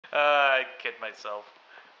I kid myself.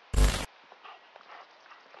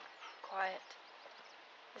 Quiet,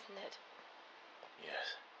 isn't it?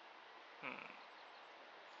 Yes.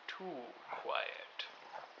 Too quiet.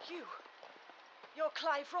 You're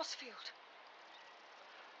Clive Rossfield.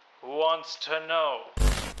 Who wants to know?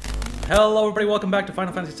 Hello everybody, welcome back to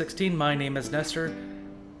Final Fantasy 16. My name is Nestor.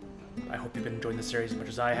 I hope you've been enjoying the series as much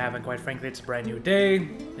as I have, and quite frankly, it's a brand new day.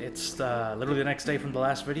 It's literally the next day from the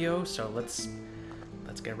last video, so let's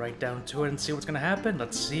get right down to it and see what's gonna happen.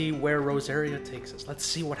 Let's see where Rosaria takes us. Let's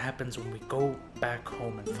see what happens when we go back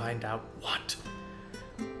home and find out what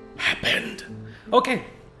happened. Okay,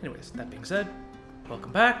 anyways, that being said,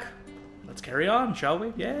 welcome back. Let's carry on, shall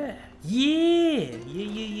we? Yeah. Much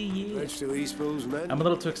to Eastpool's men? I'm a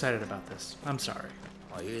little too excited about this. I'm sorry.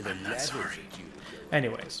 I hear the not sorry. due.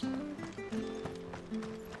 Anyways.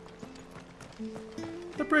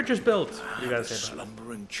 The bridge is built. You gotta say about it.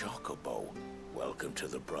 Slumbering chocobo. Welcome to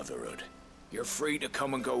the Brotherhood. You're free to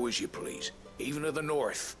come and go as you please, even to the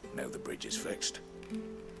north, now the bridge is fixed.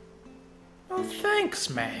 Oh, thanks,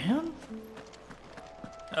 man.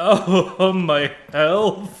 Oh, my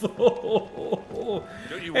health.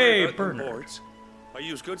 Don't you worry Hey, about the burner. boards. I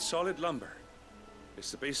use good solid lumber. It's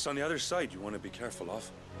the base on the other side you want to be careful of.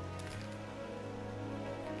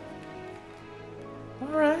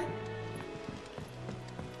 Alright.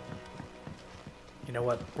 You know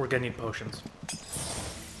what? We're gonna need potions.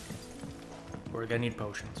 We're gonna need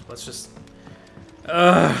potions. Let's just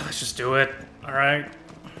do it. Alright.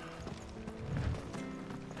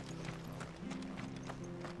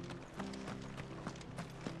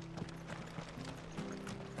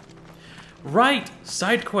 Right!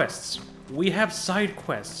 Side quests. We have side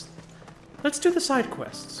quests. Let's do the side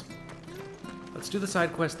quests. Let's do the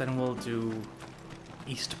side quest, then we'll do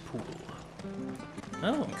East Pool.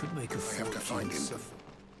 Oh. We could make a I have to find him.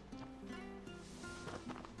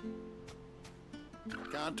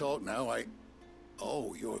 Can't talk now,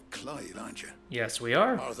 Oh, you're Clive, aren't you? Yes, we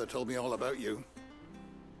are. Arthur told me all about you.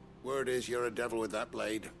 Word is you're a devil with that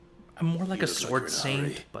blade. I'm more like You a look like sword you're in a saint,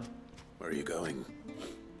 hurry. but... Where are you going?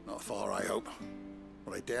 Not far, I hope.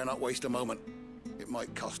 But I dare not waste a moment. It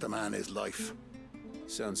might cost a man his life.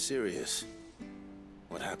 Sounds serious.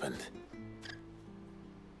 What happened?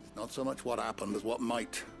 Not so much what happened as what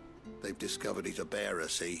might. They've discovered he's a bearer,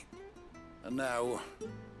 see? And now,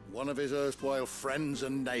 one of his erstwhile friends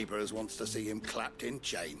and neighbors wants to see him clapped in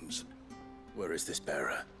chains. Where is this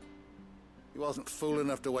bearer? He wasn't fool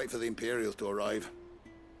enough to wait for the Imperials to arrive.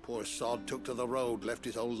 Poor sod took to the road, left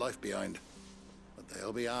his whole life behind. But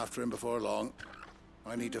they'll be after him before long.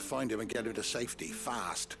 I need to find him and get him to safety,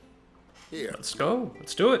 fast. Here. Let's go.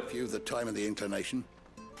 Let's do it. If you've the time and the inclination,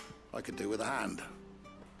 I could do with a hand.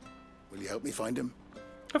 Will you help me find him?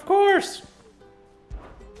 Of course.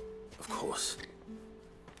 Of course.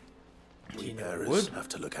 We You know I bearers would. have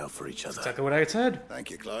to look out for each other. Exactly what I said.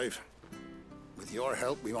 Thank you, Clive. With your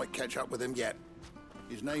help, we might catch up with him yet.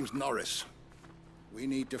 His name's Norris. We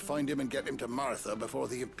need to find him and get him to Martha before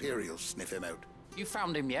the Imperials sniff him out. You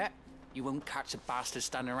found him yet? You won't catch a bastard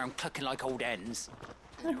standing around clucking like old hens.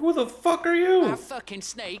 Hey, who the fuck are you? That fucking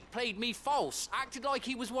snake played me false, acted like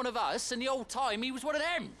he was one of us, and the old time he was one of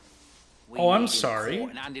them. We Oh, I'm need him sorry. caught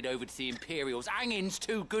and handed over to the Imperials. Hanging's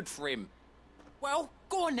too good for him. Well,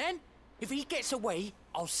 go on then. If he gets away,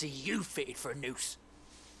 I'll see you fitted for a noose.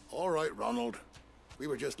 All right, Ronald. We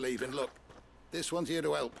were just leaving. Look, this one's here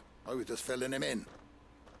to help. I was just filling him in.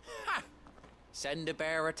 Ha! Send a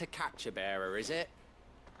bearer to catch a bearer, is it?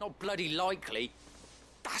 Not bloody likely.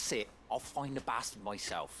 That's it. I'll find the bastard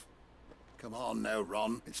myself. Come on now,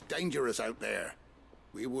 Ron. It's dangerous out there.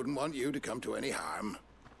 We wouldn't want you to come to any harm.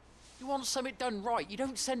 You want something done right, you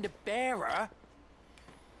don't send a bearer.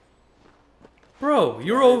 Bro,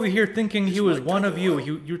 you're over here thinking he This was might one take of a you. while.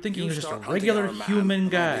 You're thinking he was just a start hunting regular our man, human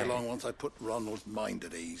and I'll guy. be along once I put Ronald's mind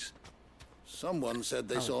at ease. Someone said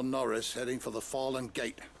they saw Norris heading for the Fallen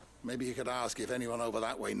Gate. Maybe you could ask if anyone over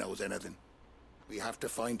that way knows anything. We have to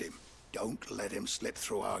find him. Don't let him slip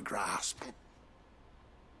through our grasp.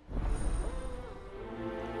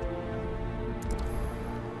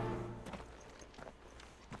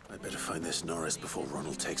 I'd better find this Norris before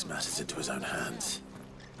Ronald takes matters into his own hands.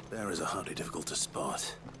 Bearers are hardly difficult to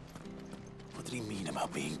spot. What did he mean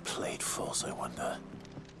about being played false, I wonder?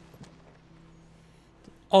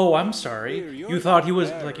 Oh, I'm sorry. You thought he was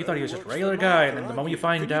just a regular guy, and then the moment you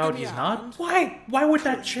find out he's not? Why? Why would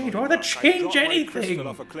that change? Why would that change anything?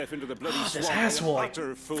 Oh, this asshole, like,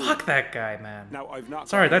 fuck that guy, man.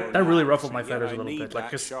 Sorry, that really ruffled my feathers a little bit.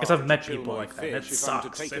 Like, because I've met people like that. It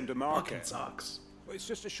sucks. It fucking sucks. It's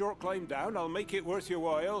just a short climb down. I'll make it worth your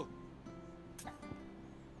while.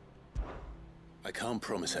 I can't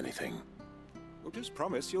promise anything. Well, just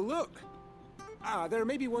promise you'll look. Ah, there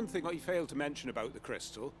may be one thing I failed to mention about the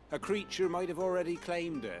crystal. A creature might have already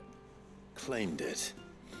claimed it. Claimed it.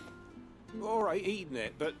 All right, eaten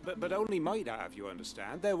it, but only might have, you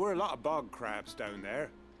understand. There were a lot of bog crabs down there.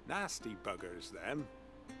 Nasty buggers, them.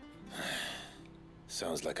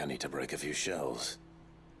 Sounds like I need to break a few shells.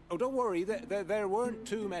 Oh, don't worry, there weren't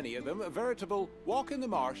too many of them. A veritable walk in the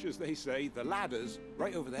marsh, as they say. The ladders,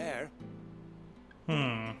 right over there.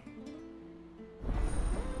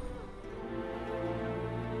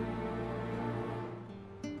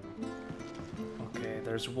 Okay,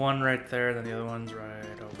 there's one right there, then the other one's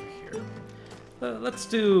right over here. Let's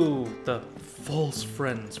do the false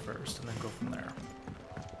friends first, and then go from there.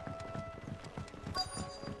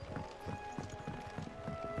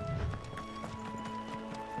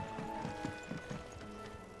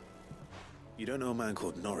 You don't know a man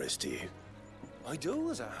called Norris, do you? I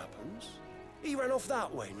do, as it happens. He ran off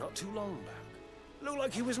that way not too long back. Looked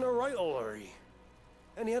like he was in a right old hurry.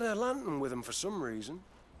 And he had a lantern with him for some reason.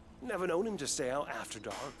 Never known him to stay out after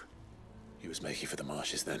dark. He was making for the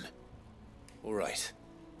marshes then. All right.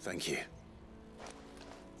 Thank you.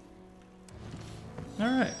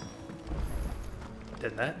 Alright.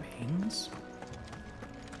 Then that means...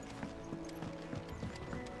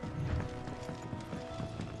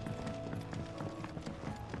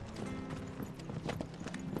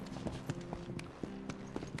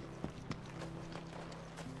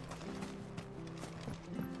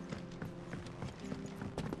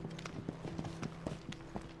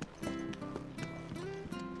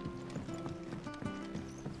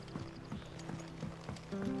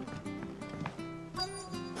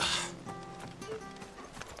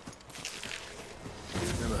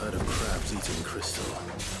 Never heard of crabs eating crystal.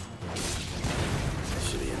 This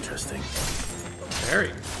should be interesting.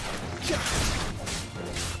 Very.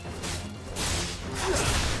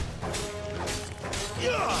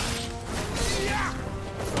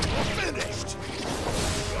 Finished!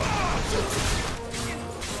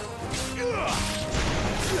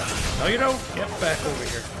 No, you don't. Get back over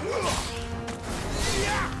here.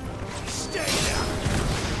 Stay down!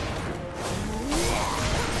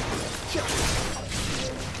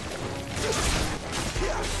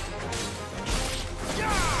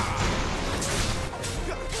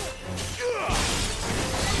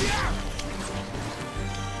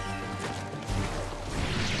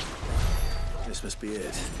 This must be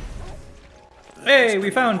it. Hey, we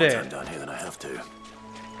found More it. time down here than I have to.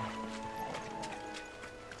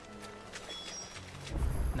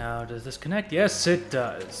 Now, does this connect? Yes, it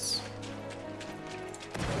does.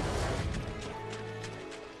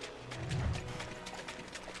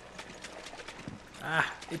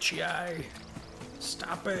 Ah, itchy eye.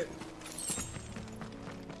 Stop it.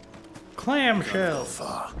 Clamshell.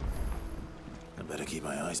 Far. I better keep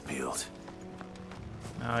my eyes peeled.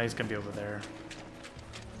 Oh, he's gonna be over there.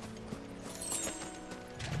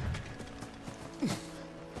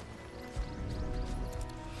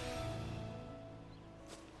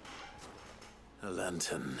 A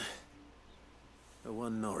lantern. The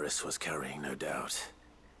one Norris was carrying, no doubt.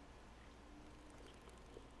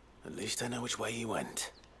 At least I know which way he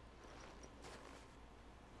went.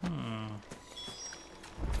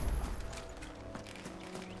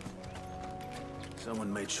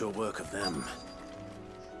 Someone made short work of them.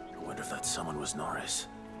 I wonder if that someone was Norris.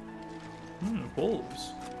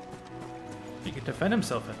 Wolves. He can defend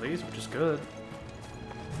himself at least, which is good.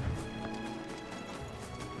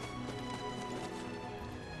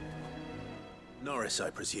 Norris, I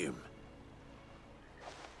presume.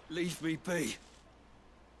 Leave me be.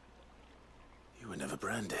 You were never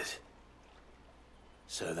branded.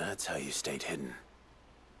 So that's how you stayed hidden.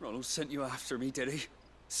 Ronald sent you after me, did he?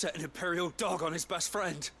 Set an Imperial dog on his best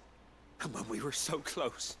friend. And when we were so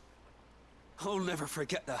close. I'll never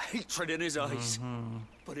forget the hatred in his eyes.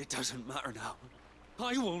 But it doesn't matter now.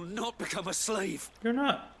 I will not become a slave. You're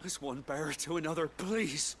not. As one bearer to another,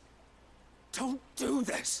 please. Don't do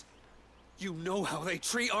this. You know how they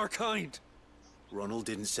treat our kind. Ronald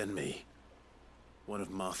didn't send me. One of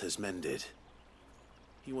Martha's men did.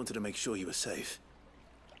 He wanted to make sure you were safe.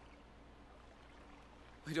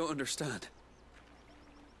 I don't understand.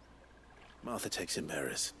 Martha takes in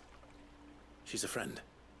bearers. She's a friend.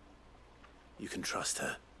 You can trust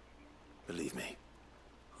her. Believe me.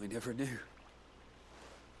 I never knew.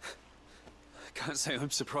 I can't say I'm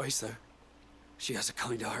surprised, though. She has a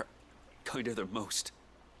kind heart. Kinder than most.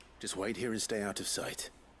 Just wait here and stay out of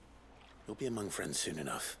sight. You'll be among friends soon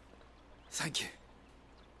enough. Thank you.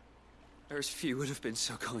 There's few would have been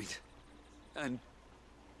so kind. And...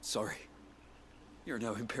 sorry. You're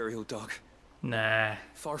no Imperial dog. Nah.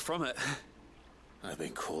 Far from it. I've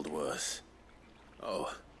been called worse.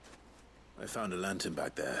 Oh, I found a lantern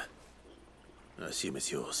back there. I assume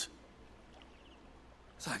it's yours.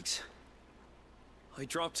 Thanks. I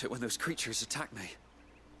dropped it when those creatures attacked me.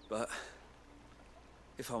 But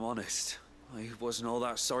if I'm honest, I wasn't all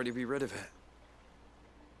that sorry to be rid of it.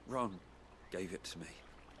 Ron gave it to me.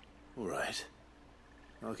 All right.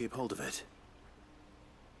 I'll keep hold of it.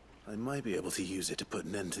 I might be able to use it to put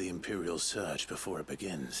an end to the Imperial Surge before it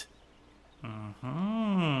begins.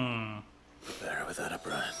 Mm-hmm. A bearer without a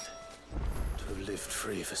brand. To have lived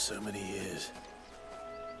free for so many years.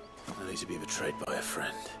 Only to be betrayed by a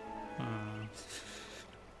friend.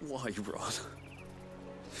 Why, Ron?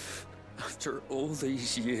 After all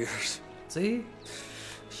these years... See?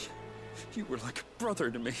 You were like a brother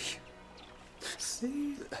to me.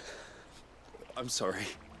 See? I'm sorry.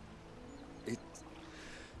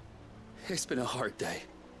 It's been a hard day.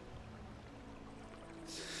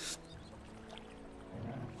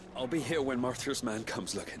 I'll be here when Martha's man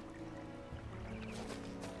comes looking.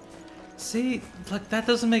 See, like, that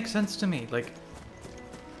doesn't make sense to me. Like,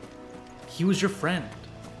 he was your friend.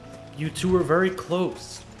 You two were very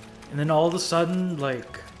close. And then all of a sudden,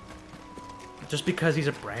 like, just because he's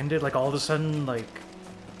a branded, like, all of a sudden, like,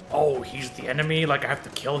 oh, he's the enemy, like, I have to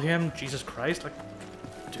kill him? Jesus Christ, like,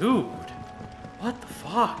 dude, what the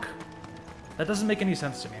fuck? That doesn't make any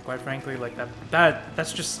sense to me, quite frankly. Like,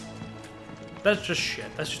 that's just shit.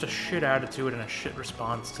 That's just a shit attitude and a shit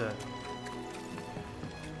response to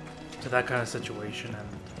that kind of situation, and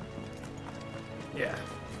yeah,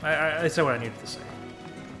 I said what I needed to say.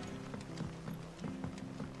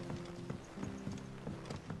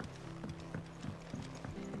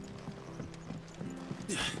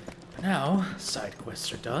 Now, side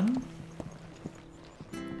quests are done.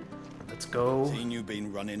 Let's go. Seen you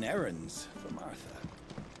been running errands for Martha.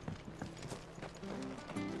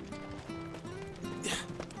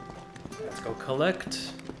 Let's go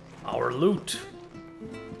collect our loot.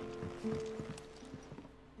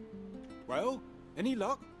 Well, any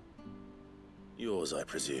luck? Yours, I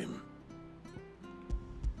presume.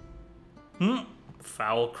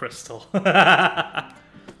 Foul crystal.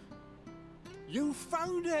 You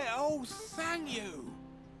found it! Oh, thank you!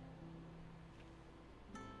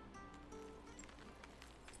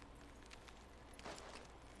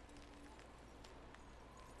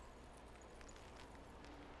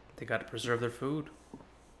 They gotta preserve their food.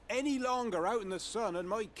 Any longer out in the sun and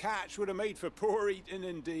my catch would have made for poor eating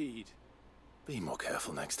indeed. Be more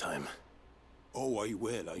careful next time. Oh, I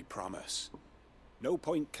will, I promise. No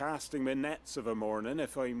point casting my nets of a morning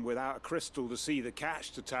if I'm without a crystal to see the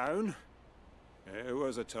catch to town. There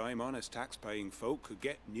was a time honest tax-paying folk could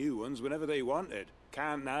get new ones whenever they wanted.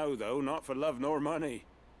 Can't now, though, not for love nor money.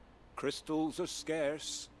 Crystals are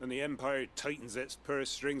scarce, and the Empire tightens its purse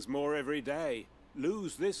strings more every day.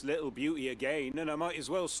 Lose this little beauty again, and I might as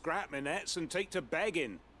well scrap my nets and take to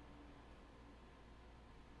begging.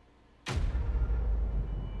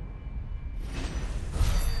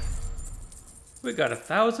 We got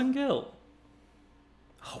 1,000 gil.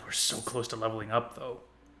 Oh, we're so close to leveling up, though.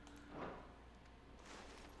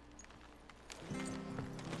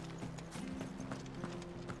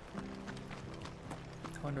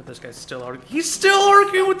 I wonder if this guy's still arguing. He's still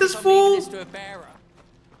arguing with this fool! This to a bearer.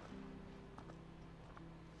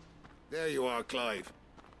 There you are, Clive.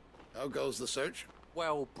 How goes the search?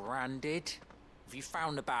 Well branded. Have you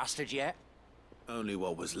found the bastard yet? Only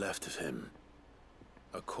what was left of him.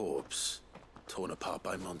 A corpse, torn apart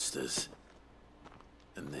by monsters.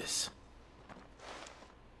 And this.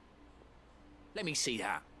 Let me see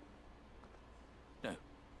that. No.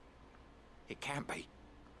 It can't be.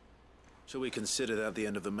 Shall we consider that the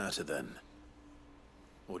end of the matter, then?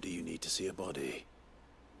 Or do you need to see a body?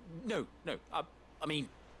 No. I mean,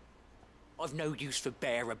 I've no use for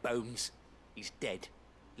bearer bones. He's dead.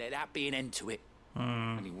 Let that be an end to it.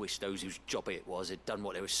 Only wish those whose job it was had done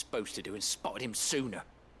what they were supposed to do and spotted him sooner.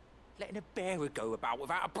 Letting a bearer go about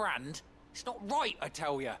without a brand? It's not right, I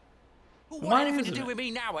tell you. Well, what Why anything to isn't do it? with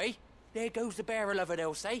me now, eh? There goes the bearer lover,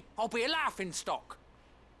 they'll say. I'll be a laughing stock.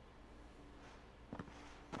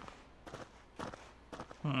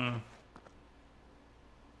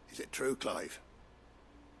 Is it true, Clive?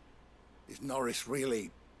 Is Norris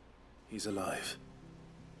really... He's alive.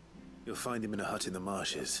 You'll find him in a hut in the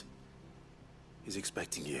marshes. He's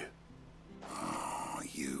expecting you. Oh,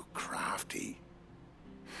 you crafty.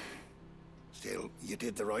 Still, you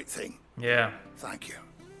did the right thing. Yeah. Thank you.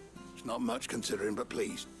 It's not much considering, but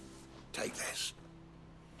please, take this.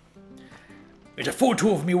 It's a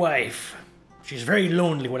photo of me wife. She's very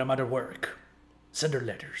lonely when I'm out of work. Send her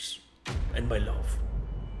letters. And my love.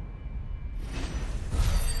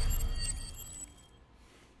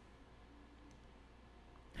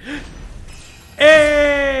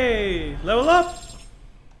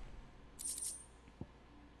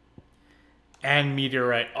 And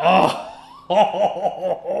meteorite. Oh!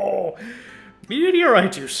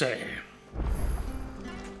 Meteorite, you say?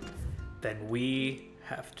 Then we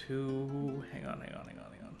have to... Hang on.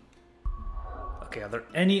 Okay, are there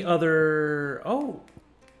any other... Oh!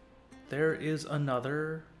 There is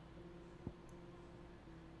another...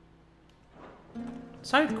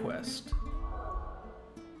 side quest.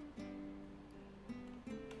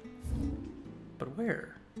 But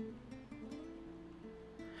where?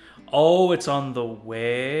 Oh, it's on the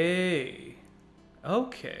way.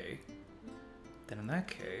 Okay. Then in that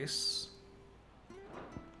case...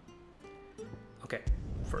 Okay,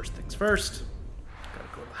 first things first. Gotta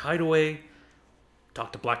go to the hideaway.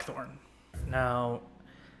 Talk to Blackthorn. Now,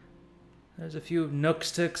 there's a few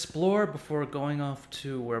nooks to explore before going off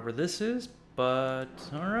to wherever this is, but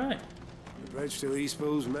alright. The bridge to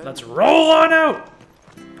Eastbo's men. Let's roll on out!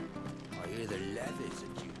 I hear the leathers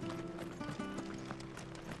at you.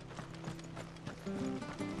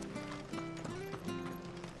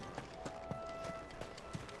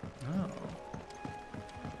 Oh.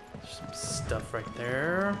 There's some stuff right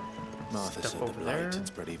there. Martha Stuff said over the there. blight had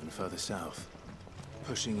spread even further south,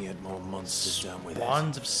 pushing yet more monsters down with it.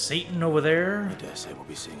 Wands of Satan over there. I dare say we'll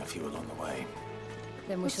be seeing a few along the way.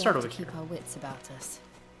 Then we Let's shall start have to over keep here. our wits about us.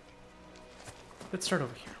 Let's start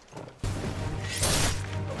over here.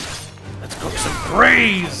 Let's cook some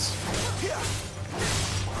braise!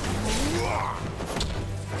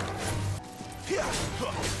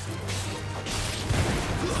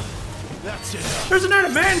 That's it. There's an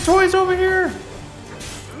man toys over here!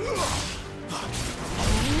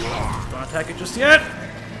 Don't attack it just yet!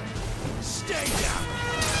 Stay down.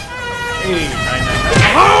 Hey,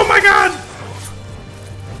 999. Oh my god!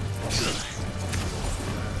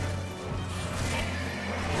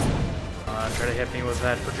 Try to hit me with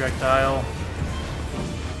that projectile.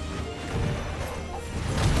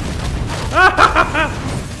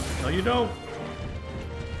 No, you don't.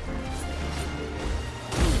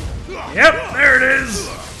 Yep, there it is.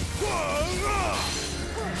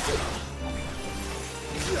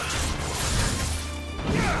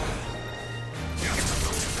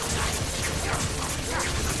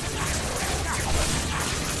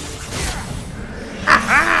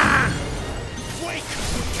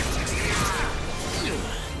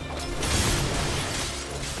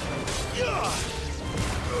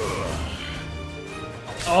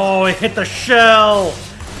 Oh, it hit the shell!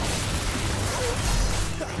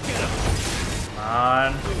 Come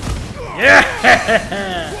on. Yeah!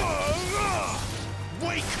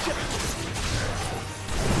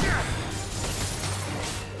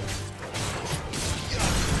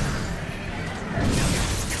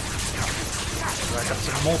 Rack up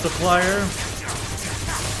some multiplier.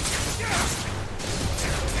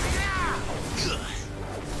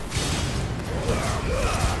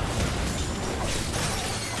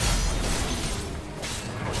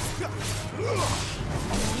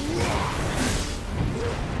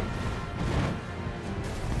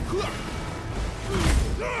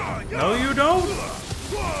 No, you don't.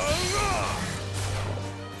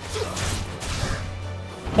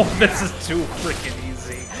 Oh, this is too freaking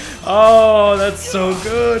easy. Oh, that's so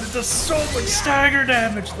good. It does so much stagger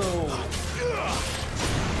damage, though.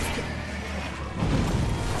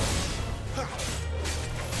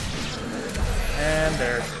 And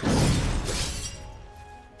there.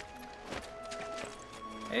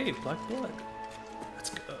 Hey, black blood. That's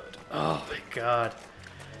good. Oh my god.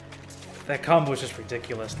 That combo is just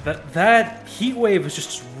ridiculous. That heat wave is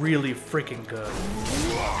just really freaking good.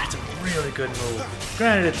 It's a really good move.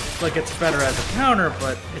 Granted, it gets better as a counter,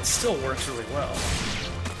 but it still works really well.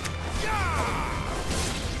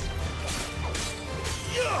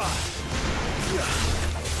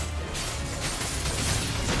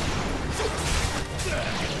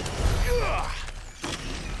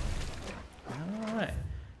 Alright.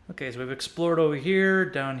 Okay, so we've explored over here,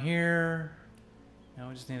 down here. Now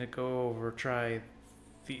we just need to go over, try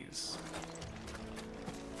these.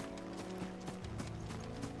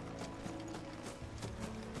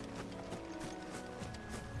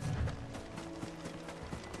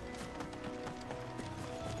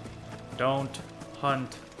 Don't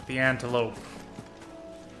hunt the antelope.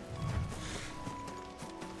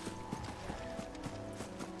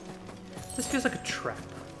 This feels like a trap.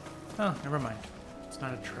 Oh, never mind. It's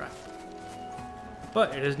not a trap.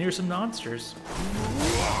 But it is near some monsters.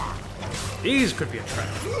 These could be a trap.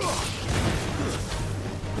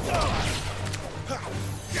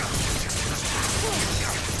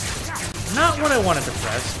 Not what I wanted to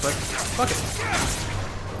press, but fuck it.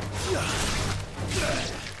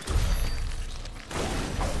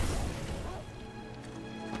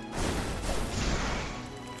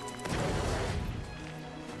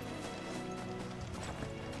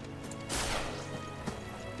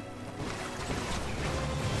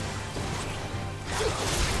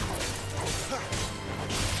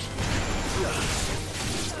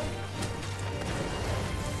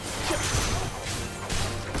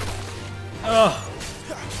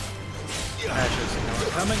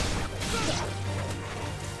 Coming.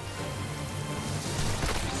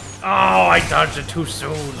 Oh, I dodged it too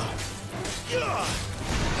soon. The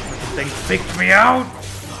thing faked me out.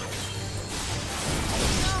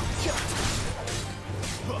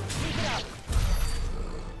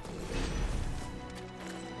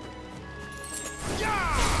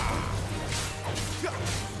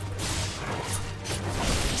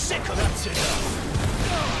 Sick of that shit.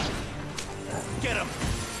 Get him.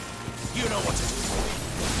 You know what to do.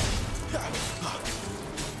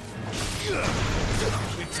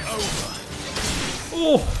 It's over.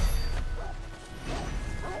 Oh.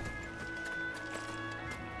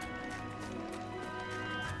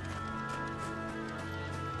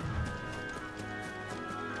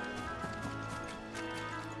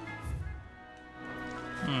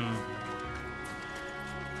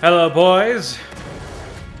 Hello, boys.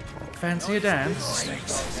 Fancy a dance?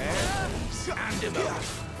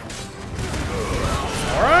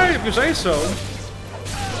 Alright, if you say so.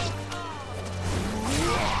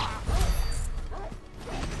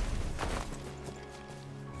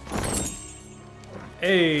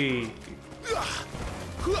 Hey.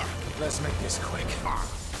 Let's make this quick.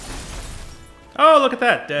 Oh, look at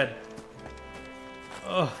that, dead.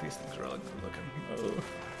 Oh, these things are ugly looking.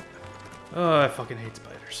 Oh, I fucking hate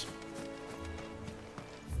spiders.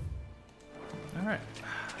 Alright.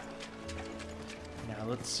 Now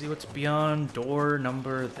let's see what's beyond door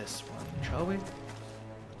number this one, shall we?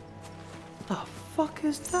 The fuck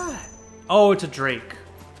is that? Oh, it's a drake.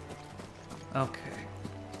 Okay.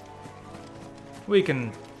 We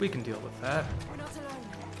can deal with that. We're not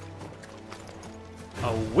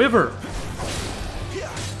alone. A wyvern.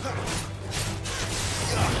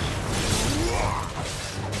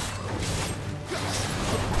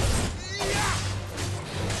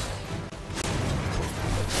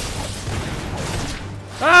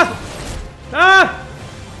 Ah! Ah!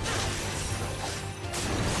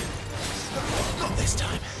 Not this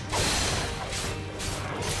time.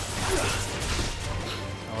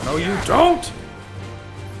 Oh no, you don't!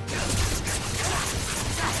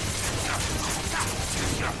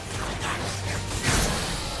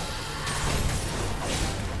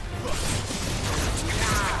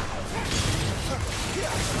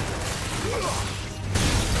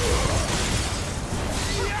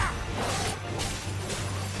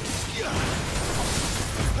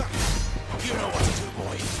 You know what to do,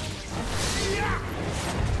 boy.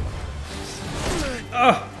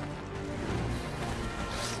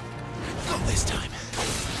 Not this time.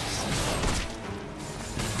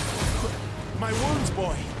 My wounds,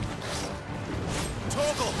 boy.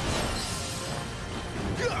 Toggle.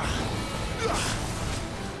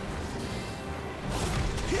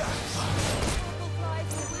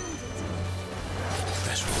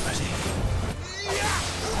 Best ready.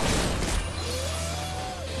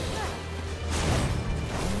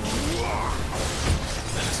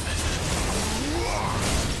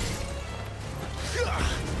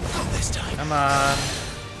 Not this time. Come on.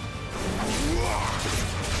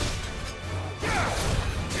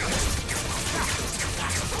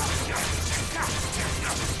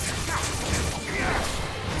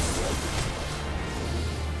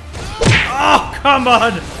 Oh, come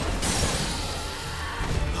on!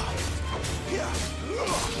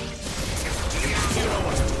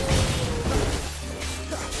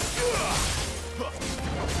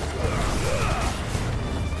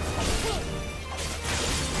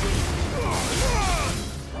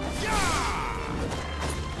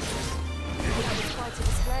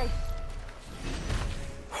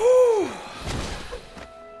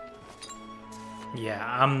 Yeah,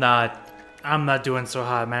 I'm not doing so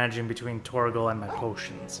hot managing between Torgal and my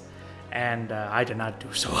potions. And I did not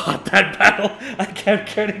do so hot that battle. I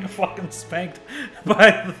kept getting fucking spanked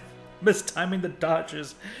by mistiming the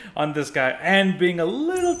dodges on this guy and being a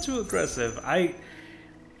little too aggressive. I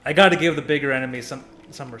gotta give the bigger enemies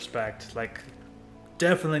some respect. Like,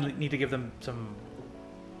 definitely need to give them some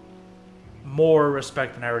more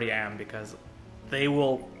respect than I already am, because they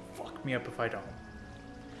will fuck me up if I don't.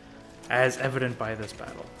 As evident by this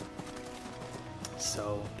battle.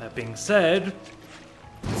 So, that being said,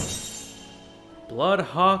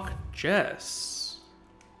 Bloodhawk Jayce.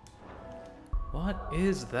 What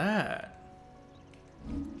is that?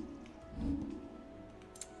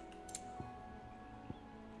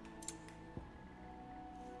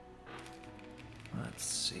 Let's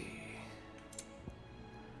see.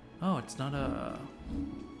 Oh, it's not a...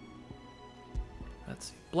 Let's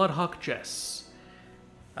see. Bloodhawk Jayce.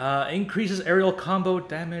 Increases aerial combo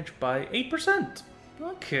damage by 8%.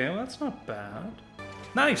 Okay, well, that's not bad.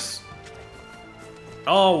 Nice.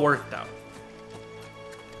 All worked out.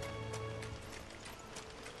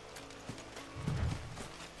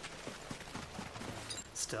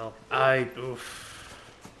 Still, oof.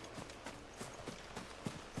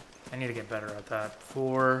 I need to get better at that,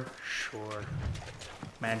 for sure.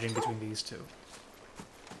 Managing between these two.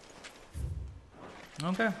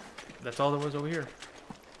 Okay, that's all there was over here.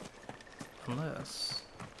 Unless...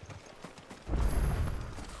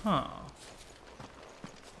 Huh.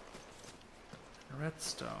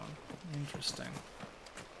 Redstone. Interesting.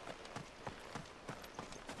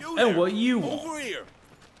 You And there, what you over want? here.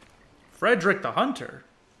 Frederick the Hunter.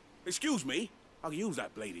 Excuse me. I'll use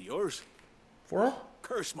that blade of yours. For?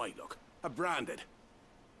 Curse my luck. I'm branded.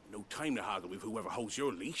 No time to haggle with whoever holds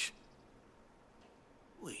your leash.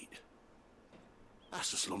 Wait.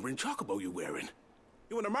 That's the slumbering chocobo you're wearing.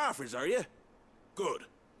 You in the Marfors, are you? Good.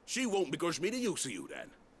 She won't begrudge me the use of you,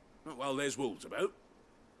 then. Not while there's wolves about.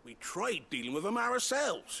 We tried dealing with them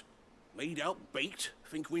ourselves. Laid out bait,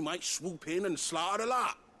 think we might swoop in and slaughter the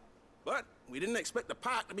lot. But we didn't expect the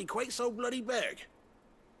pack to be quite so bloody big.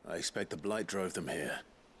 I expect the blight drove them here.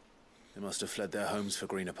 They must have fled their homes for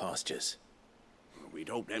greener pastures. We'd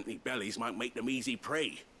hoped empty bellies might make them easy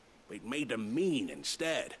prey. We'd made them mean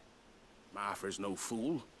instead. Martha's no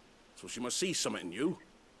fool, so she must see something in you.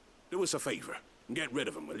 Do us a favor and get rid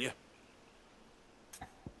of them, will you?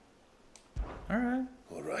 Alright.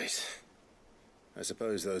 All right. I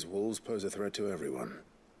suppose those wolves pose a threat to everyone.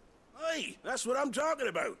 Hey, that's what I'm talking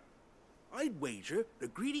about. I'd wager the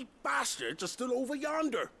greedy bastards are still over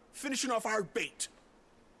yonder, finishing off our bait.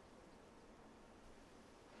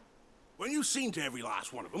 When you've seen to every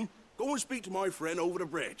last one of them, go and speak to my friend over the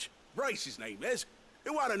bridge. Bryce, his name is.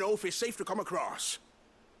 He'll want to know if it's safe to come across.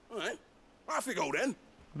 All right, off you go then.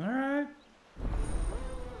 Alright.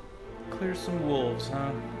 Clear some wolves,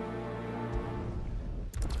 huh?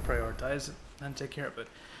 Let's prioritize it and take care of it.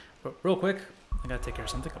 But real quick, I gotta take care of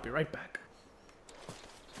something. I'll be right back.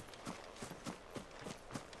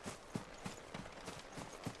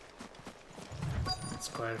 That's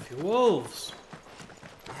quite a few wolves.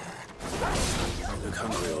 They look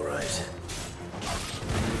hungry, all right.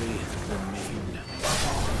 Hungry and mean.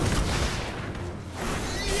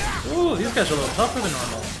 Ooh, these guys are a little tougher than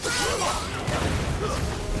normal.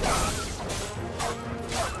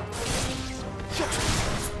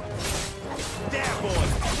 There, boy.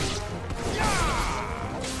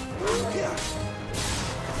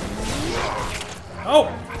 Oh,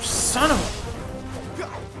 son of a...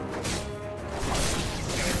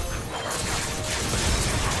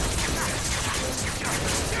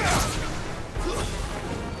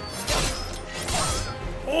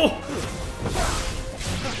 Oh!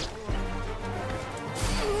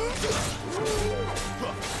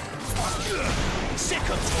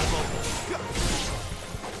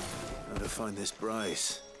 How to find this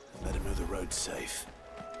Bryce and let him know the road's safe.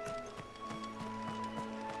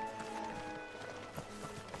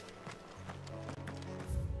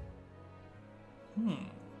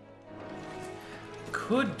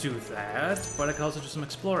 Could do that, but I could also do some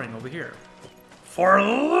exploring over here. For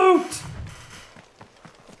loot!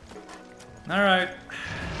 Alright.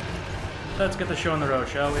 Let's get the show on the road,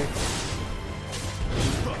 shall we?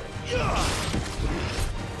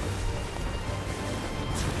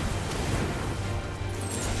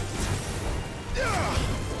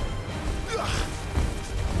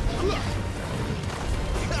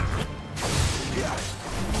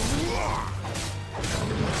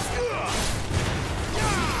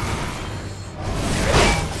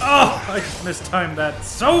 Oh, I mistimed that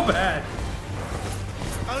so bad.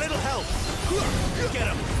 A little help. Get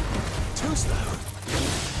him. Too slow.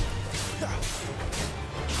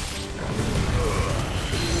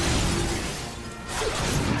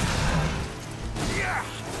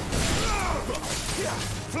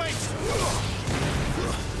 Flanks.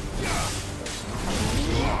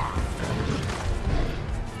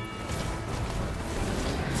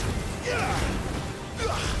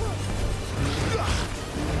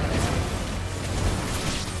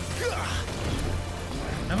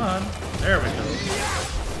 Come on. There we go.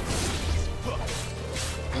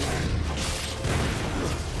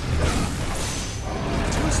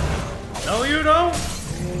 No, you don't.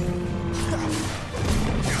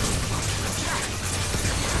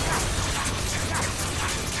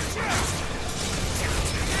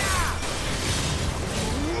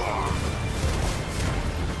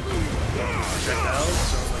 Check that out.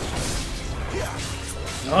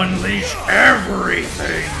 Unleash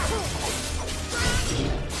everything.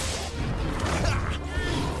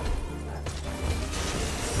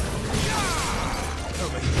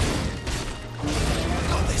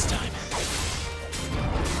 Not this time.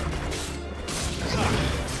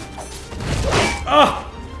 Oh!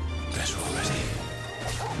 Better already.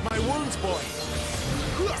 My wounds, boy.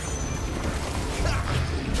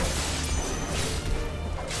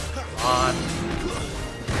 on.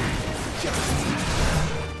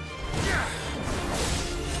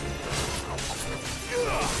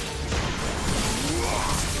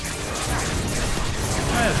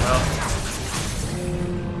 Might as well.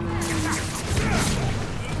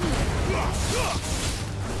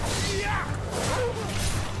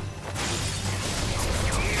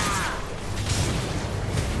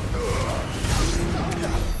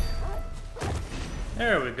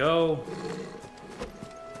 There we go.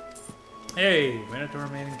 Hey, Minotaur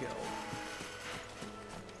remaining guild.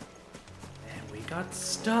 And we got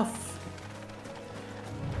stuff.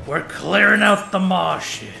 We're clearing out the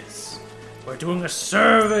marshes. We're doing a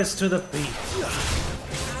service to the beast.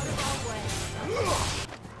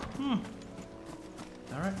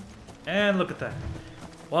 Alright. And look at that.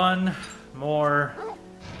 One more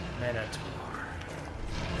Minotaur.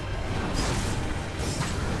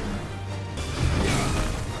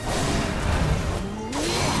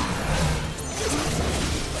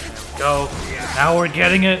 Go. Now we're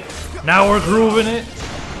getting it. Now we're grooving it.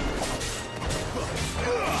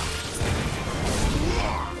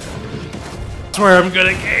 I swear I'm good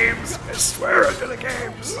at games. I swear I'm good at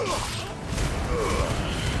games.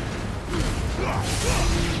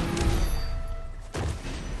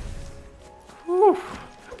 Whew.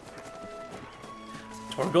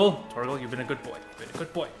 Torgal, you've been a good boy. You've been a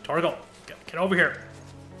good boy. Torgal, get over here.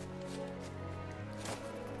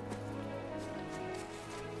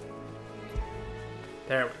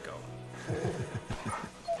 There we go.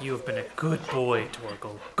 You have been a good boy,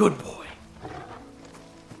 Torgal. Good boy.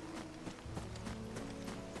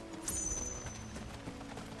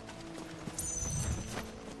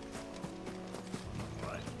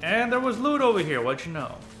 And there was loot over here, what'd you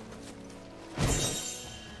know?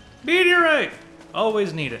 Meteorite!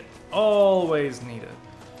 Always need it. Always need it.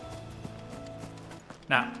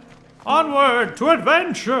 Now, onward to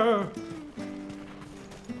adventure!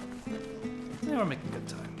 Yeah, we're making good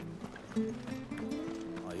time.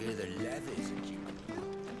 I hear the levies at you.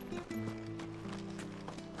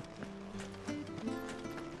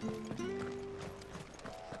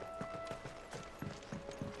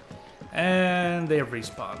 And they have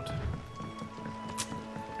respawned.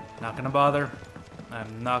 Not gonna bother.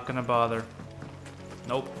 I'm not gonna bother.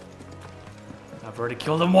 Nope. I've already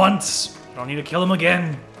killed him once. I don't need to kill him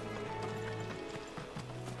again.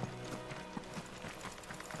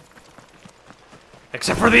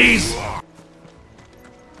 Except for these!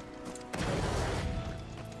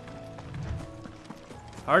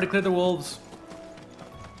 Already cleared the wolves.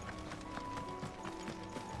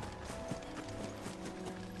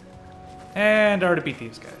 And I already beat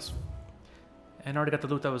these guys. And I already got the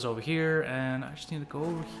loot that was over here, and I just need to go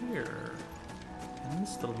over here. In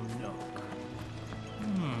this little nook.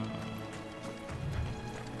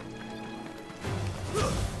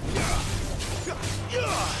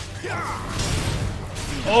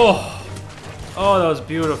 Oh! Oh, that was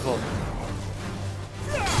beautiful.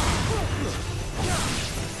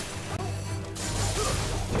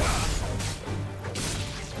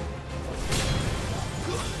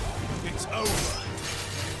 It's over.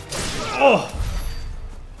 Oh!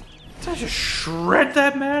 Did I just shred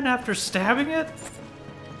that man after stabbing it?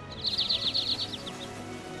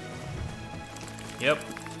 Yep.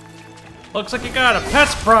 Looks like you got a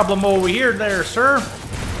pest problem over here there, sir.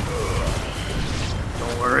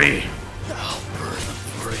 Don't worry. I'll burn them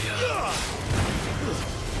for you.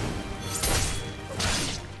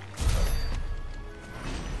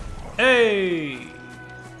 Hey!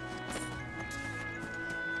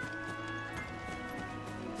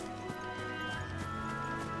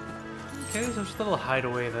 Okay, so just a little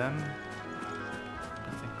hideaway then.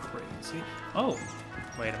 Nothing crazy. Oh,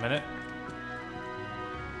 wait a minute.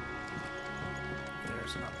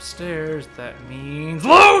 There's an upstairs. That means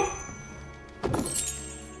loot!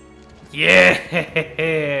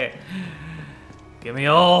 Yeah! Give me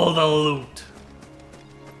all the loot.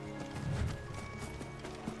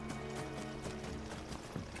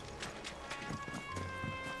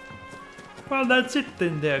 Well, that's it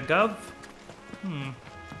then there, Gov. The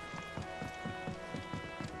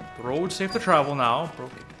road's safe to travel now.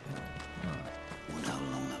 Broken. Wonder how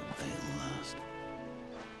long that bait'll last.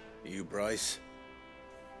 You, Bryce?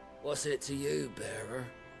 What's it to you, bearer?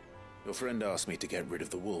 Your friend asked me to get rid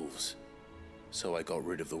of the wolves. So I got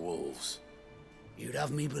rid of the wolves. You'd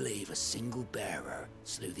have me believe a single bearer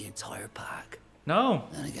slew the entire pack. No.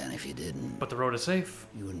 Then again, if you didn't... But the road is safe.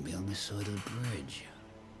 You wouldn't be on this side of the bridge.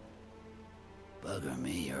 Bugger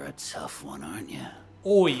me, you're a tough one, aren't you?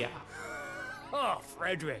 Oh, yeah. Oh,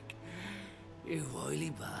 Frederick. You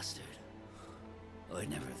wily bastard. I'd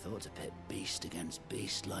never thought to pit beast against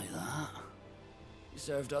beast like that. You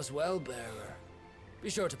served us well, bearer. Be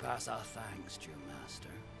sure to pass our thanks to your master.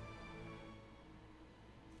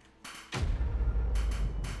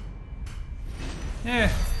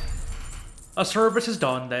 A service is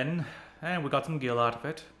done then, and we got some gil out of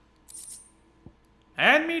it.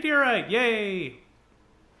 And meteorite, yay!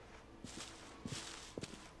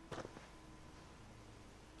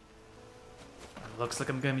 Looks like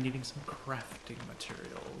I'm gonna be needing some crafting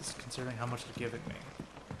materials, considering how much they're giving me.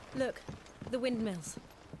 Look, the windmills.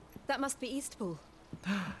 That must be Eastpool.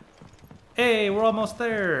 Hey, we're almost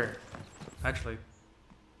there! Actually,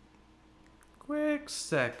 quick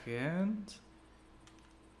second.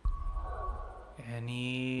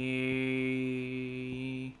 Any...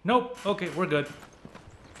 Nope, okay, we're good.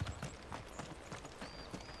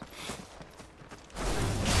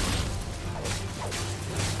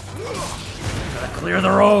 Gotta clear the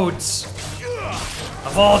roads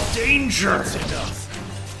of all danger. That's enough.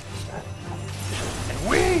 And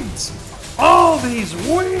weeds! All these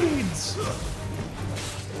weeds!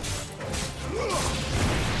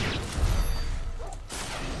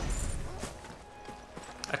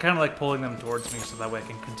 I kind of like pulling them towards me so that way I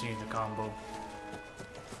can continue the combo.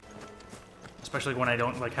 Especially when I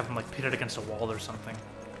don't like have them like pitted against a wall or something.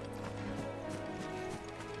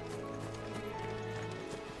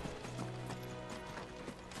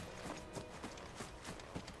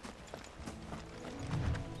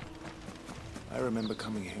 I remember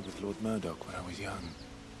coming here with Lord Murdoch when I was young.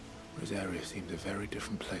 Rosaria seemed a very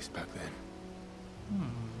different place back then.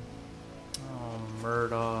 Oh,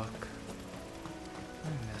 Murdoch.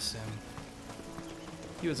 I miss him.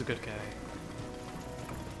 He was a good guy.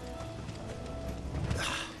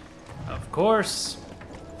 Of course.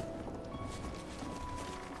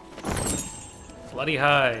 Bloody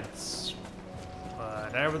hides.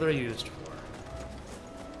 Whatever they're used for.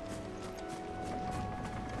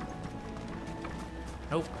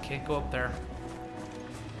 Nope, can't go up there.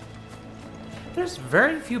 There's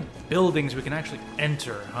very few buildings we can actually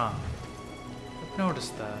enter, huh? I've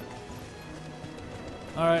noticed that.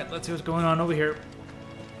 Alright, let's see what's going on over here.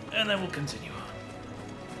 And then we'll continue on.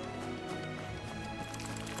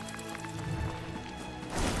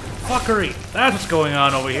 Fuckery! That's what's going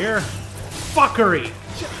on over here! Fuckery!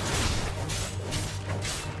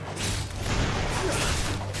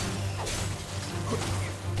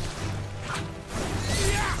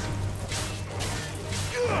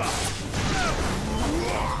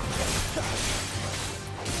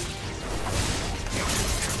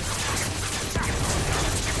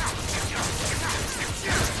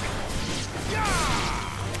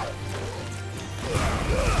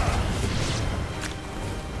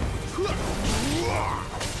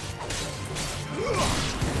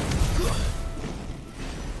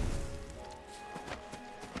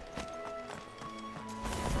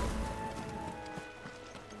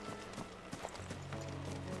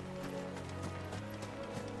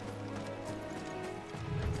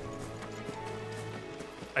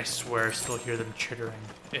 I swear I still hear them chittering.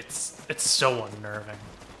 It's so unnerving.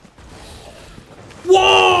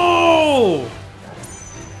 Whoa!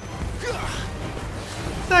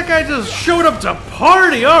 That guy just showed up to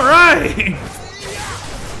party, alright!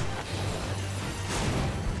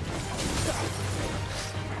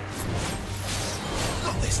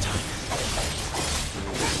 Not this time.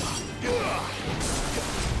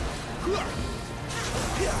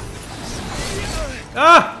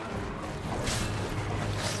 Ah!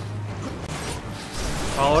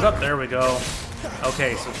 Followed up, there we go.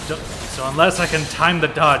 Okay, so unless I can time the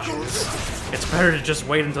dodges, it's better to just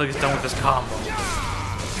wait until he's done with this combo.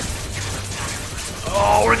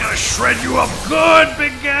 Oh, we're gonna shred you up good,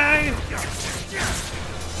 big guy!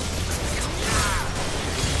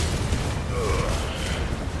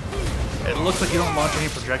 It looks like you don't launch any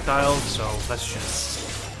projectiles, so let's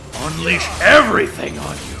just unleash everything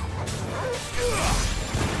on you.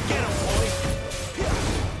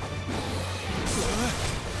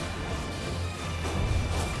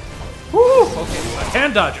 Woo! Okay, I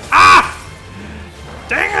can dodge. Ah!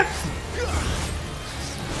 Dang it!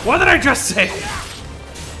 What did I just say?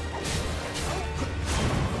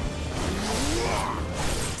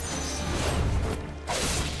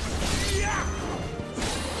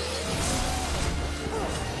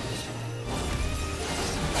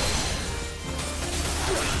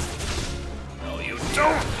 No, you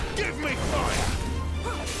don't! Give me fire!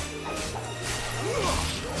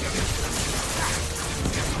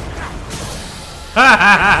 Ha ha ha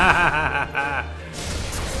ha ha!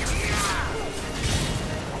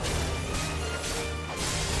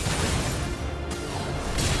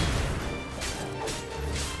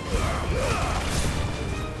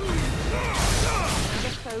 The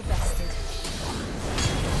foe bested.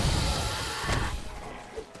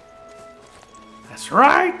 That's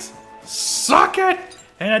right! Suck it!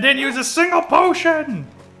 And I didn't use a single potion!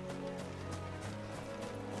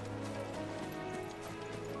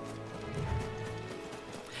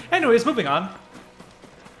 Anyways, moving on.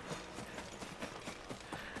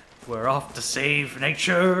 We're off to save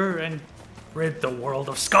nature and rid the world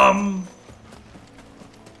of scum.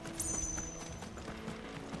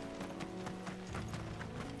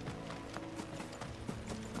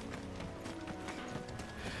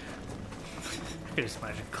 I can just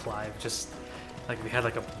imagine Clive just like if he had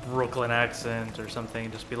like a Brooklyn accent or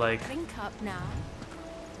something, just be like, Drink up now.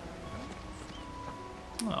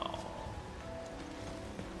 oh,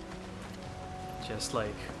 just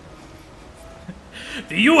like,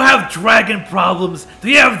 do you have dragon problems? Do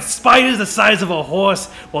you have spiders the size of a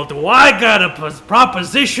horse? Well, do I got a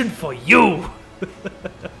proposition for you?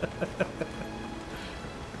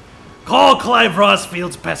 Call Clive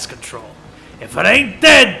Rossfield's pest control. If it ain't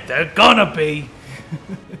dead, they're gonna be.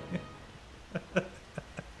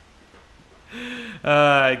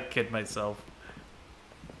 I kid myself.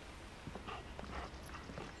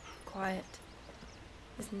 Quiet,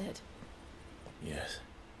 isn't it? Yes.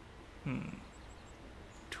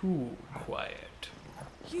 Too quiet.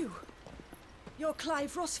 You're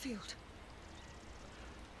Clive Rossfield.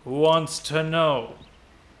 Who wants to know?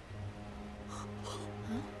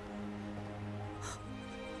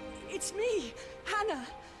 It's me, Hannah,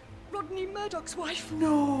 Rodney Murdoch's wife.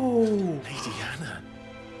 No. Lady Hannah.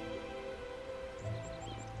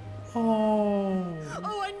 Oh.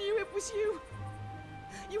 Oh, I knew it was you.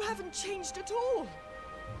 You haven't changed at all.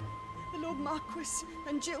 The Lord Marquis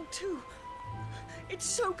and Jill too. It's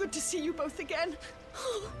so good to see you both again.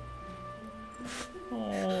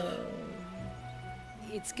 Oh.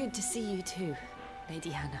 It's good to see you too,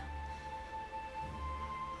 Lady Hannah.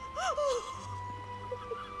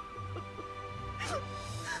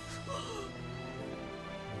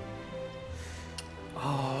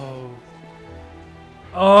 Oh.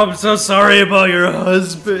 Oh, I'm so sorry about your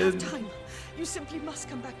husband. Time. You simply must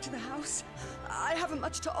come back to the house. I haven't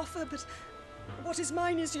much to offer, but what is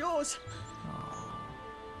mine is yours.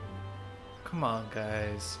 Come on,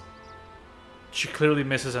 guys. She clearly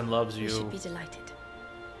misses and loves you. You should be delighted.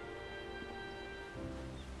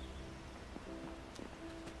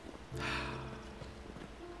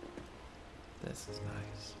 This is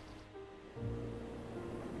nice.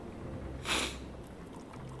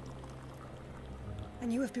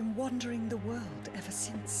 And you have been wandering the world ever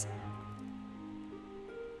since.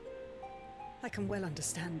 I can well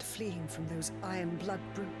understand fleeing from those iron blood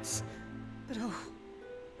brutes, but oh,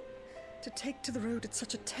 to take to the road at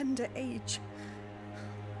such a tender age.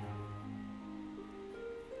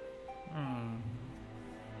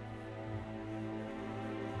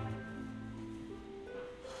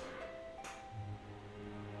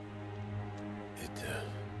 It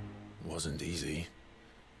wasn't easy,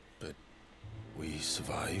 but we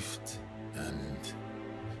survived, and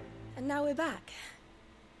now we're back.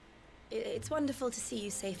 It's wonderful to see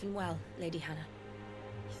you safe and well, Lady Hannah.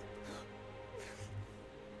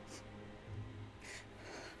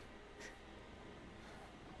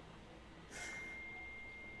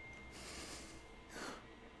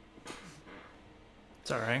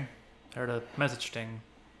 It's alright. I heard a message ding.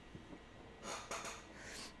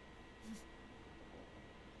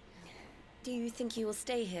 Do you think you will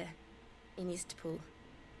stay here, in Eastpool?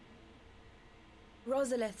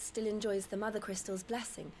 Rosalith still enjoys the Mother Crystal's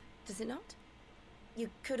blessing, does it not? You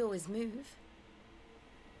could always move.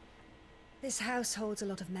 This house holds a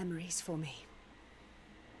lot of memories for me.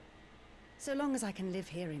 So long as I can live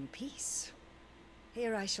here in peace,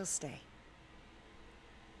 here I shall stay.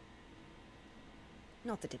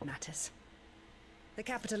 Not that it matters. The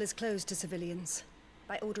capital is closed to civilians,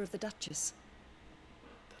 by order of the Duchess.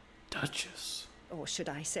 Duchess? Or should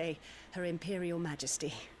I say, Her Imperial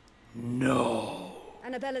Majesty. No.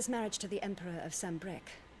 Annabella's marriage to the Emperor of Sambrec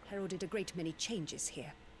heralded a great many changes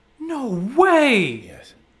here. No way!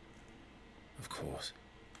 yes, of course.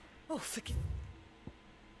 Oh, forgive...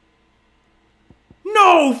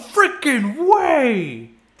 No frickin'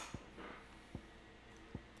 way!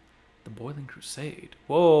 The Boiling Crusade.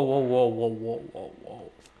 Whoa, whoa, whoa, whoa, whoa, whoa,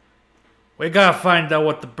 whoa. We gotta find out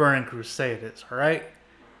what the Burning Crusade is, alright?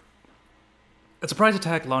 A surprise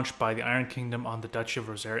attack launched by the Iron Kingdom on the Duchy of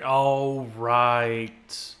Rosaria. Oh,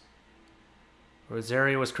 right.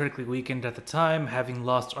 Rosaria was critically weakened at the time, having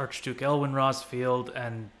lost Archduke Elwin Rossfield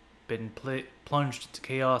and been plunged into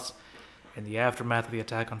chaos in the aftermath of the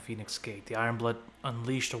attack on Phoenix Gate. The Ironblood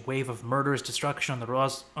unleashed a wave of murderous destruction on the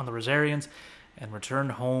Rosarians and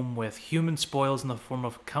returned home with human spoils in the form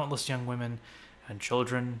of countless young women and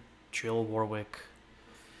children. Jill Warwick.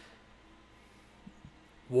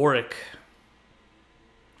 Warwick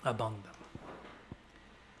among them.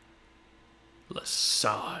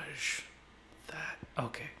 Lesage. That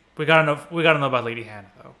okay. We gotta know about Lady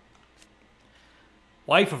Hannah though.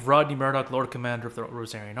 Wife of Rodney Murdoch, Lord Commander of the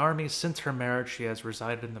Rosarian Army. Since her marriage, she has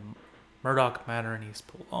resided in the Murdoch Manor in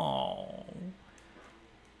Eastpool. Oh,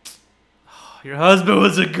 your husband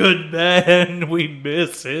was a good man. We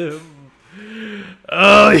miss him.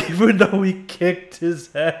 Oh, even though he kicked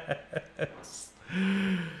his ass.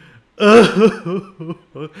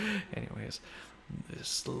 Anyways,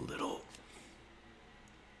 this little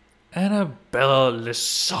Annabella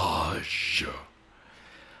Lesage,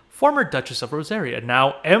 former Duchess of Rosaria,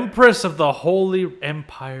 now Empress of the Holy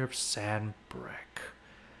Empire of Sanbreque.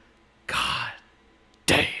 God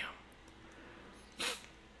damn.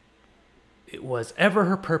 It was ever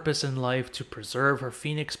her purpose in life to preserve her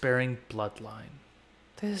phoenix-bearing bloodline.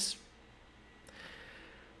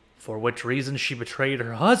 For which reason she betrayed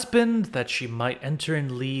her husband, that she might enter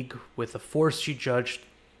in league with the force she judged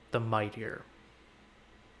the mightier.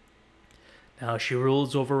 Now she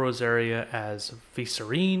rules over Rosaria as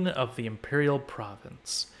vicereine of the imperial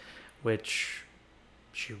province, which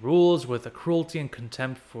she rules with a cruelty and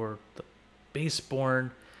contempt for the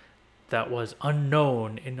baseborn that was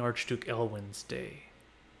unknown in Archduke Elwin's day.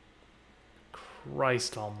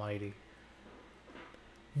 Christ almighty.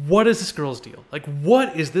 What is this girl's deal? Like,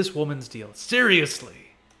 what is this woman's deal?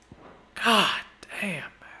 Seriously. God damn,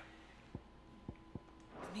 man.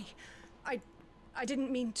 Me. I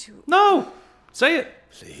didn't mean to. No! Say it.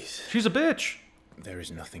 Please. She's a bitch. There is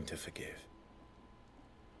nothing to forgive.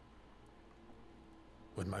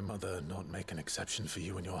 Would my mother not make an exception for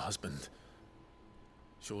you and your husband?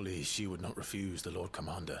 Surely she would not refuse the Lord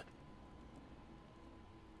Commander.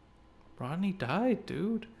 Rodney died,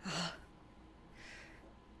 dude.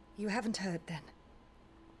 You haven't heard then.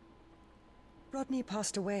 Rodney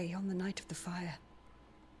passed away on the night of the fire.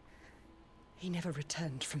 He never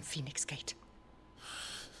returned from Phoenix Gate.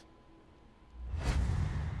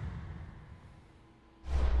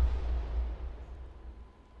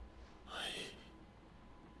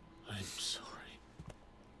 I'm sorry.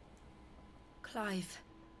 Clive.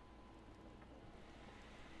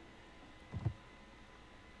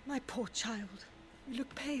 My poor child. You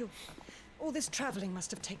look pale. All this traveling must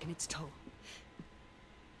have taken its toll.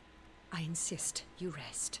 I insist you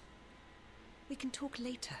rest. We can talk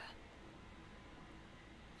later.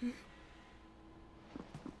 Hmm?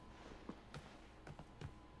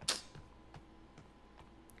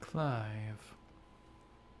 Clive.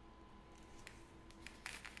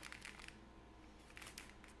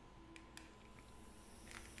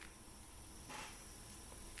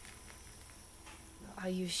 Are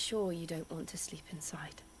you sure you don't want to sleep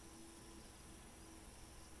inside?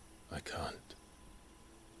 I can't.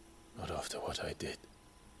 Not after what I did.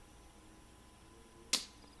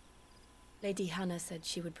 Lady Hannah said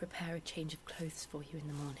she would prepare a change of clothes for you in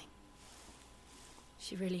the morning.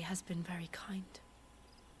 She really has been very kind.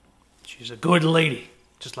 She's a good lady,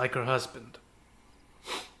 just like her husband.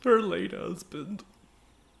 Her late husband.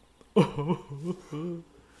 13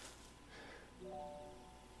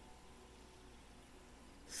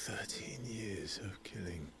 years of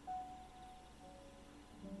killing.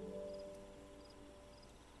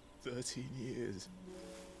 13 years.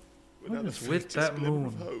 What is with that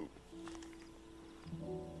moon?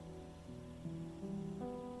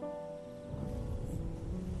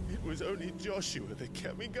 It was only Joshua that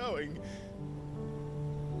kept me going.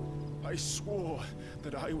 I swore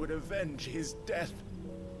that I would avenge his death.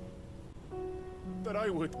 That I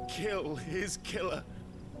would kill his killer.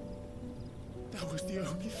 That was the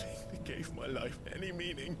only thing that gave my life any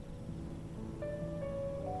meaning.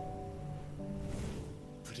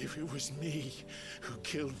 But if it was me who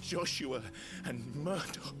killed Joshua and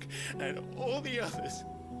Murdoch and all the others,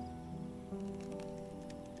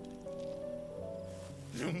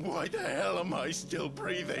 then why the hell am I still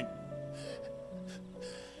breathing?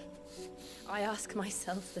 I ask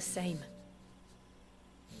myself the same.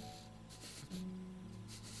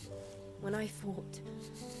 When I fought,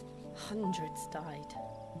 hundreds died.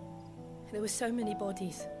 There were so many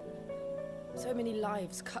bodies, so many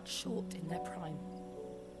lives cut short in their prime.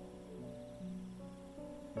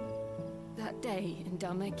 That day in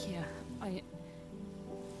Dalmekia,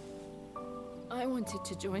 I wanted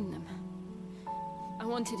to join them. I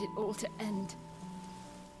wanted it all to end.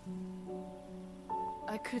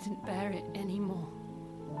 I couldn't bear it anymore.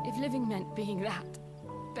 If living meant being that,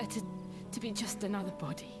 better to be just another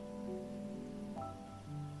body.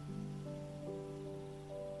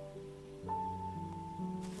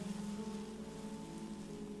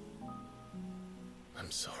 I'm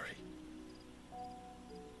sorry.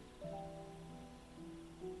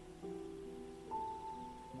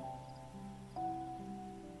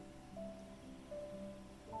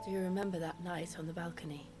 Do you remember that night on the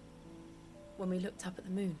balcony? When we looked up at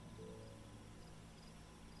the moon?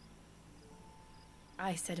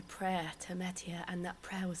 I said a prayer to Metia, and that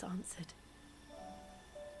prayer was answered.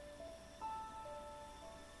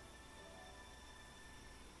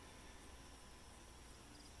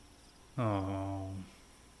 Oh.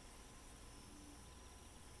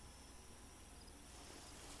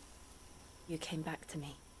 You came back to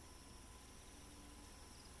me.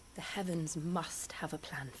 The heavens must have a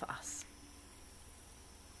plan for us.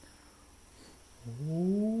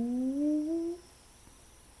 Ooh.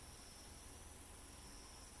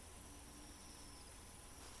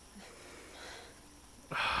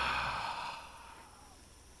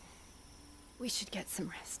 We should get some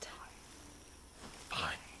rest.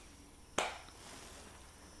 Fine.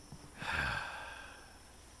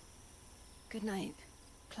 Good night,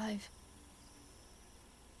 Clive.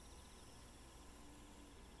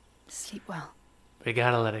 Sleep well. We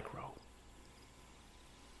gotta let it grow.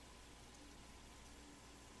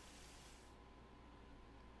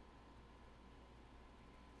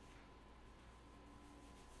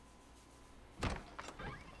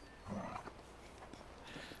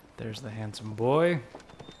 There's the handsome boy.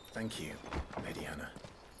 Thank you, Lady Hannah.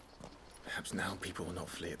 Perhaps now people will not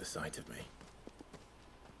flee at the sight of me.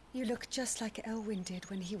 You look just like Elwyn did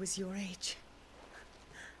when he was your age.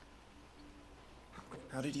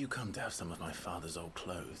 How did you come to have some of my father's old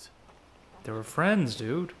clothes? They were friends,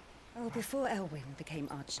 dude. Oh, before Elwyn became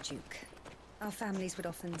Archduke, our families would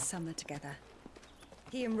often summer together.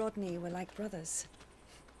 He and Rodney were like brothers.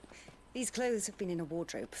 These clothes have been in a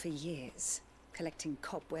wardrobe for years, collecting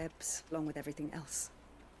cobwebs along with everything else.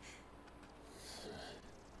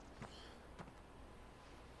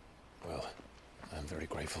 Well, I'm very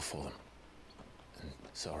grateful for them. And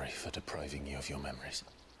sorry for depriving you of your memories.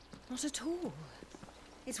 Not at all.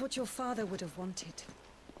 It's what your father would have wanted.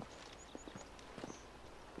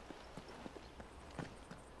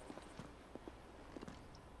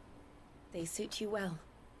 They suit you well.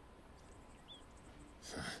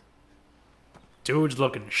 Dude's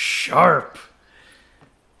looking sharp.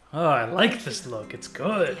 Oh, I like this look. It's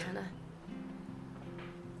good. Hannah.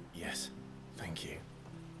 Yes, thank you.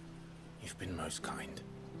 You've been most kind.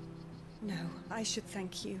 No, I should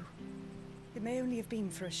thank you. It may only have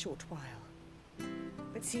been for a short while.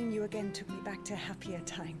 But seeing you again took me back to happier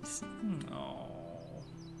times. Oh.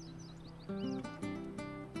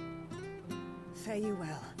 Fare you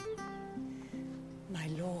well, my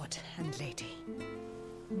lord and lady.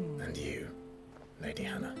 And you, Lady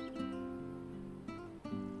Hannah.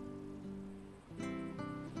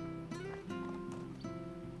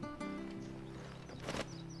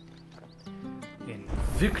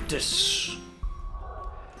 Invictus.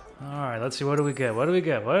 Alright, let's see. What do we get? What do we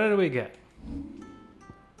get? What do we get?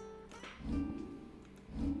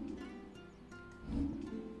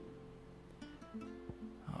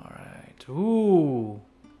 Alright. Ooh.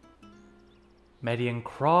 Median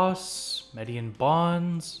Cross, Median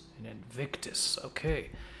Bonds, and Invictus.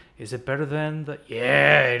 Okay. Is it better than the...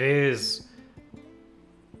 Yeah, it is.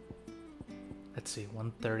 Let's see.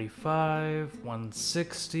 135,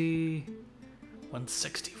 160,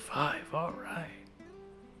 165. Alright.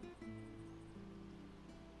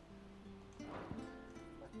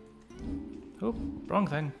 Oh, wrong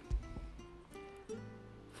thing.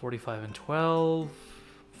 45 and 12.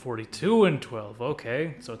 42 and 12.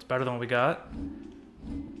 Okay, so it's better than what we got.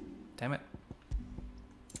 Damn it.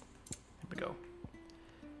 Here we go.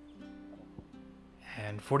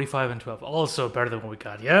 And 45 and 12. Also better than what we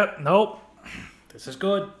got. Yep, nope. This is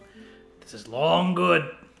good. This is long good.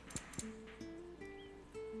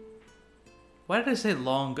 Why did I say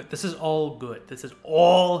long good? This is all good. This is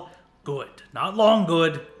all good. Not long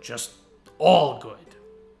good, just all good.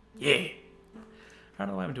 Yeah. I don't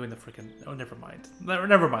know why I'm doing the freaking... Oh, never mind.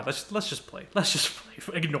 Never mind. Let's just play. Let's just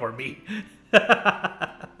play. Ignore me. Okay.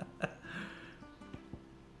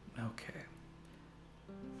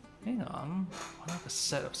 Hang on. What are the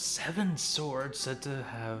set of 7 swords said to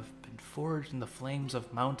have been forged in the flames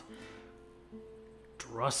of Mount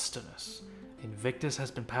Drustinus? Invictus has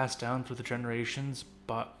been passed down through the generations,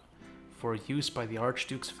 but for use by the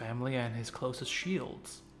Archduke's family and his closest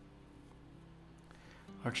shields.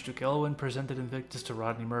 Archduke Elwyn presented Invictus to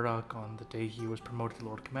Rodney Murdoch on the day he was promoted to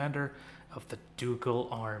Lord Commander of the Ducal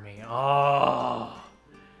Army. Oh,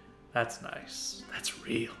 that's nice. That's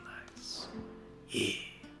real nice. Yeah.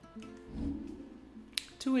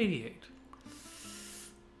 288.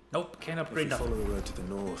 Nope, can't upgrade If we nothing. follow the road to the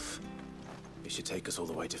north, it should take us all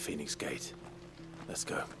the way to Phoenix Gate. Let's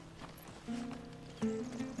go.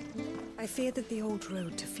 I fear that the old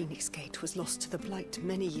road to Phoenix Gate was lost to the Blight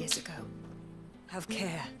many years ago. Have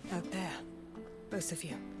care out there, both of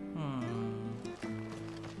you.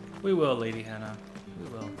 We will, Lady Hannah. We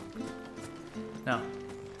will. Now,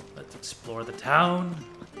 let's explore the town.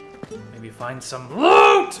 Maybe find some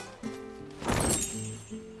loot!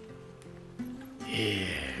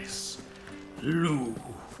 Yes, loot.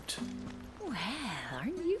 Well,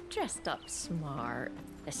 aren't you dressed up smart?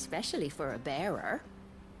 Especially for a bearer.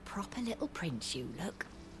 Proper little prince you look.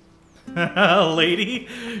 Lady,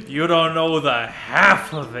 you don't know the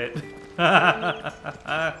half of it.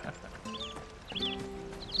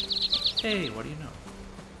 Hey, what do you know?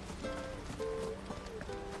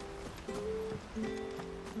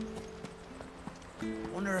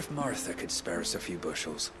 Wonder if Martha could spare us a few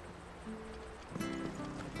bushels.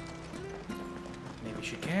 Maybe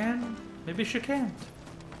she can, maybe she can't.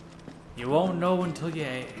 You won't know until you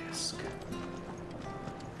ask.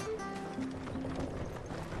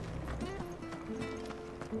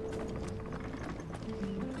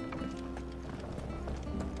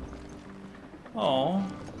 Oh,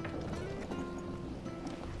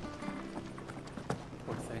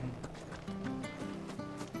 poor thing.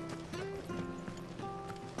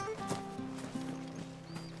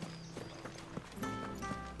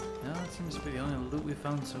 Now that seems to be the only loot we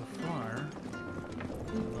found so far.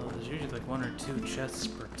 Well, there's usually like 1 or 2 chests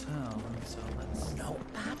per town, so let's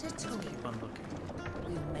Not bad at all. keep on looking.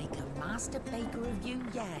 We'll make a master baker of you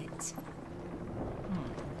yet.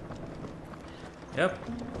 Yep,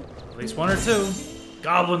 at least 1 or 2.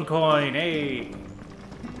 Goblin coin, hey!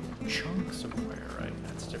 Chunk somewhere, right?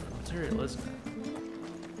 That's different material, isn't it?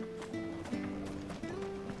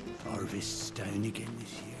 Harvest's down again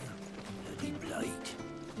this year. Bloody blight.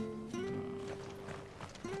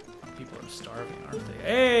 People are starving, aren't they?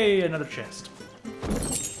 Hey, another chest.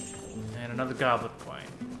 And another goblin coin.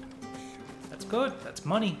 That's good, that's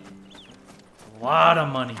money. A lot of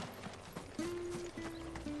money.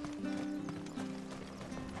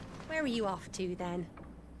 Where are you off to then?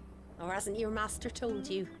 Or hasn't your master told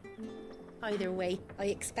you? Either way, I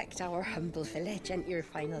expect our humble village ain't your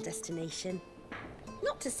final destination.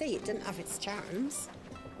 Not to say it didn't have its charms.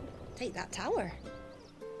 Take that tower.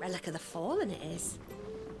 Relic of the Fallen it is.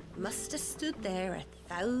 Must have stood there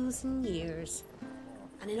 1,000 years.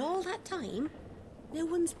 And in all that time, no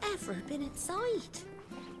one's ever been inside.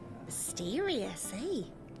 Mysterious, eh?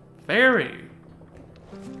 Very.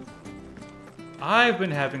 I've been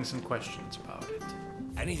having some questions about it.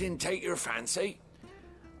 Anything take your fancy?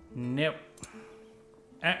 Nope.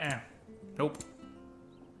 Nope.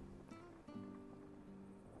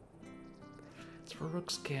 It's for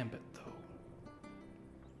Rook's Gambit, though.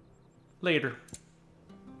 Later.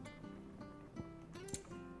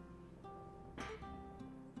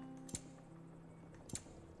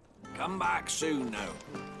 Come back soon now.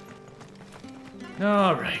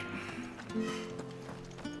 Alright.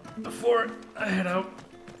 Before I head out,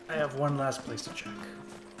 I have one last place to check.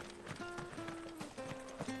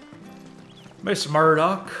 Miss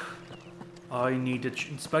Murdoch, I need to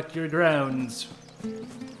inspect your grounds. You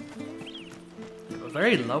have a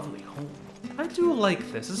very lovely home. I do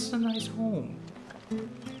like this. This is a nice home.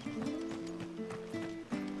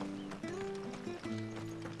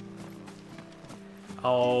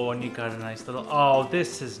 Oh, and you got a nice little... Oh,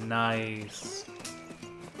 this is nice.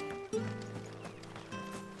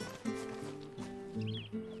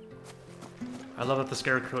 I love that the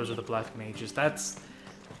scarecrows are the black mages. That's...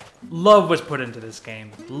 Love was put into this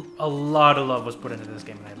game. A lot of love was put into this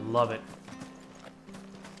game, and I love it.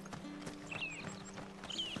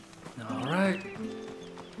 Alright.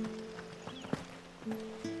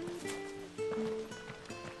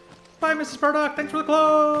 Bye, Mrs. Murdoch. Thanks for the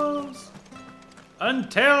clothes.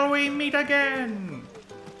 Until we meet again.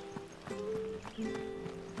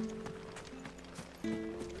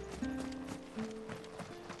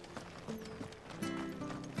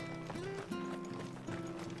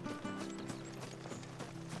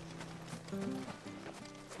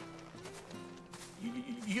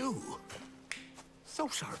 You?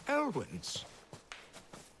 Those are Elwyn's.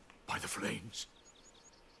 By the flames.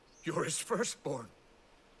 You're his firstborn.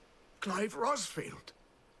 Clive Rosfield.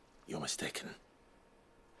 You're mistaken.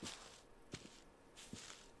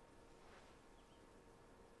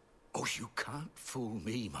 Oh, you can't fool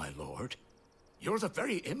me, my lord. You're the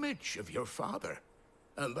very image of your father.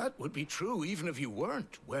 And that would be true even if you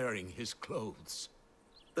weren't wearing his clothes.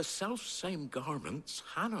 The self-same garments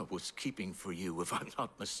Hannah was keeping for you, if I'm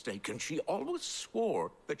not mistaken. She always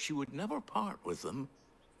swore that she would never part with them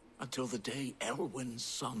until the day Elwyn's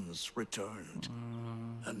sons returned.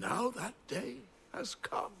 And now that day has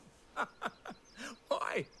come.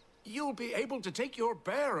 Why, you'll be able to take your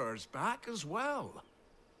bearers back as well.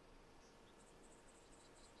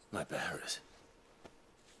 My bearers.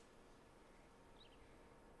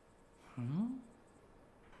 Hmm?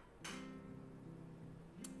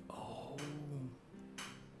 Oh.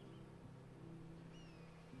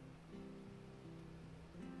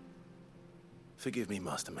 Forgive me,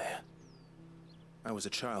 Master Mayor. I was a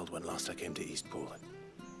child when last I came to Eastpool.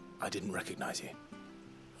 I didn't recognize you.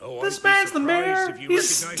 Oh, This I'd be man's the mayor! surprised if you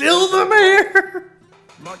He's recognized still us. the mayor!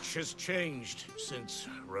 Much has changed since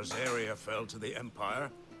Rosaria fell to the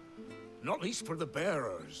Empire. Not least for the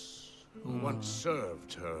bearers, who once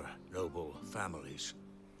served her noble families.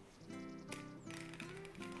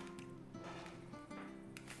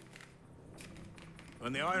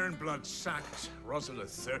 When the Ironbloods sacked Rosalith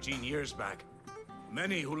 13 years back,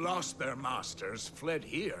 many who lost their masters fled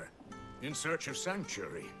here in search of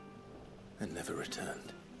sanctuary. And never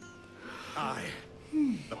returned. Aye.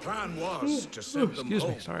 The plan was to send them excuse me,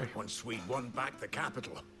 home sorry. once we'd won back the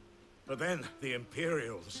capital. But then the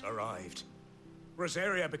Imperials arrived.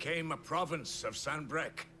 Rosaria became a province of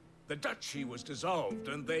Sanbreque. The duchy was dissolved,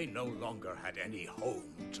 and they no longer had any home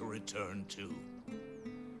to return to.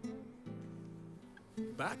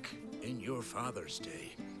 Back in your father's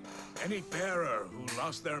day, any bearer who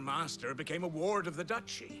lost their master became a ward of the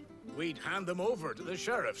duchy. We'd hand them over to the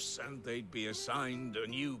sheriffs, and they'd be assigned a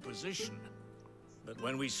new position. But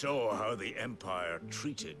when we saw how the Empire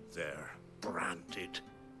treated their branded,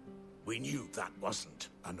 we knew that wasn't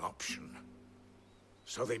an option.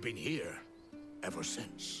 So they've been here ever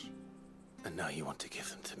since. And now you want to give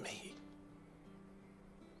them to me?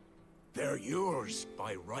 They're yours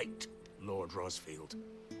by right, Lord Rosfield.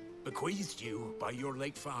 Bequeathed you by your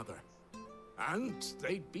late father. And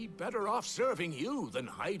they'd be better off serving you than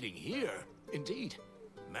hiding here. Indeed,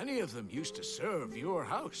 many of them used to serve your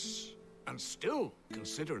house, and still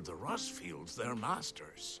considered the Rosfields their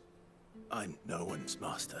masters. I'm no one's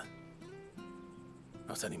master.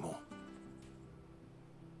 Not anymore.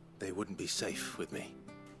 They wouldn't be safe with me.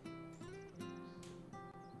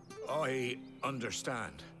 I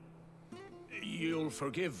understand. You'll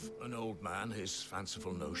forgive an old man his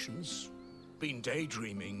fanciful notions. Been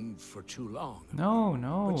daydreaming for too long. No,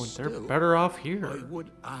 no, But they're still, better off here. I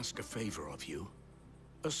would ask a favor of you.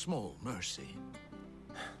 A small mercy.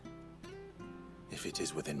 If it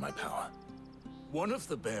is within my power. One of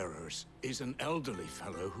the bearers is an elderly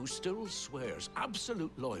fellow who still swears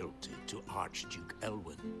absolute loyalty to Archduke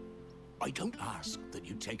Elwyn. I don't ask that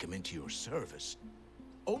you take him into your service,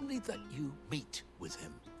 only that you meet with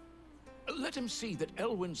him. Let him see that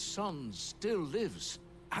Elwyn's son still lives,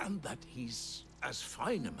 and that he's as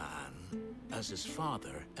fine a man as his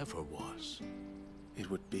father ever was. It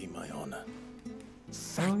would be my honor.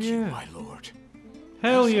 Thank you, my lord.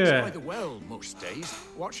 Hell He sits yeah. by the well most days,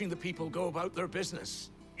 watching the people go about their business.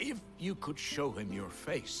 If you could show him your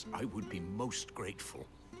face, I would be most grateful.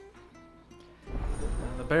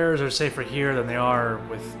 The bears are safer here than they are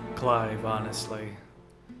with Clive, honestly.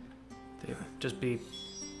 They'd just be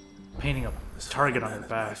painting a target on their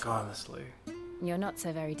back, honestly. You're not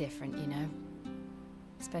so very different, you know.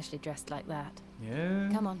 Especially dressed like that. Yeah?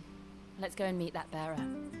 Come on, let's go and meet that bearer.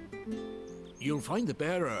 You'll find the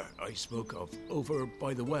bearer I spoke of over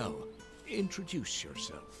by the well. Introduce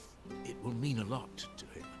yourself. It will mean a lot to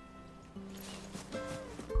him.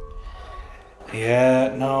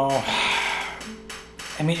 Yeah, no.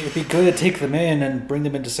 I mean, it'd be good to take them in and bring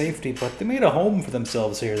them into safety, but they made a home for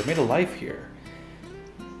themselves here. They made a life here.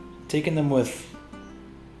 Taking them with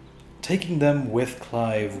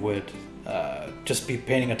Clive would just be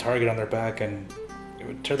painting a target on their back, and it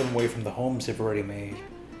would tear them away from the homes they've already made.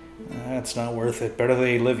 That's not worth it. Better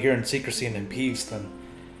they live here in secrecy and in peace than,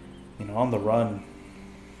 you know, on the run.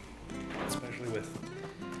 Especially with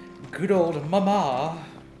good old Mama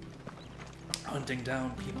hunting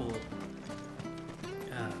down people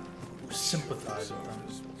who sympathize with them.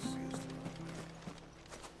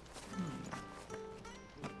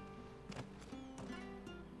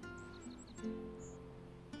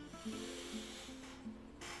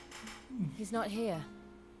 He's not here.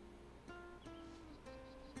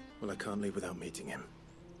 Well, I can't leave without meeting him.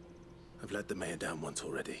 I've let the mayor down once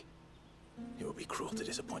already. It would be cruel to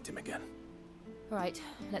disappoint him again. Right,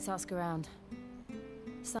 let's ask around.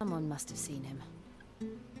 Someone must have seen him.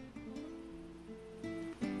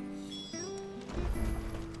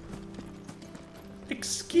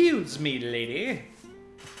 Excuse me, lady.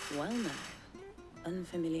 Well now,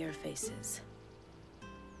 unfamiliar faces.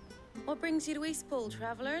 What brings you to Eastpool,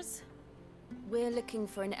 travelers? We're looking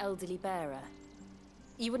for an elderly bearer.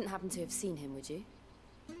 You wouldn't happen to have seen him, would you?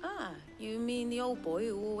 Ah, you mean the old boy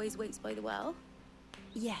who always waits by the well?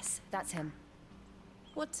 Yes, that's him.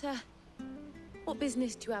 What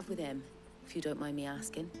business do you have with him? if you don't mind me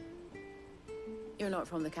asking. You're not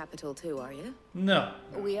from the capital too, are you? No.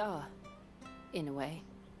 We are, in a way.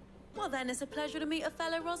 Well, then it's a pleasure to meet a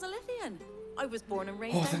fellow Rosalithian. I was born and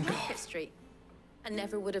raised on Market Street, and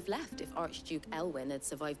never would have left if Archduke Elwyn had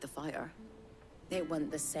survived the fire. It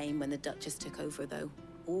wasn't the same when the Duchess took over, though.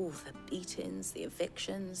 All the beatings, the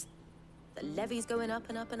evictions, the levies going up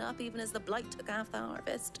and up and up, even as the blight took half the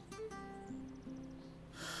harvest.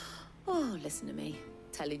 Oh, listen to me,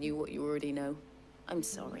 telling you what you already know. I'm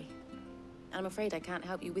sorry. I'm afraid I can't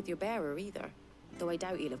help you with your bearer either, though I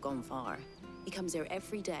doubt he'll have gone far. He comes here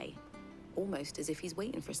every day, almost as if he's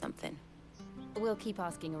waiting for something. We'll keep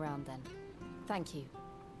asking around then. Thank you.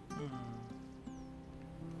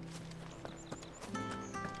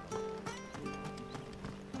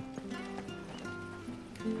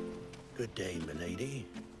 Good day, milady.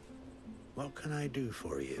 What can I do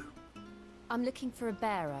for you? I'm looking for a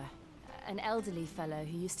bearer, an elderly fellow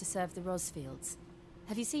who used to serve the Rosfields.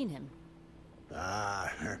 Have you seen him?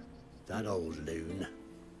 Ah, that old loon.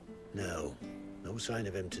 No sign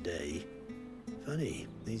of him today. Funny,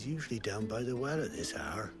 he's usually down by the well at this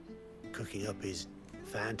hour, cooking up his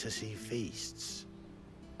fantasy feasts.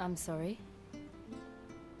 I'm sorry?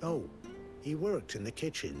 Oh, he worked in the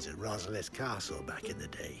kitchens at Rosalith Castle back in the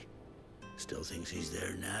day. Still thinks he's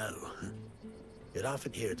there now. You'd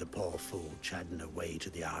often hear the poor fool chatting away to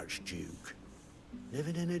the Archduke.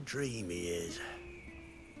 Living in a dream he is.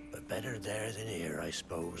 But better there than here, I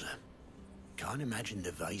suppose. Can't imagine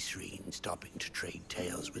the Vicereine stopping to trade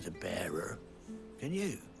tales with a bearer. Can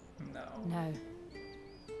you? No.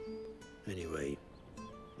 Anyway,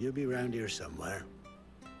 you'll be round here somewhere.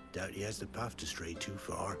 Doubt he has the puff to stray too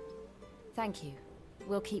far. Thank you.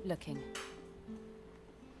 We'll keep looking.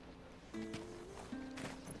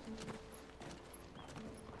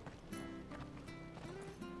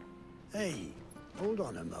 Hey, hold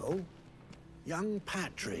on a mo. Young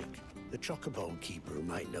Patrick, the chocobo keeper,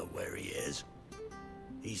 might know where he is.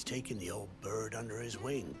 He's taken the old bird under his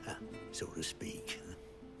wing, so to speak.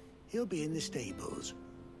 He'll be in the stables.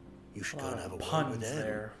 You should go and have a word with him.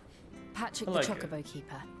 There. Patrick I like the chocobo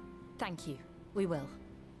keeper. Thank you. We will.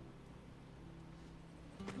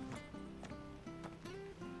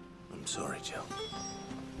 I'm sorry, Jill.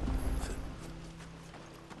 For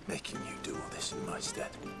making you do all this in my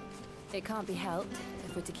stead. It can't be helped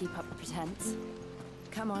if we're to keep up the pretense.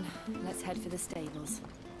 Come on, let's head for the stables.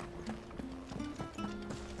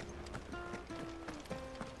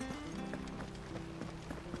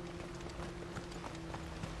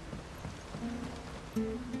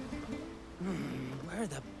 Where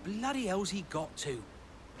the bloody hell's he got to?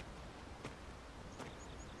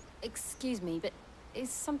 Excuse me, but is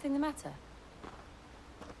something the matter?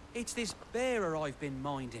 It's this bearer I've been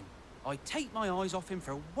minding. I take my eyes off him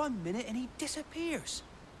for 1 minute and he disappears.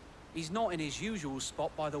 He's not in his usual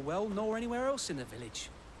spot by the well, nor anywhere else in the village.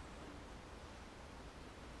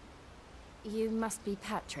 You must be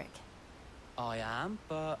Patrick. I am,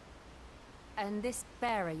 but... And this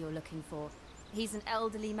bearer you're looking for, he's an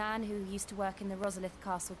elderly man who used to work in the Rosalith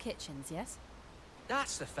Castle kitchens, yes?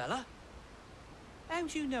 That's the fella. How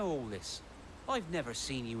do you know all this? I've never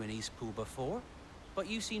seen you in Eastpool before, but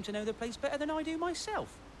you seem to know the place better than I do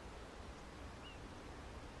myself.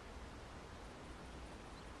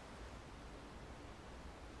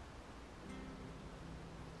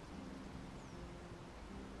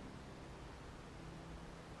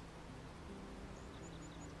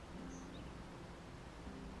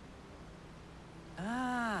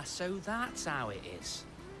 So that's how it is.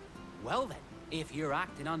 Well then, if you're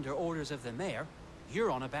acting under orders of the mayor,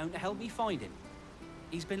 you're on about to help me find him.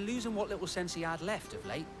 He's been losing what little sense he had left of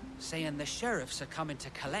late, saying the sheriffs are coming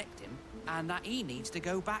to collect him, and that he needs to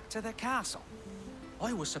go back to the castle.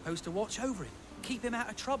 I was supposed to watch over him, keep him out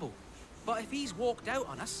of trouble. But if he's walked out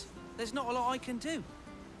on us, there's not a lot I can do.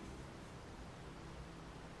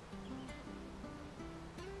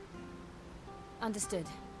 Understood.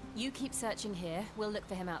 You keep searching here, we'll look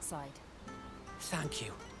for him outside. Thank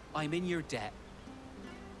you. I'm in your debt.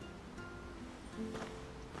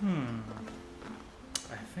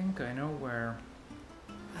 I think I know where.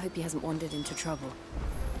 I hope he hasn't wandered into trouble.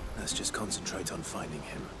 Let's just concentrate on finding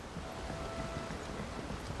him.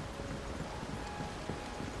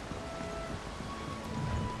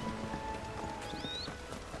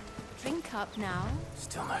 Drink up now.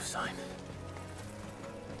 Still no sign.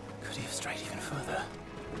 Could he have strayed even further?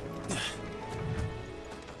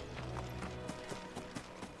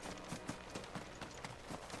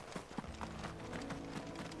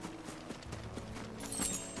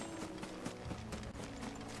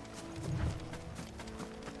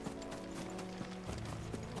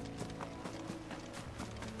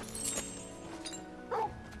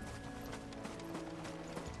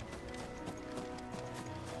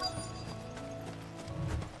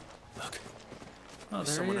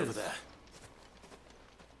 There's there someone he over is. there.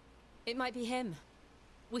 It might be him.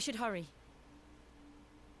 We should hurry.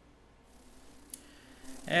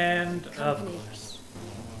 And of course.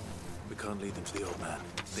 We can't lead them to the old man.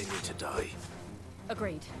 They need to die.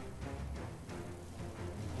 Agreed.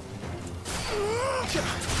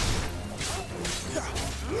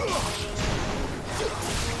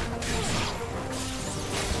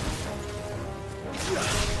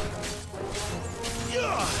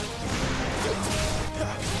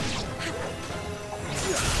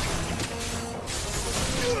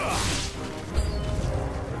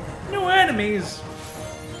 New enemies.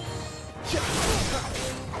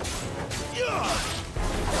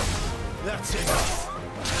 That's enough.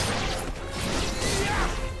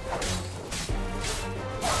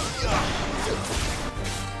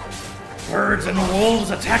 Birds and wolves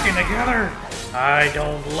attacking together. I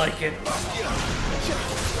don't like it.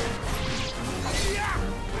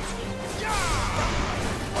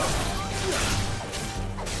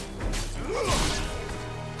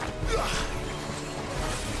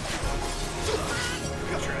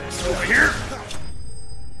 Get your ass over here.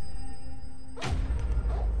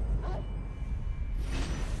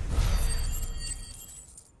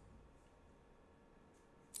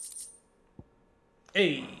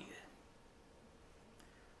 Hey.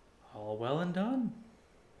 All well and done.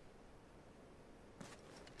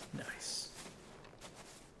 Nice.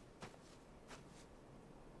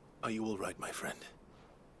 Are you all right, my friend?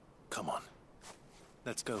 Come on.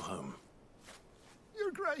 Let's go home.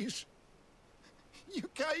 Your Grace, you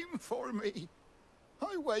came for me.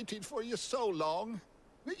 I waited for you so long,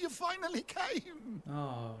 but you finally came.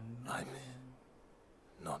 Oh, no. I'm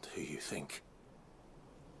not who you think.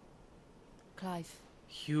 Clive.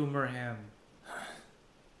 Humor him.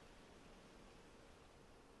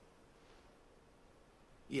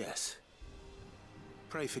 Yes.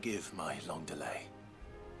 Pray forgive my long delay.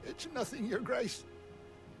 It's nothing, Your Grace.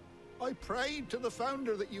 I prayed to the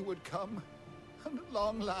Founder that you would come, and at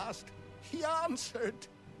long last, he answered.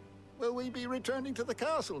 Will we be returning to the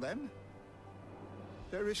castle, then?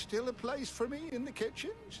 There is still a place for me in the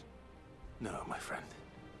kitchens? No, my friend.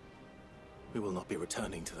 We will not be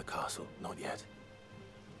returning to the castle, not yet.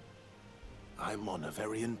 I'm on a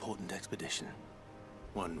very important expedition,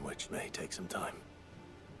 one which may take some time.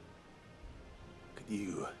 Could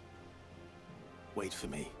you wait for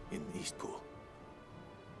me in Eastpool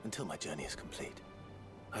until my journey is complete?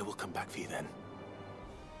 I will come back for you then.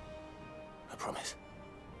 I promise.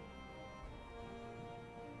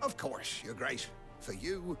 Of course, Your Grace. For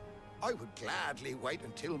you, I would gladly wait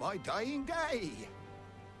until my dying day.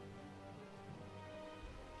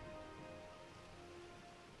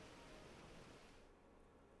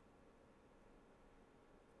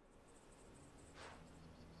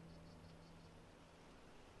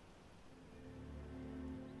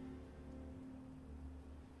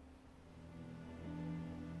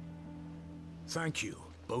 Thank you,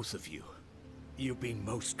 both of you. You've been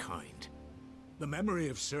most kind. The memory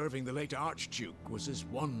of serving the late Archduke was as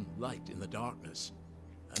one light in the darkness.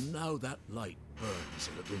 And now that light burns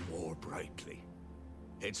a little more brightly.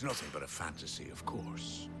 It's nothing but a fantasy, of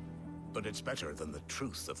course. But it's better than the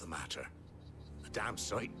truth of the matter. A damn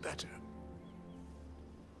sight better.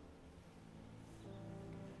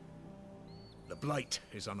 The blight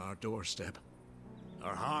is on our doorstep.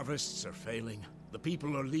 Our harvests are failing. The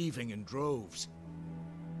people are leaving in droves.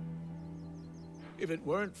 If it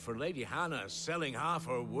weren't for Lady Hannah selling half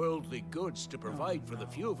her worldly goods to provide for the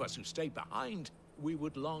few of us who stayed behind, we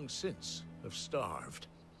would long since have starved.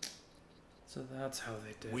 So that's how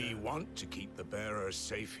they did We it. want to keep the bearers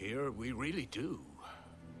safe here, we really do.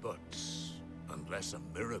 But unless a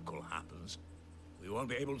miracle happens, we won't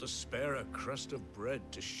be able to spare a crust of bread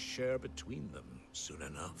to share between them soon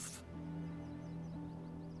enough.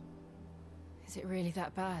 Is it really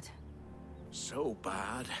that bad? So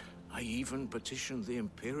bad, I even petitioned the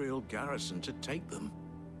Imperial garrison to take them.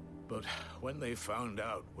 But when they found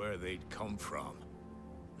out where they'd come from,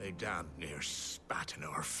 they damn near spat in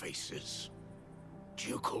our faces.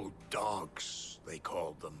 Ducal dogs, they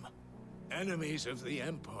called them. Enemies of the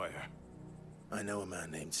Empire. I know a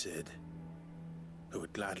man named Sid, who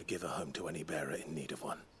would gladly give a home to any bearer in need of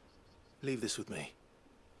one. Leave this with me.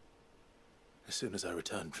 As soon as I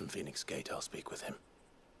return from Phoenix Gate, I'll speak with him.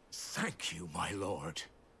 Thank you, my lord.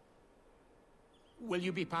 Will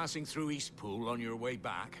you be passing through Eastpool on your way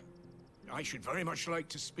back? I should very much like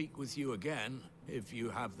to speak with you again, if you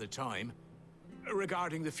have the time,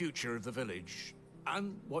 regarding the future of the village,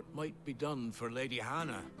 and what might be done for Lady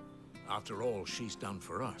Hannah. After all she's done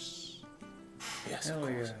for us. Yes, Hell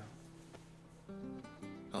of course. yeah.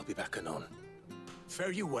 I'll be back anon.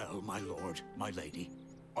 Fare you well, my lord, my lady.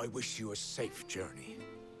 I wish you a safe journey.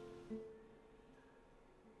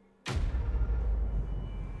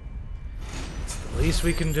 It's the least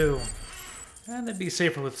we can do. And they'd be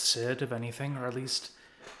safer with Sid, if anything, or at least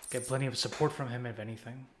get plenty of support from him, if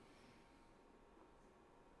anything.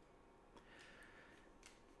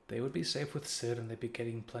 They would be safe with Sid, and they'd be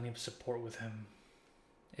getting plenty of support with him,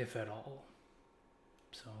 if at all.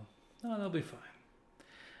 So, no, they'll be fine.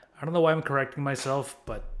 I don't know why I'm correcting myself,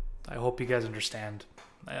 but I hope you guys understand.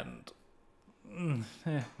 And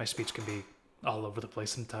my speech can be all over the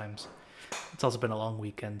place sometimes. It's also been a long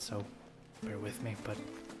weekend, so bear with me. But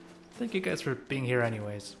thank you guys for being here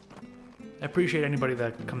anyways. I appreciate anybody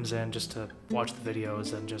that comes in just to watch the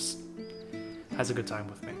videos and just has a good time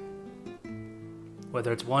with me.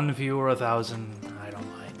 Whether it's 1 view or 1,000, I don't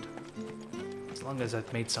mind. As long as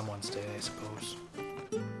I've made someone's day, I suppose.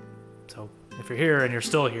 So, if you're here and you're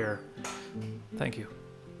still here, thank you.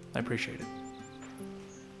 I appreciate it.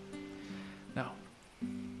 Now,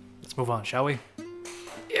 let's move on, shall we?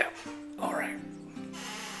 Yeah, alright.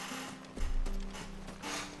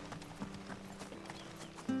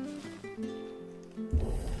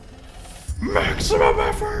 Maximum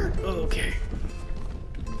effort! Okay.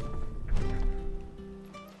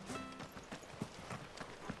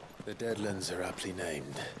 The Deadlands are aptly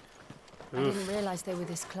named. I didn't realize they were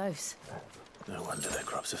this close. No wonder their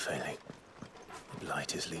crops are failing. The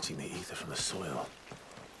blight is leaching the ether from the soil.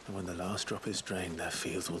 And when the last drop is drained, their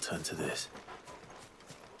fields will turn to this.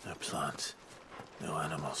 No plants, no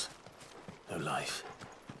animals, no life.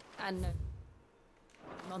 And no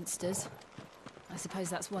monsters. I suppose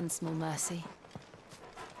that's one small mercy.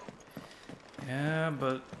 Yeah,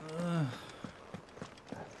 but...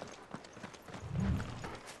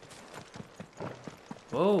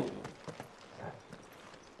 Whoa.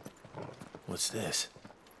 What's this?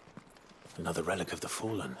 Another relic of the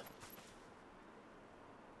Fallen.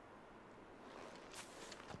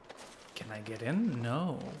 Can I get in?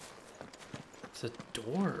 No. It's a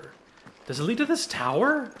door. Does it lead to this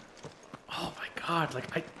tower? Oh my god,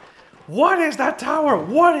 like what is that tower?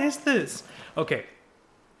 What is this? Okay.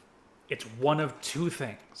 It's one of two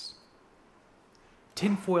things.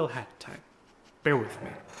 Tinfoil hat time. Bear with me.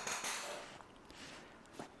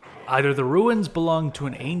 Either the ruins belong to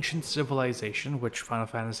an ancient civilization, which Final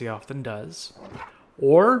Fantasy often does,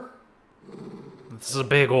 or, this is a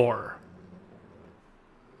big or,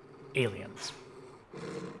 aliens.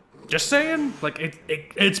 Just saying, like,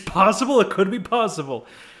 it's possible, it could be possible.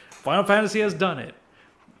 Final Fantasy has done it.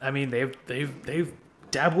 I mean, they've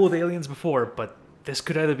dabbled with aliens before, but this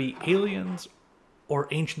could either be aliens or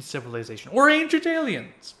ancient civilization, or ancient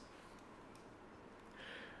aliens.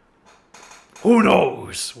 Who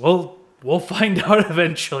knows? We'll find out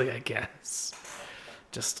eventually, I guess.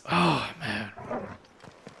 Just, oh man.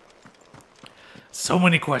 So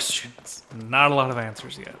many questions. Not a lot of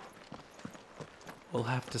answers yet. We'll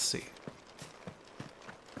have to see.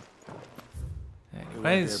 We won't be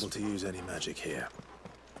Anyways. able to use any magic here.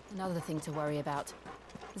 Another thing to worry about.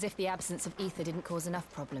 As if the absence of ether didn't cause enough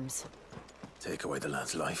problems. Take away the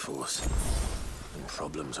lad's life force, and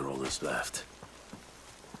problems are all that's left.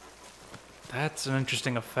 That's an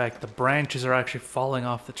interesting effect. The branches are actually falling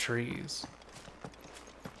off the trees.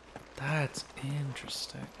 That's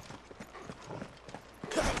interesting.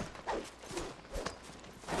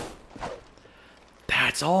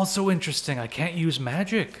 That's also interesting. I can't use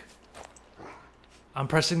magic. I'm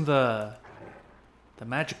pressing the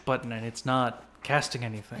magic button and it's not casting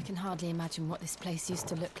anything. I can hardly imagine what this place used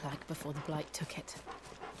to look like before the Blight took it.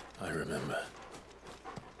 I remember.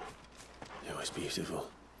 It was beautiful.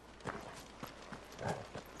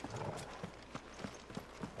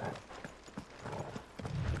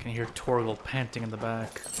 I can hear Torgal panting in the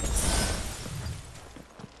back.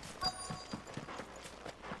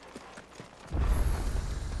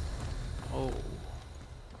 Oh.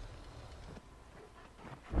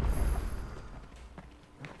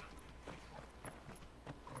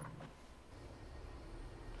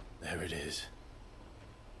 There it is.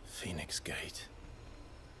 Phoenix Gate.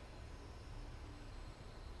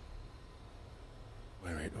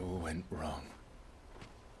 Where it all went wrong.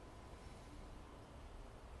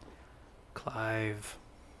 Clive.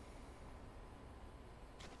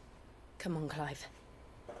 Come on, Clive.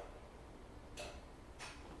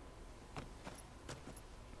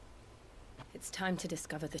 It's time to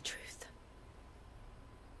discover the truth.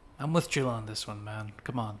 I'm with Jill on this one, man.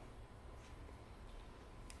 Come on.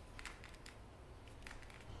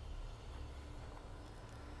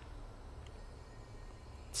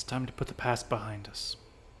 It's time to put the past behind us.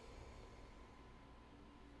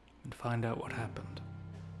 And find out what happened.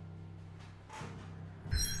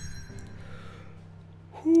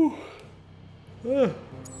 Whew.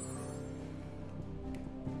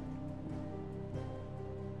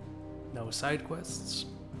 No side quests.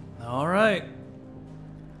 All right.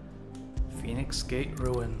 Phoenix Gate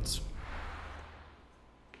Ruins.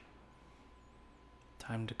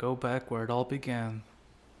 Time to go back where it all began.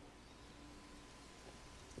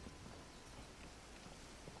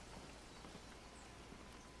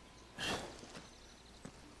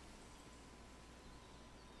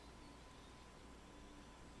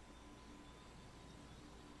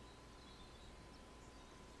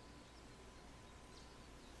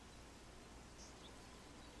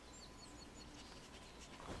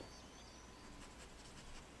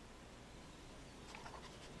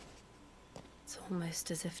 It's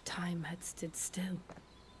almost as if time had stood still.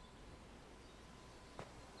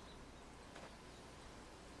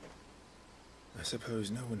 I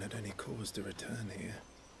suppose no one had any cause to return here.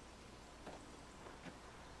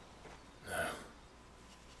 No.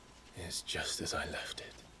 It's just as I left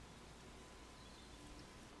it.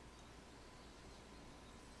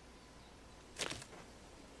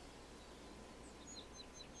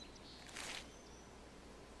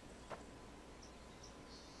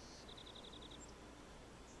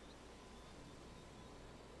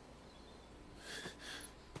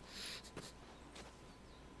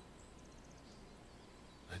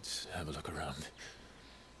 Let's have a look around.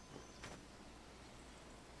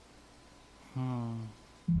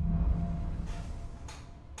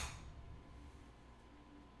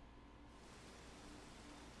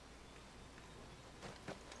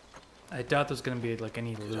 I doubt there's gonna be like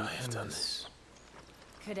any loot I have in done this.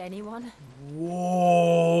 Could anyone?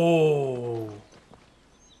 Whoa!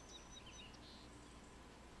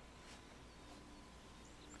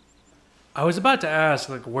 I was about to ask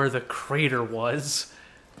like where the crater was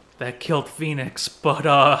that killed Phoenix, but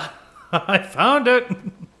I found it.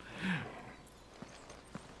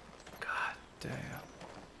 God damn.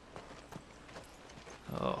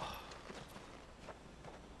 Oh.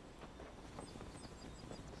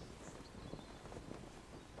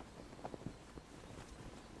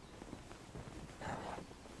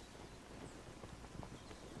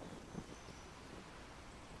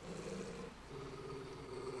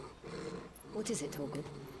 What is it, Torgal?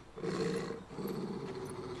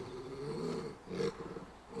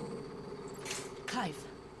 Clive.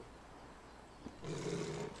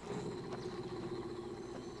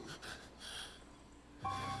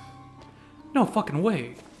 No fucking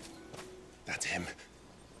way. That's him.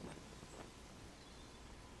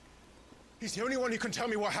 He's the only one who can tell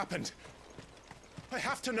me what happened. I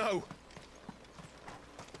have to know.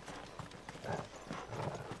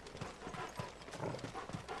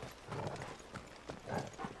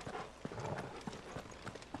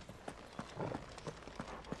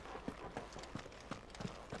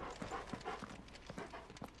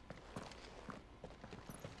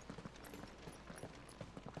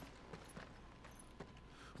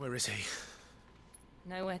 Where is he?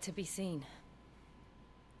 Nowhere to be seen.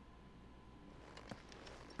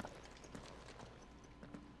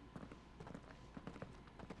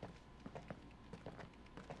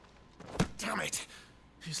 Damn it!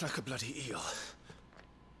 He's like a bloody eel.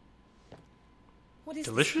 What is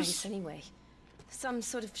Delicious? this place anyway? Some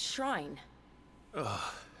sort of shrine?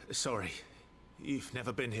 Oh, sorry. You've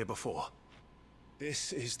never been here before.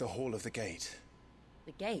 This is the Hall of the Gate.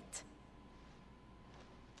 The gate?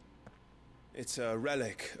 It's a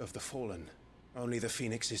relic of the Fallen. Only the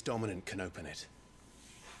Phoenix's dominant can open it.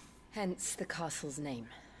 Hence the castle's name.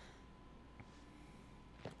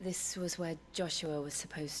 This was where Joshua was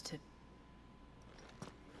supposed to...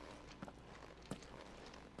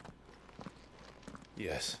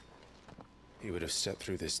 Yes. He would have stepped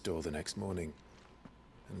through this door the next morning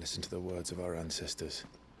and listened to the words of our ancestors.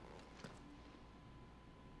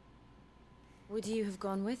 Would you have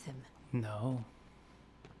gone with him? No.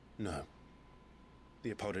 No.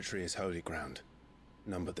 The apodatory is holy ground.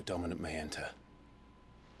 None but the dominant may enter.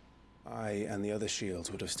 I and the other shields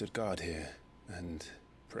would have stood guard here and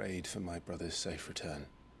prayed for my brother's safe return.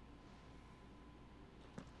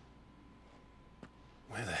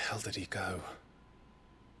 Where the hell did he go?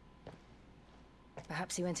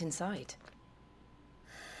 Perhaps he went inside.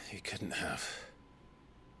 He couldn't have.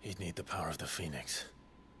 He'd need the power of the Phoenix.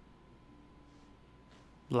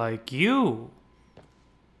 Like you.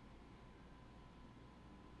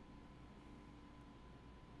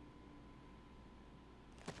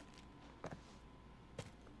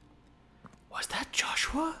 Was that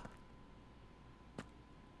Joshua?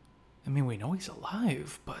 I mean, we know he's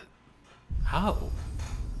alive, but how?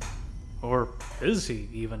 Or is he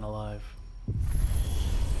even alive?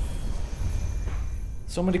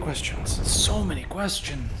 So many questions. So many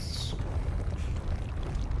questions.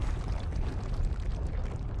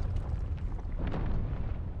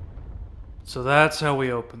 So that's how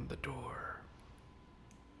we opened the door.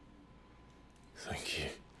 Thank you,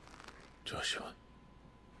 Joshua.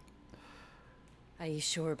 Are you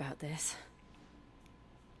sure about this?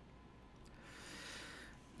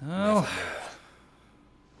 Oh.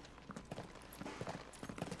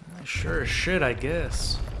 Sure as shit, I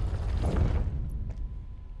guess.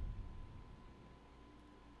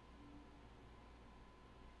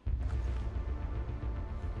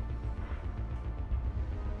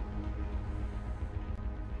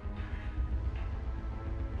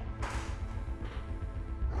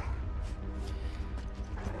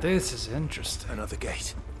 This is interesting. Another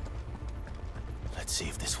gate. Let's see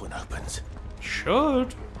if this one opens.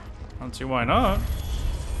 Should. I don't see why not.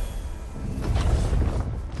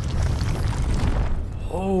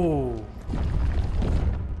 Oh.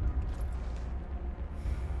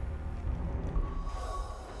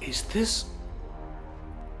 Is this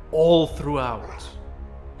all throughout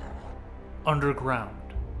underground?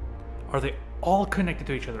 Are they all connected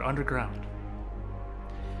to each other underground?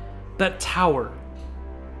 That tower,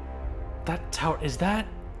 is that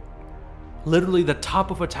literally the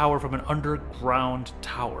top of a tower from an underground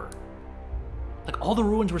tower? Like, all the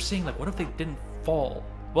ruins we're seeing, like, what if they didn't fall?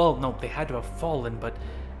 Well, no, they had to have fallen, but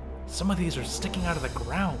some of these are sticking out of the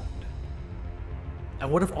ground.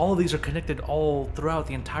 And what if all of these are connected all throughout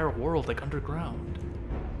the entire world, like underground?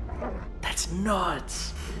 That's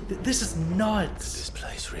nuts! This is nuts! Could this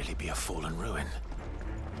place really be a fallen ruin?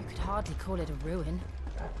 You could hardly call it a ruin.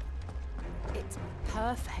 It's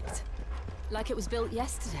perfect. Like it was built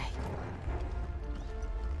yesterday.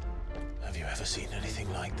 Have you ever seen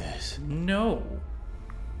anything like this? No.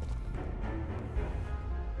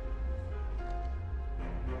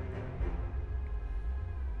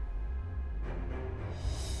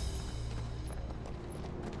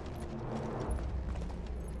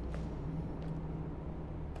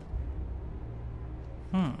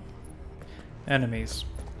 Enemies.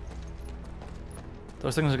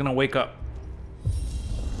 Those things are gonna wake up.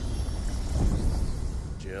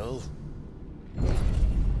 Jill?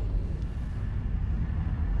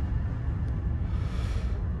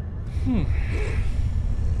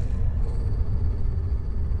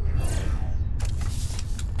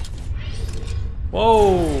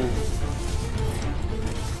 Whoa!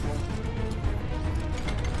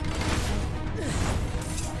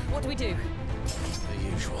 What do we do? The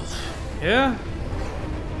usual. Yeah?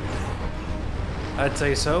 I'd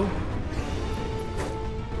say so.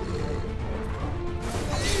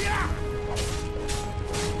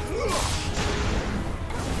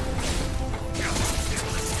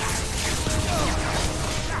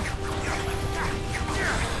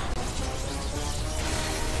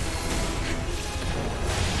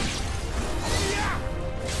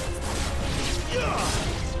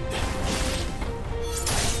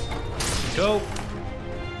 Go.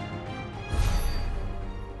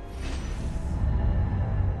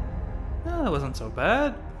 Oh, that wasn't so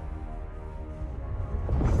bad.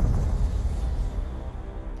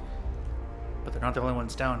 But they're not the only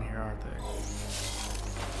ones down here, are they?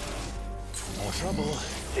 No trouble.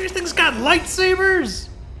 These things got lightsabers!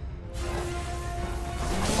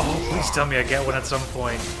 Oh, please tell me I get one at some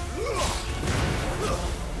point.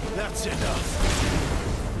 That's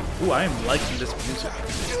enough. Ooh, I am liking this music.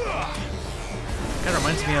 Kind of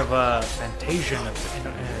reminds me of Fantasia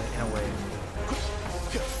in a way.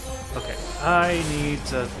 Okay, I need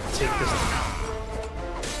to take this down.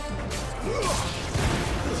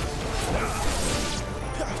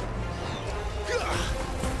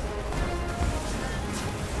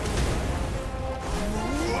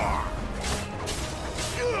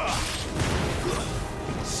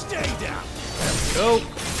 Stay down. There we go.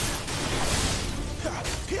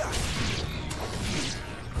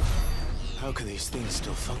 How can these things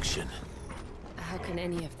still function? How can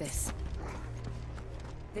any of this?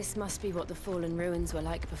 This must be what the fallen ruins were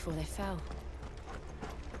like before they fell.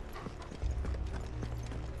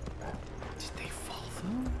 Did they fall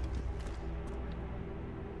though?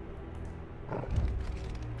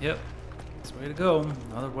 Yep. That's the way to go.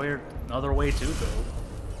 Another way to go.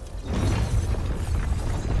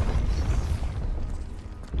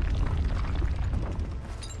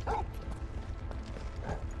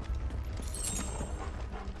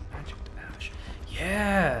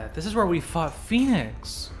 Yeah, this is where we fought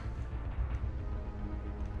Phoenix.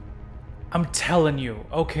 I'm telling you,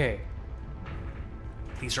 okay.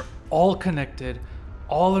 These are all connected,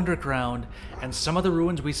 all underground, and some of the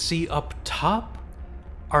ruins we see up top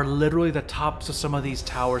are literally the tops of some of these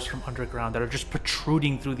towers from underground that are just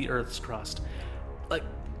protruding through the Earth's crust. Like,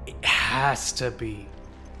 it has to be.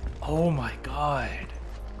 Oh my god.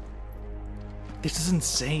 This is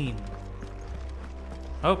insane.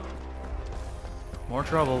 Oh. More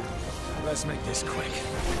trouble. Let's make this quick.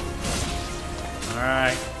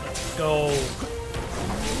 Alright, let's go.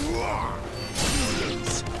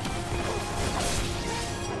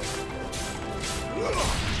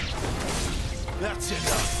 That's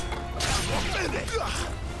enough.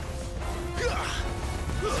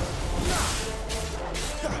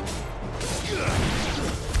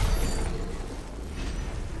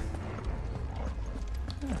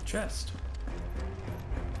 Chest.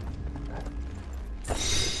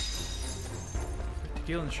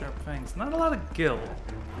 Gil and sharp fangs. Not a lot of gil.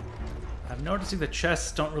 I'm noticing the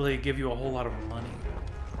chests don't really give you a whole lot of money.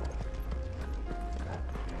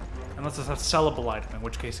 Unless it's a sellable item, in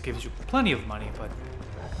which case it gives you plenty of money, but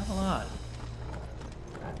not a lot.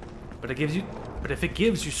 But if it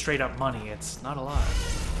gives you straight up money, it's not a lot.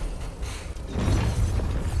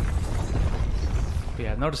 But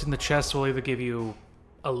yeah, noticing the chests will either give you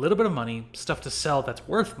a little bit of money, stuff to sell that's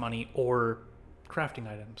worth money, or crafting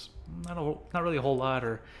items. Not really a whole lot,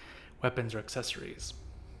 or weapons or accessories.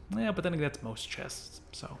 Yeah, but then again, that's most chests,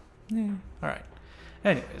 so yeah. Alright.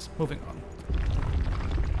 Anyways, moving on.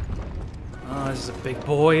 Oh, this is a big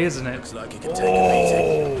boy, isn't it? Looks like he can take a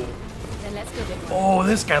beating. Then let's go, big one. Oh,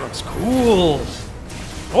 this guy looks cool.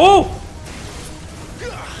 Oh!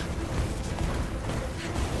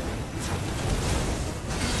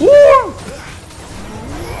 Woo!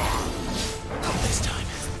 Not this time.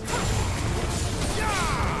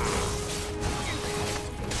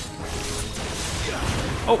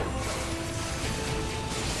 Oh!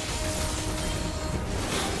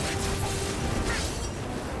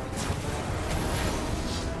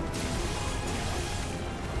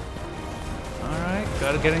 Alright,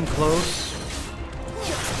 gotta get in close.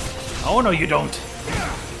 Oh, no, you don't.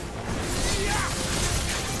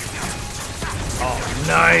 Oh,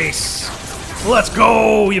 nice! Let's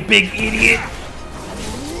go, you big idiot!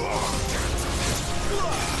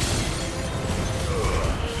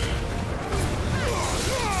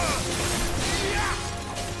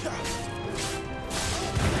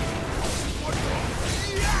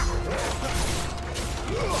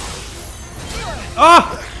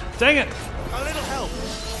 Ah! Dang it! A little help.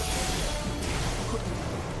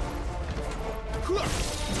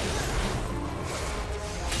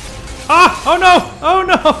 Ah! Oh no! Oh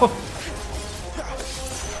no!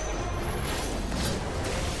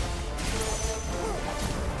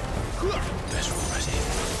 Better already.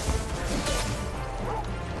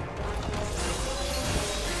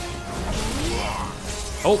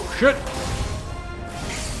 Oh shit!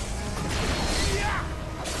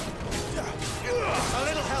 A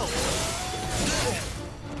little help.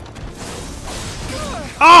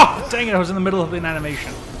 Ah! Dang it! I was in the middle of an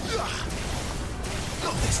animation.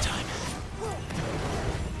 Not this time.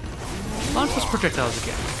 Launch those projectiles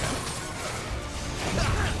again.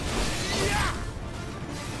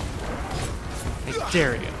 I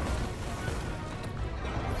dare you.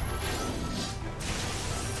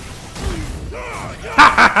 Ha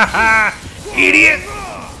ha ha! Idiot!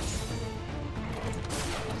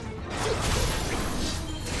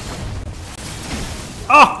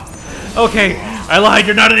 Oh! Okay, I lied,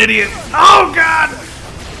 you're not an idiot. Oh god!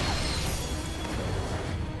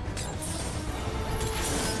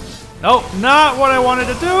 Nope, not what I wanted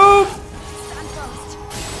to do!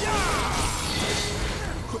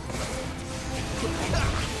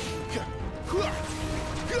 Come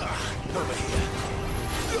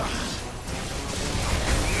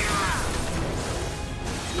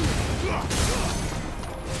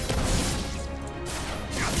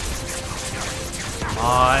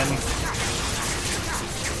on.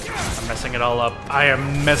 I'm messing it all up. I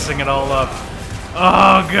am messing it all up.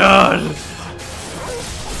 Oh god!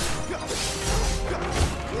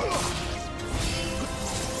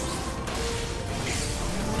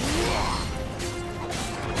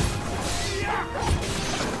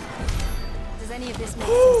 Does any of this make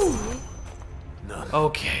sense to you? None.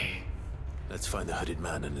 Okay. Let's find the hooded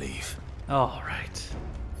man and leave. Alright.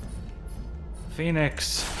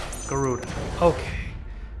 Phoenix. Garuda. Okay.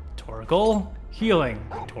 Torgal. Healing.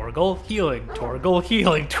 Torgal. Healing. Torgal.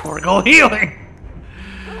 Healing. Torgal. Healing!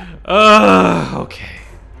 Okay.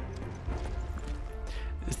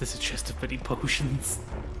 Is this a chest of many potions?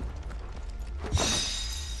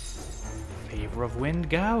 Favor of Wind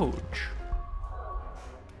Gouge.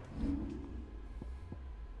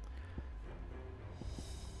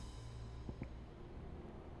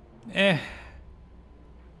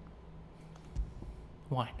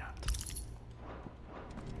 Why not?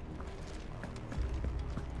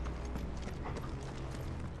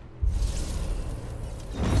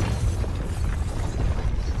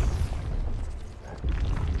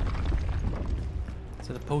 Is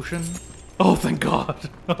it a potion? Oh, thank God.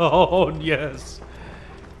 Oh, yes.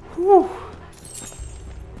 Whew.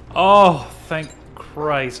 Oh, thank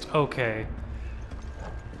Christ. Okay.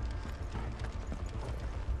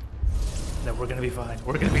 No, we're gonna be fine.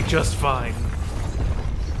 We're gonna be just fine.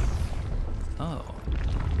 Oh.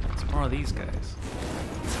 It's more of these guys.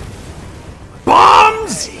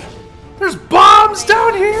 Bombs! There's bombs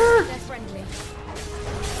down here!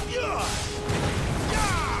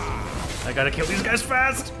 I gotta kill these guys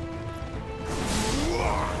fast!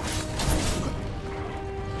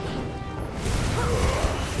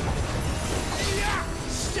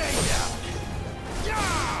 Stay down.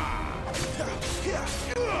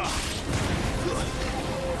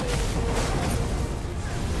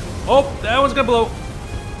 Oh, that one's gonna blow.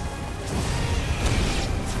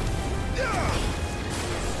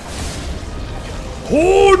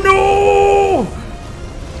 Oh no!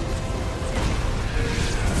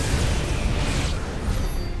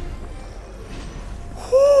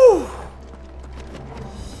 Whew.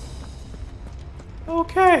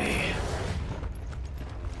 Okay.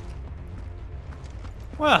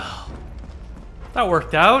 Well, that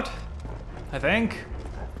worked out, I think.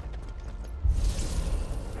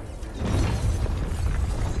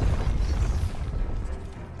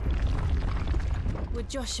 Would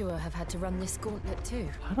Joshua have had to run this gauntlet too?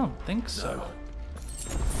 I don't think so.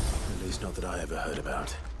 At least not that I ever heard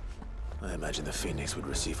about. I imagine the Phoenix would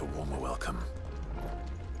receive a warmer welcome.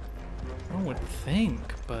 One would think,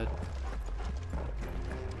 but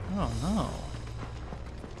I don't know.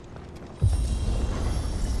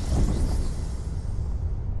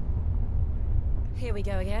 Here we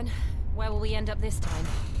go again. Where will we end up this time?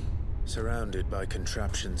 Surrounded by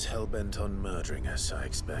contraptions hell-bent on murdering us, I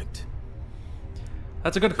expect.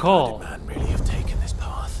 That's a good call. Could man really have taken this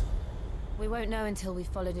path? We won't know until we've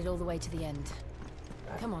followed it all the way to the end.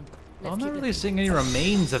 Come on. I'm not really seeing any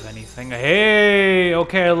remains of anything. Hey,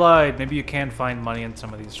 okay, I lied. Maybe you can find money in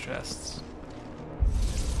some of these chests.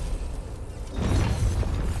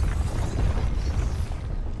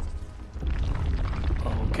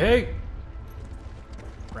 Okay.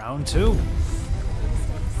 Round 2.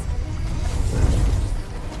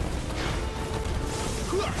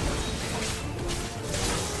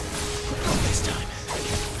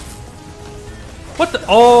 What the?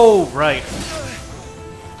 Oh, right.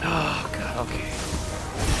 Oh, God, okay.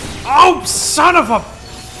 Oh, son of a...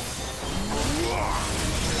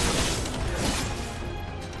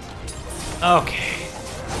 Okay.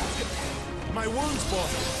 My wounds, boy.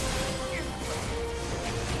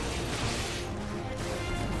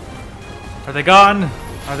 Are they gone?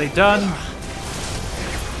 Are they done?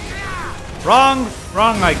 Wrong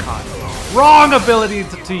icon. Wrong ability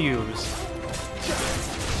to use.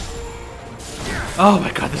 Oh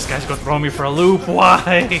my God, this guy's gonna throw me for a loop.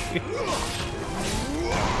 Why?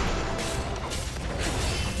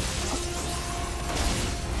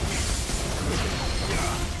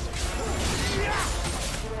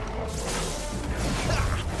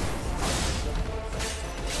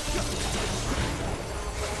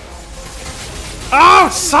 Oh,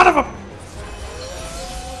 son of a...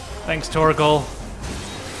 Thanks, Torgal.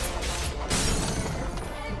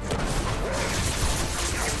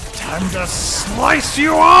 Time to slice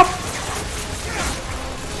you up!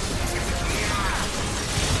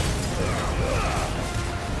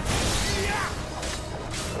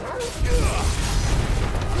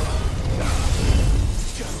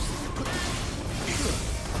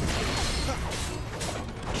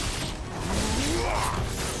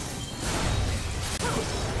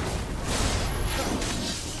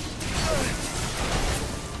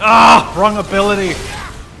 Ah, wrong ability.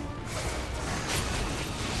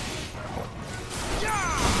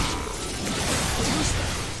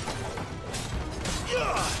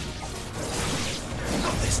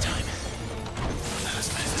 Not this time.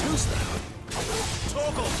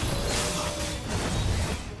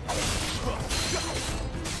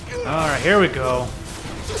 All right, here we go.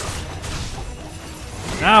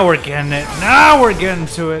 Now we're getting it. Now we're getting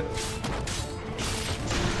to it.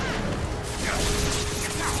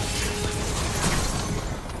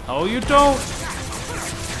 Oh, you don't.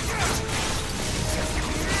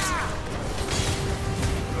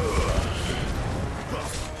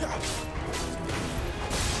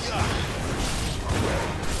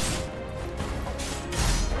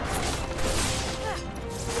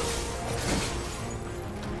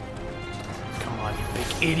 Come on, you big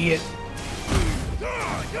idiot.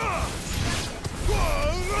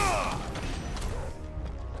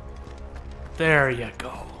 There you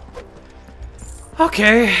go.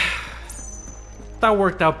 Okay. That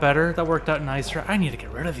worked out better. That worked out nicer. I need to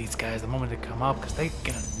get rid of these guys the moment they come up because they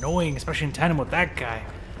get annoying, especially in tandem with that guy.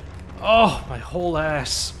 Oh, my whole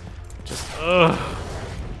ass. Just, ugh.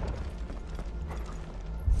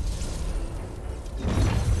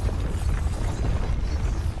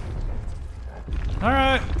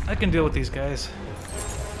 Alright, I can deal with these guys.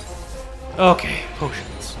 Okay,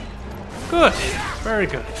 potions. Good. Very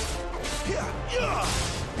good.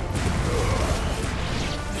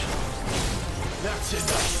 That's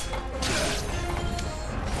enough.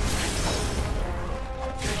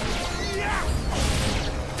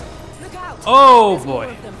 Look out! Oh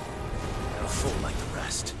boy. They'll fall like the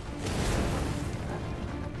rest.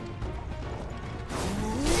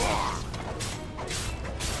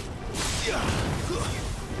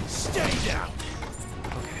 Stay down.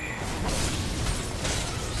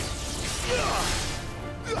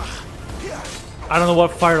 I don't know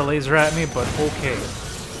what fired a laser at me, but okay.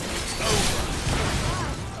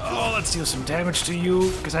 Oh, let's deal some damage to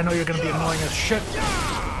you, because I know you're gonna be annoying as shit.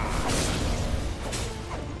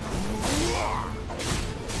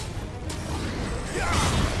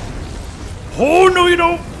 Oh, no you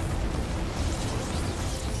don't!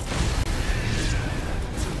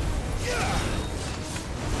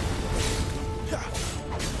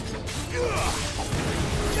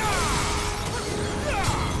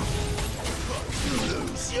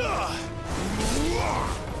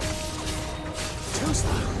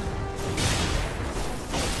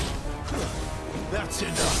 That's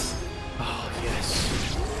enough. Oh,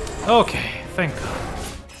 yes. Okay, thank God.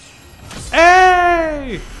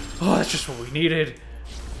 Hey! Oh, that's just what we needed.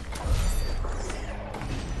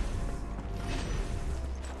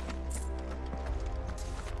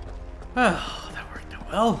 Oh, that worked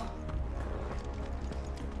out well.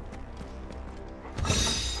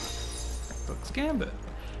 Brooks Gambit.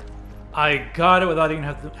 I got it without even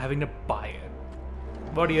having to buy it.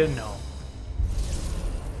 What do you know?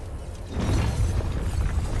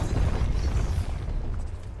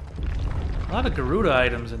 A lot of Garuda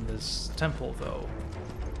items in this temple, though.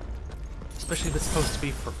 Especially if it's supposed to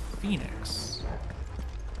be for Phoenix.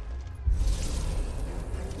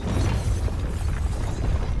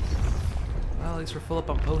 Well, at least we're full up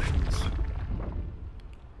on potions.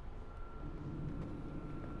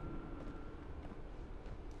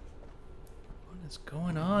 What is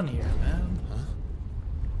going on here, man? Huh?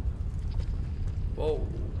 Whoa.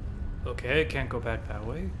 Okay, can't go back that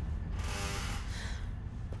way.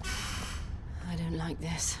 I don't like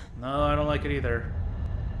this. No, I don't like it either.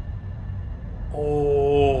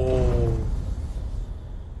 Oh.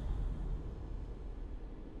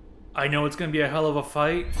 I know it's gonna be a hell of a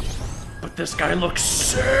fight, but this guy looks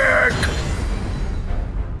sick!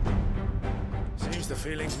 Seems the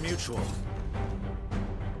feeling's mutual.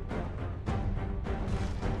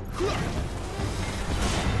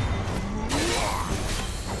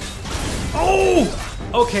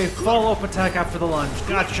 Oh! Okay, follow-up attack after the lunge.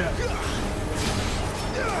 Gotcha.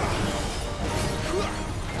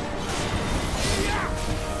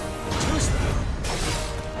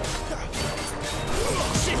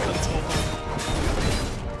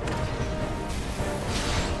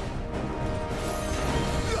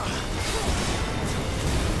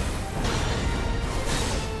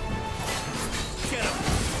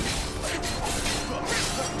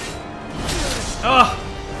 Ah!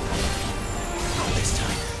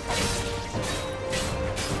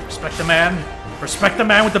 Respect the man. Respect the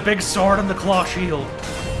man with the big sword and the claw shield.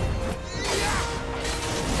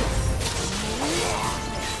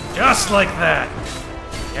 Just like that.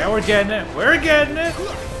 Yeah, we're getting it. We're getting it.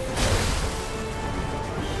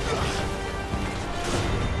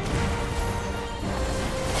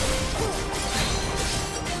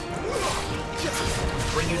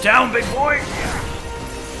 Bring you down, big boy.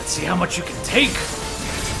 Let's see how much you can take.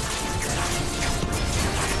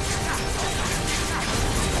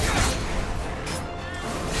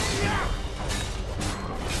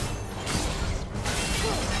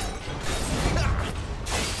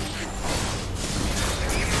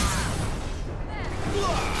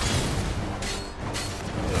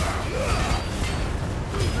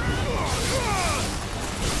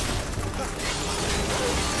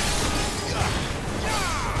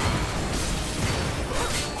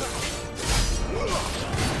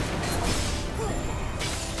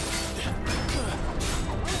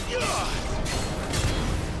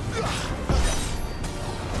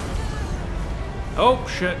 Oh,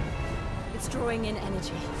 shit. It's drawing in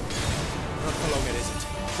energy. Not for long it isn't.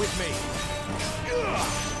 With me.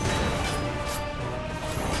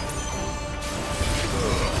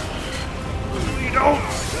 You don't.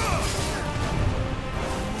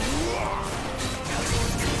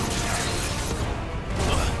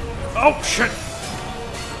 Oh, shit!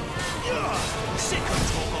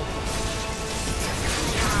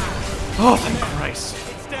 Oh, thank Christ.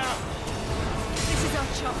 It's down. This is our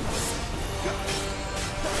chance.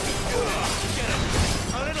 Get him.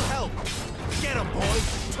 A little help. Get him, boy.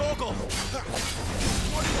 Toggle.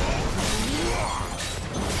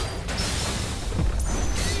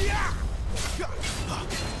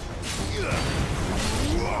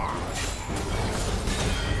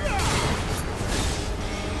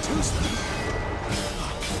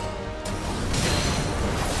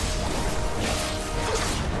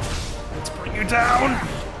 Let's bring you down!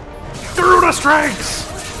 Garuda strikes!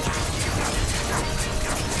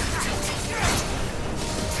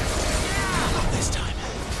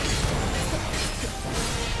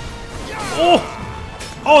 Oh!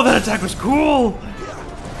 Oh, that attack was cool!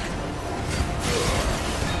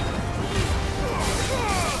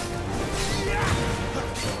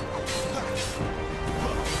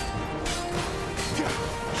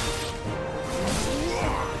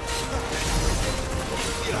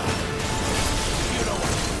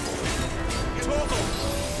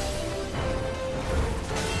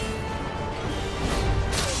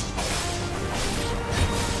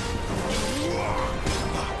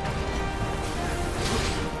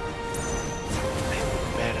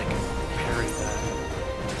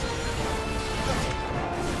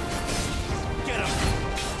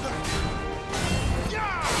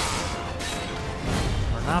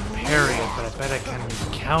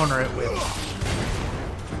 Counter it with.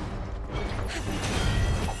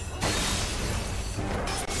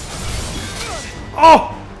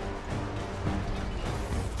 Oh!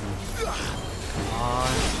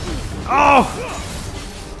 Oh!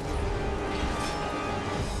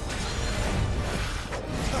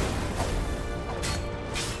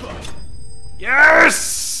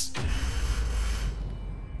 Yes!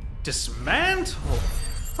 Dismantle.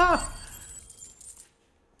 Huh.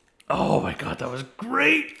 Oh my god, that was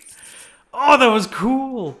great! Oh, that was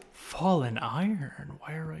cool! Fallen iron,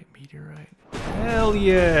 wirite, meteorite. Hell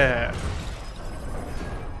yeah!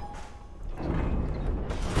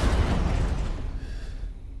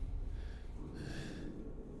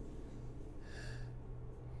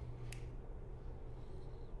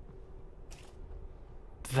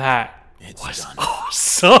 That was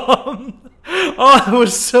awesome! Oh, that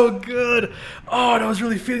was so good! Oh, and I was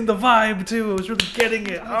really feeling the vibe too. I was really getting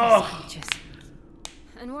it. Oh!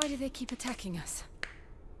 And why do they keep attacking us?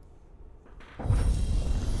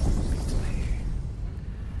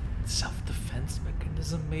 Self-defense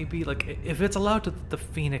mechanism, maybe? Like, if it's allowed to the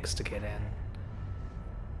Phoenix to get in.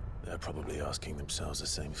 They're probably asking themselves the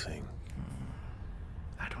same thing.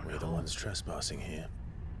 I don't know. We're the ones trespassing here.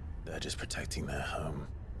 They're just protecting their home.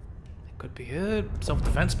 It could be it.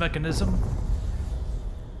 Self-defense mechanism.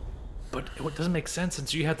 But it doesn't make sense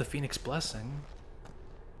since you have the Phoenix blessing.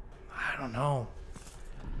 I don't know.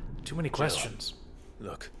 Too many questions.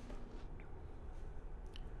 Look.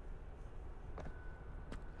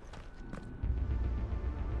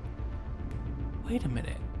 Wait a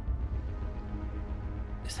minute.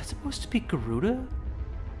 Is that supposed to be Garuda?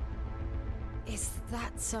 Is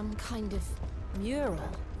that some kind of mural?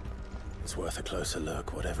 It's worth a closer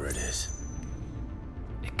look, whatever it is.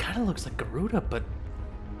 It kind of looks like Garuda, but...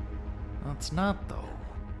 well, it's not, though.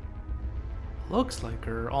 Looks like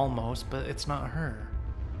her, almost, but it's not her.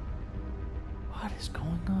 What is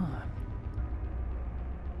going on?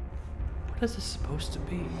 What is this supposed to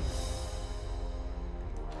be?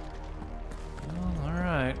 Oh,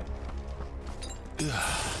 alright.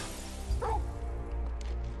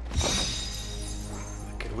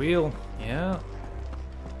 Wicked wheel, yeah.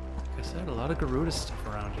 Like I said, a lot of Garuda stuff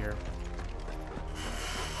around here.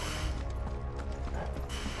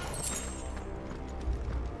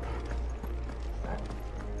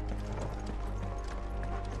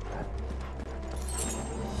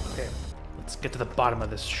 Okay, let's get to the bottom of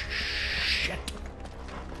this shit.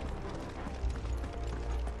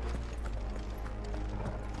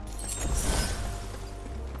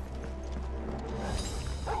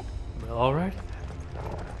 Well, alright.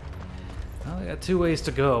 Well, we got 2 ways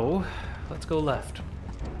to go. Let's go left.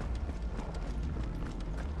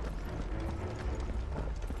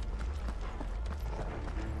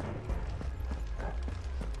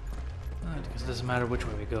 I guess it doesn't matter which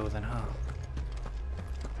way we go then, huh?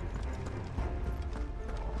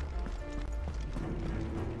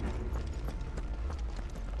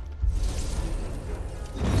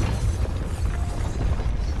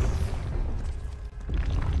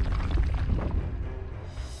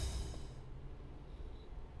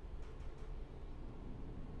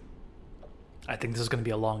 I think this is going to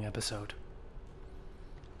be a long episode.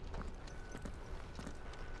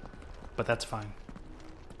 but that's fine.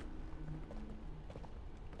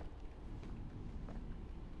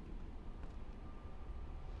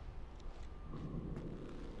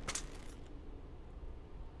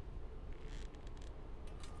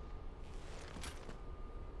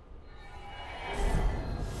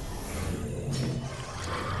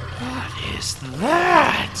 What is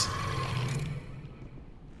that?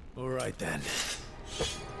 All right then.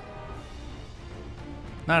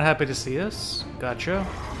 Not happy to see us. Gotcha.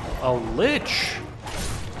 A lich.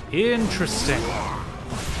 Interesting.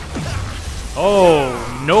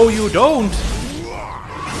 Oh, no you don't.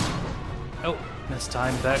 Oh,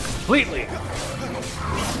 mistimed that completely.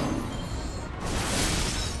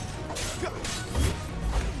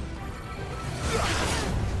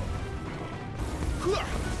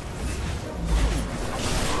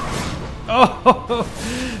 Oh,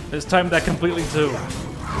 mistimed that completely too.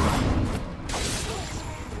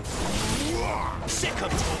 Sick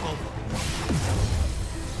of trouble.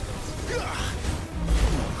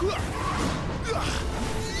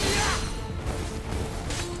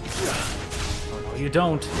 Oh, no, you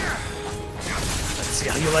don't. Let's see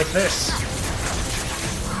how you like this.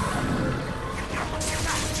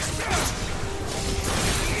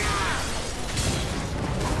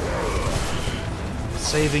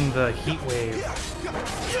 Saving the heat wave.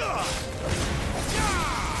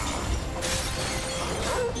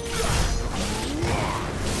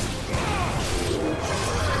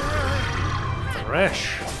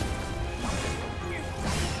 Fresh.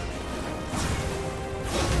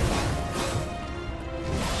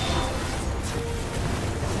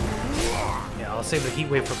 Yeah, I'll save the heat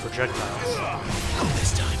wave for projectiles. Go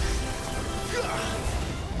this time.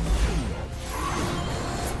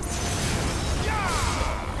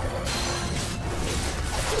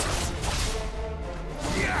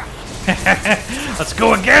 Let's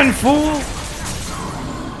go again, fool!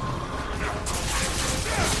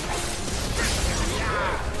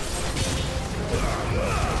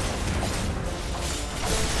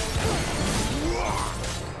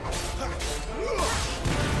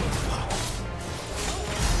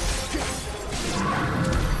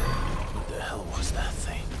 What the hell was that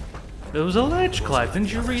thing? It was a ledge, Clive.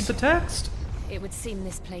 Didn't you read the text? It would seem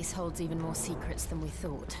this place holds even more secrets than we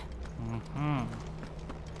thought. Mm-hmm.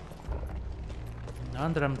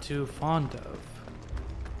 None that I'm too fond of.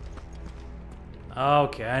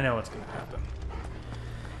 Okay, I know what's gonna happen.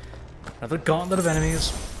 Another gauntlet of enemies.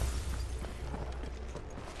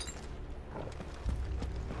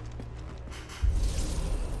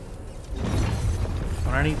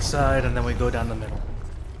 One on each side, and then we go down the middle.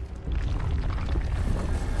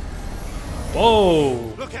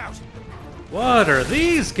 Whoa! Look out! What are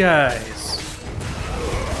these guys?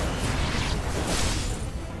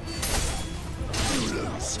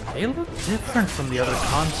 They look different from the other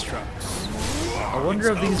constructs. I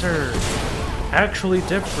wonder if these are actually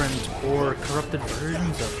different or corrupted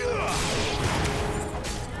versions of them.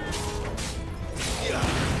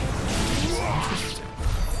 Interesting.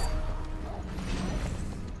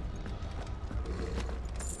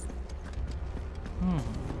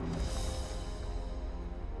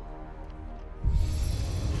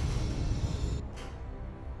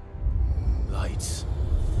 Lights.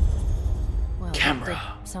 Well, Camera.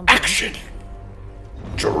 something. Action.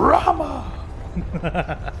 Drama.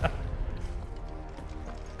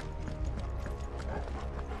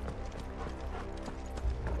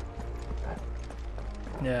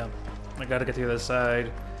 Yeah, I gotta get to the other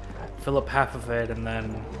side, fill up half of it, and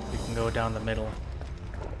then we can go down the middle.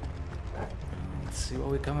 Let's see what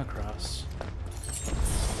we come across.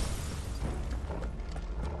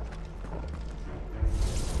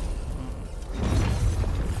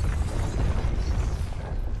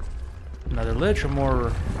 Another lich or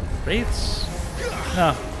more wraiths?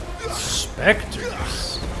 No.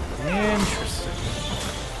 Specters. Interesting.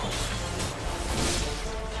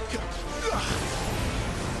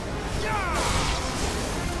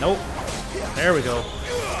 Nope. There we go.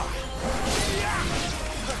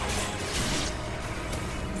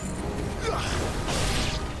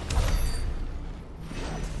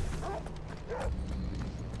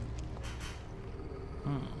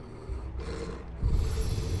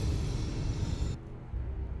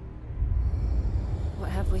 What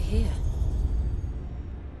have we here?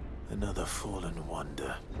 Another fallen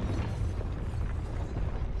wonder.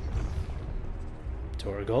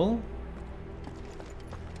 Torgal?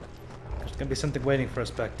 There's gonna be something waiting for us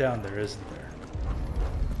back down there, isn't there?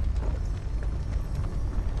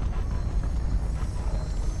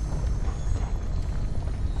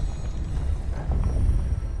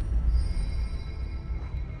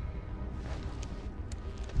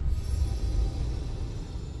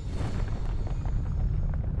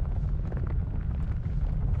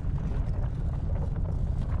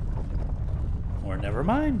 never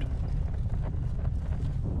mind.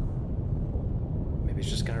 Maybe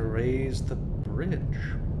he's just gonna raise the bridge.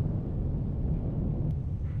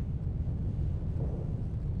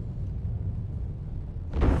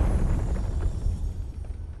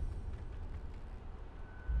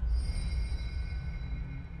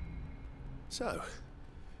 So,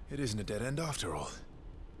 it isn't a dead end after all.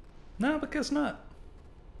 No, because not.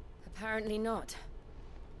 Apparently not.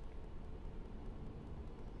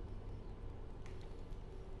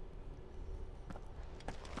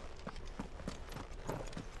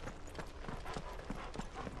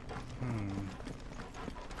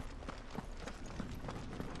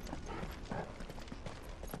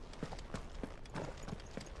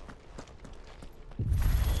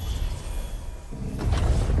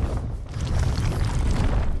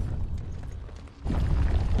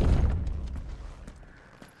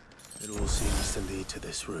 It all seems to lead to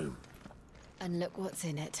this room. And look what's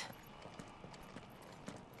in it.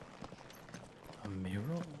 A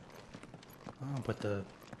mural? Oh, but the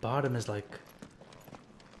bottom is like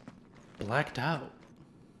blacked out.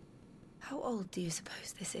 How old do you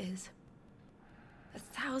suppose this is?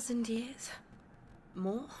 1,000 years?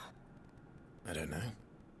 More? I don't know.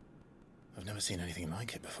 I've never seen anything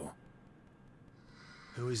like it before.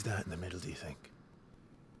 Who is that in the middle, do you think?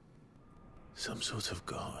 Some sort of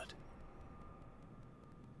god?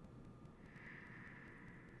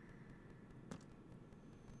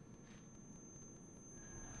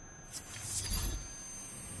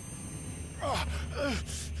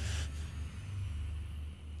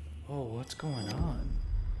 Oh, what's going on?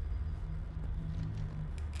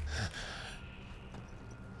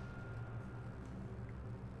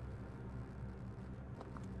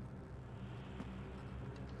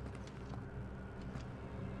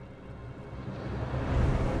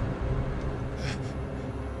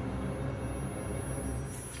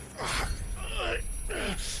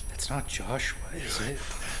 It's not Joshua, is it?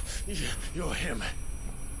 You're him.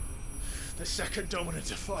 The second dominant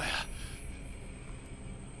of fire.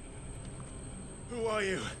 Who are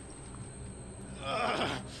you?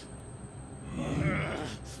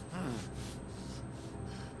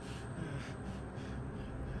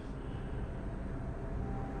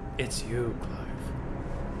 It's you, Clive.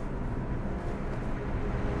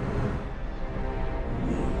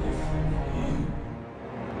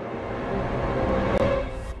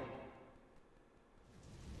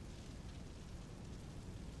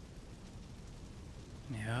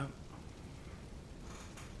 Yeah.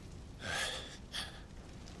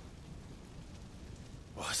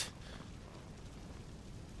 What?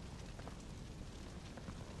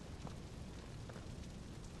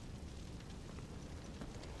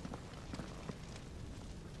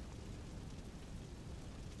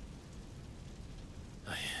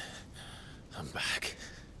 I'm back.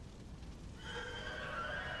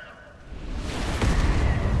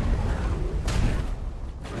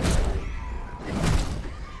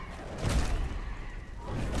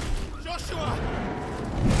 Joshua!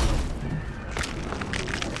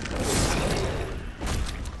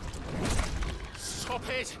 Stop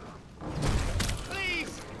it!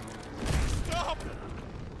 Please! Stop!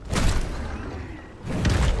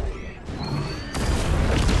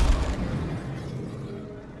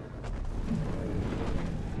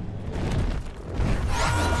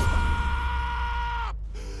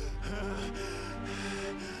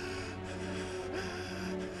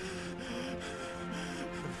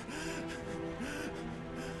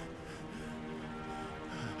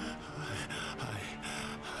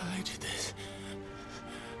 I did this.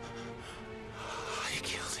 I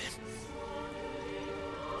killed him.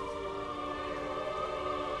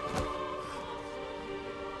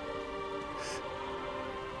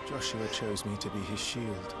 Joshua chose me to be his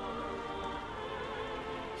shield.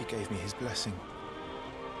 He gave me his blessing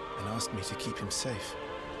and asked me to keep him safe.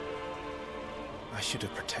 I should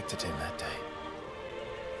have protected him that day.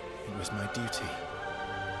 It was my duty.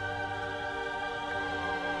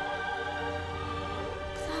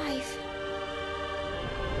 Clive.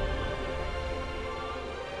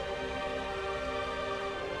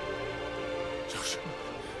 Joshua.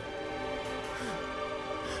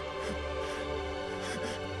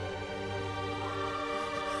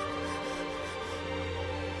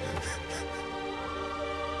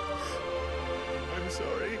 I'm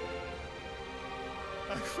sorry.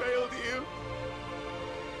 I failed you.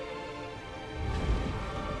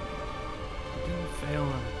 You didn't fail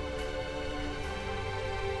him.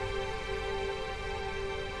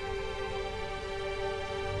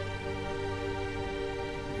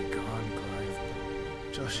 Be gone, Clive.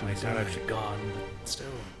 Joshua I doubt died. I've gone, but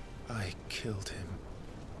still. I killed him,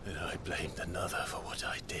 and I blamed another for what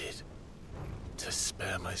I did. to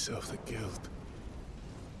spare myself the guilt.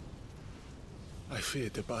 I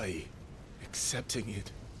feared that by accepting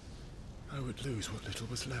it, I would lose what little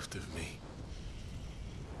was left of me.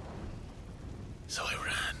 So I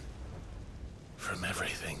ran from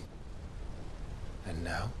everything. And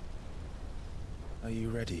now? Are you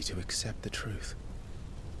ready to accept the truth?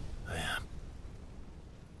 I am.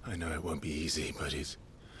 I know it won't be easy, but it's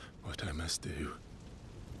what I must do.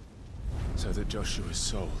 So that Joshua's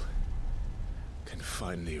soul can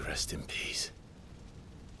finally rest in peace.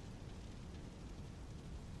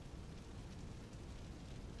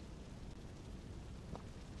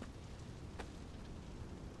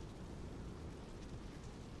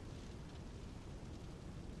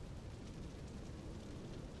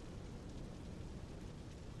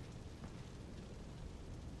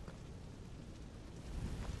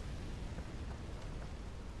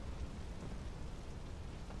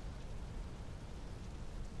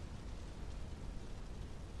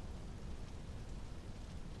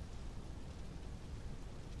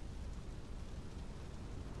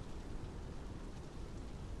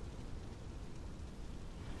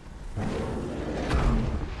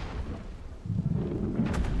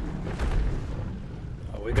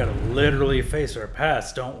 We gotta literally face our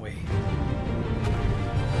past, don't we?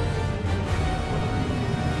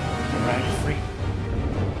 Right, free.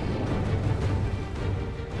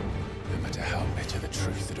 No matter how bitter the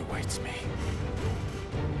truth that awaits me,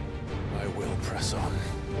 I will press on.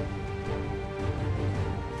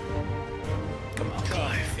 Come on,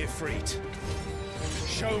 come, Ifrit.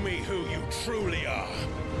 Show me who you truly are.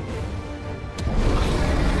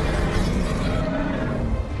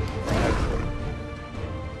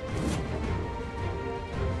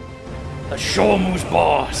 The Shomu's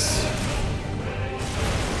boss.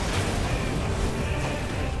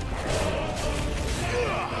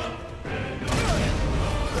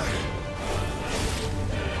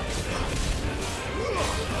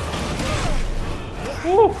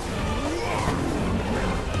 Woo.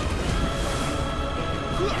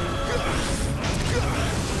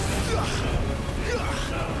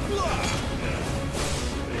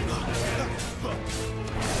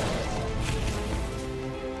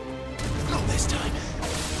 Not this time.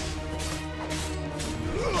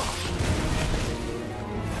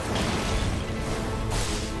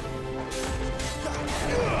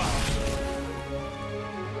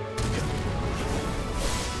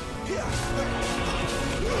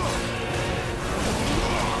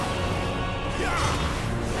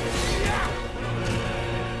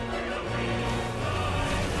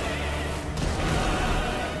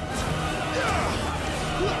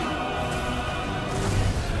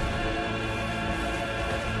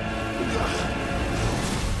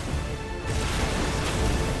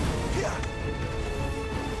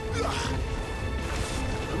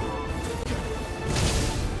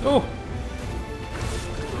 Oh.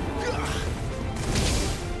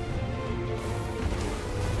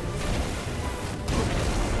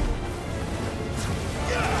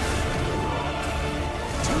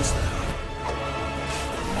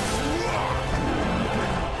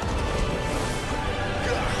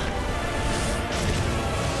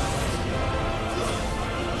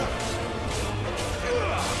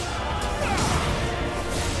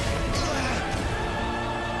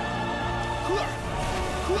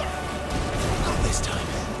 Not this time.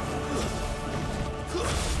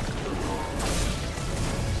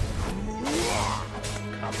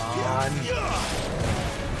 Come on.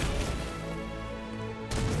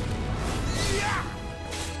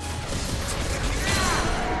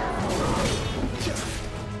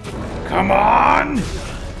 Come on!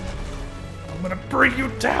 I'm gonna bring you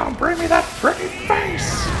down! Bring me that pretty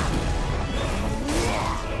face!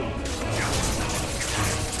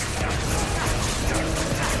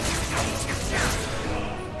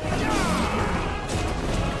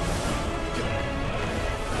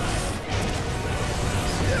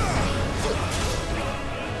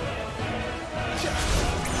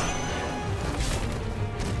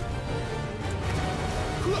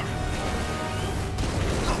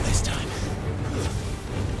 Not this time.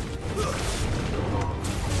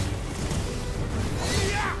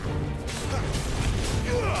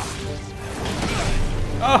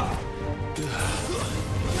 Oh!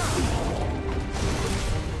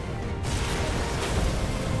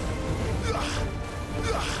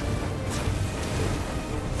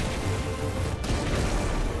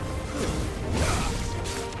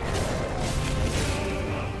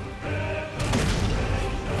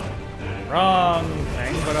 Wrong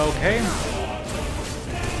thing, but okay.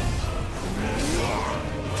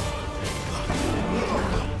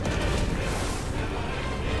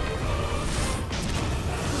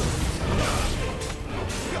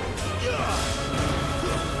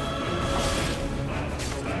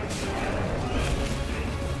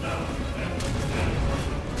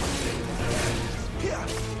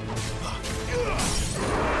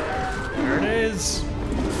 is!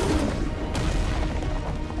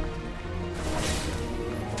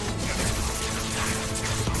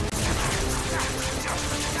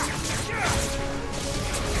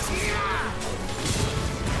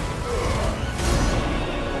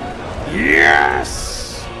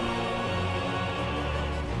 Yes!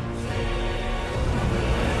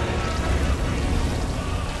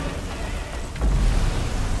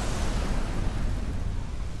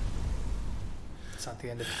 It's not the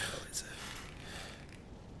end of the show, is it?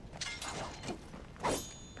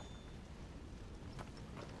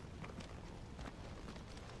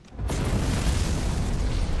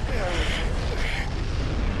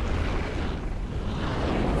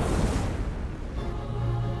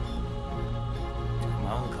 Come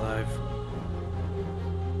on, Clive.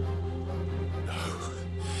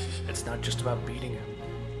 It's not just about beating him.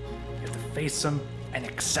 You have to face him and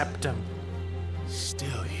accept him.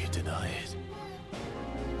 Still you deny it.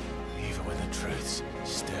 Even when the truth's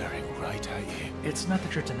staring right at you. It's not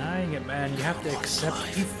that you're denying it, man. You have to accept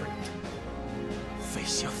defeat.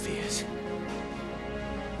 Face your fears.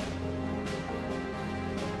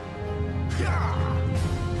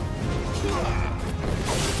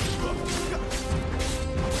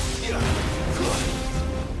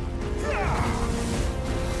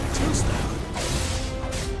 Too slow.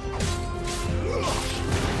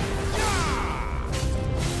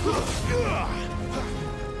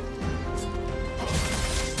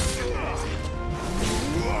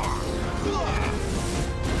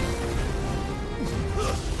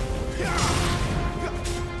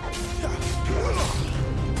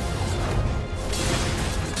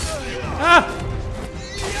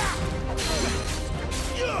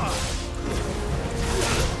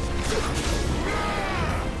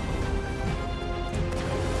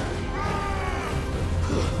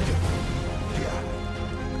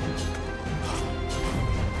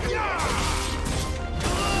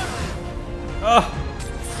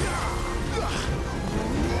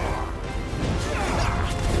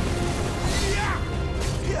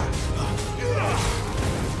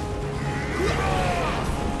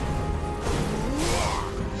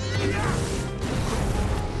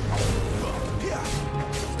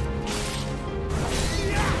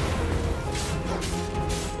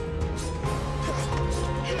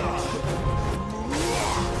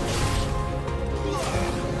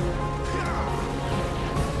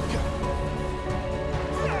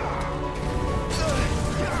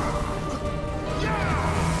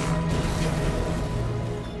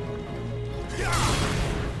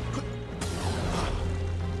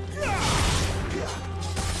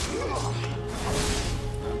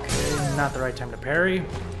 Not the right time to parry.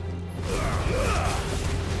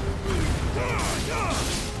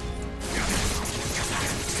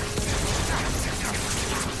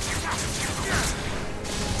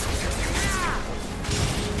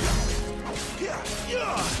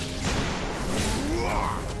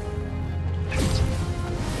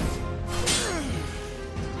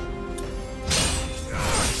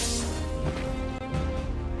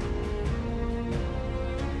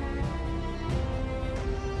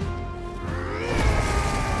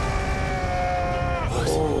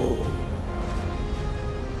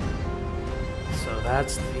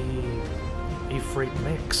 That's the Ifrit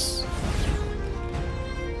mix.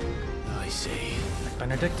 I see. Like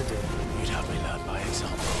Benedicta did. You'd have me learn by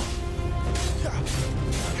example.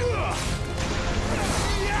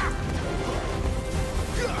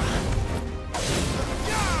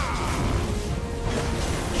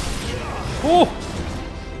 Oh!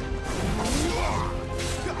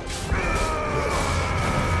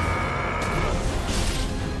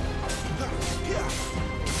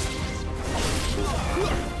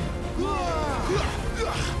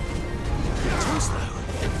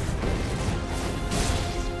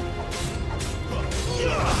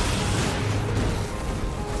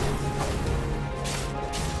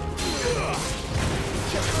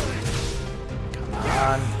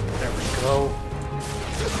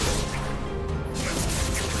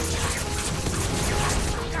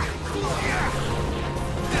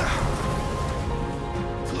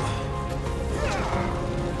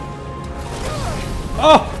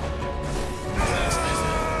 Oh!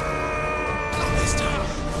 Not this time.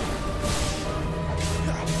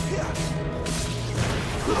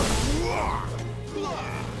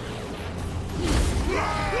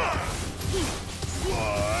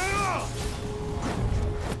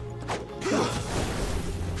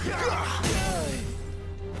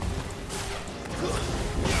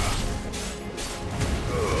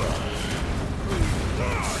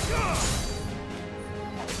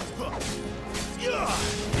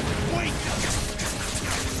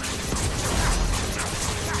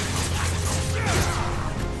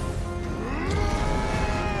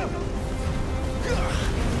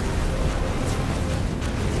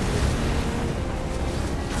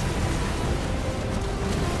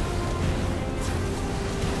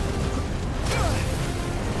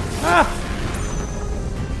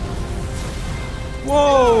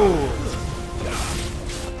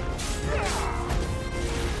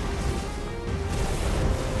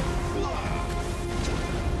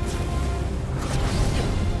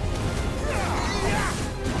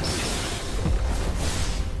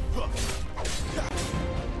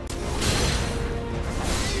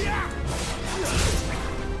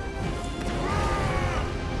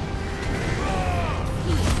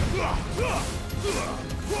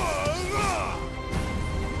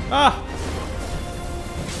 Ah!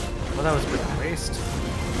 Well, that was a bit of a waste.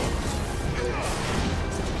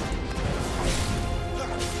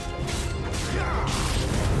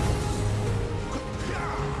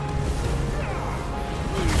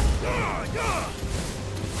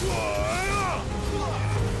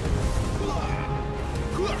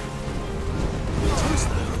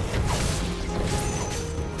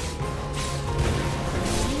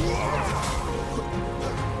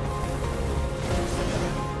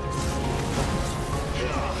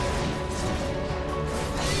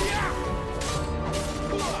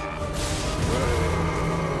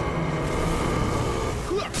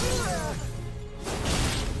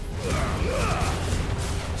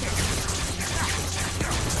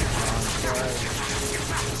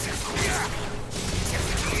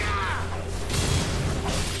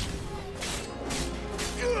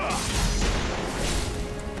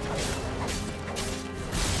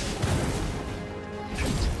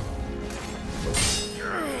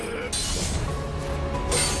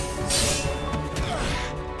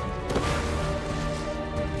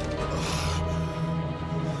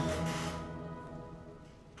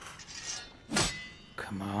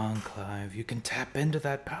 Come on, Clive. You can tap into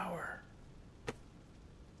that power.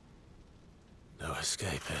 No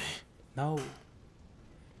escape, eh? No.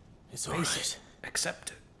 It's Face alright. it.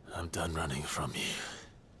 Accept it. I'm done running from you.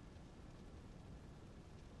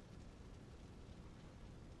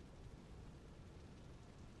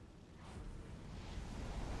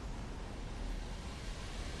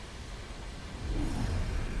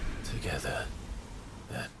 Together,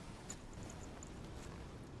 then.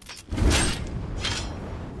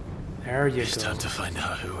 There you It's go. time to find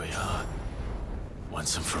out who we are.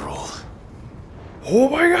 Once and for all. Oh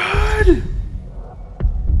my god!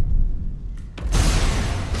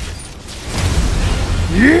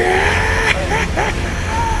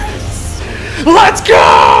 Yes! Let's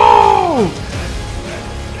go!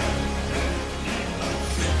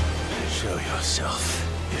 Show yourself,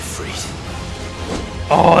 Ifrit.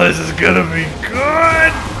 Oh, this is gonna be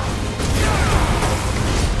good!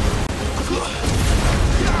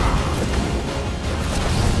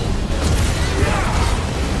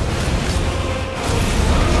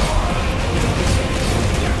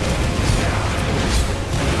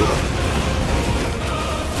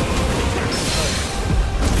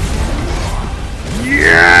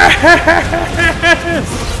 Yes!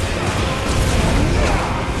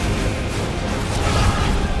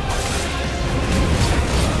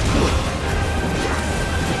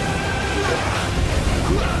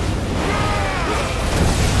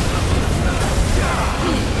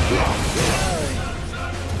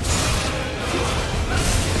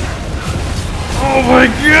 Oh my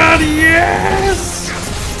god, yes!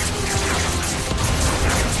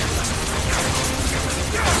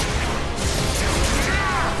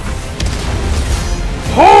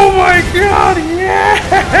 Oh my god,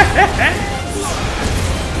 yes!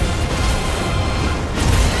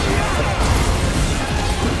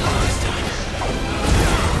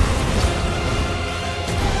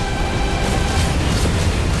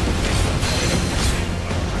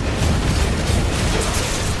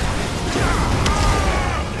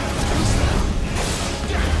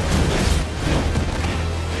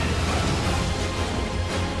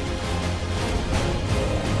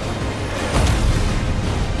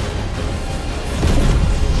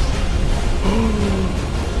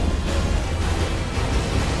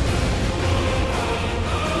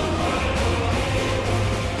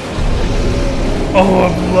 Oh,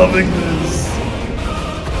 I'm loving this.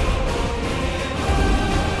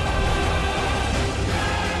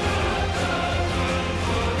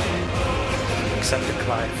 Accept it,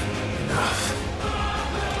 Clive. Enough.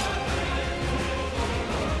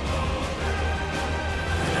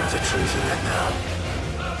 I know the truth of it now.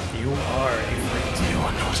 You are afraid. You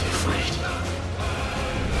are not afraid.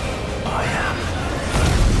 I am.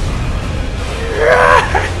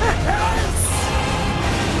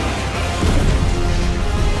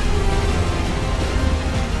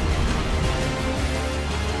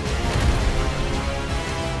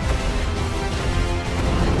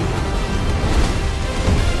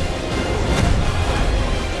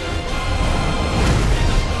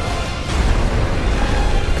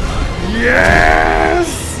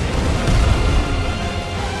 Yes!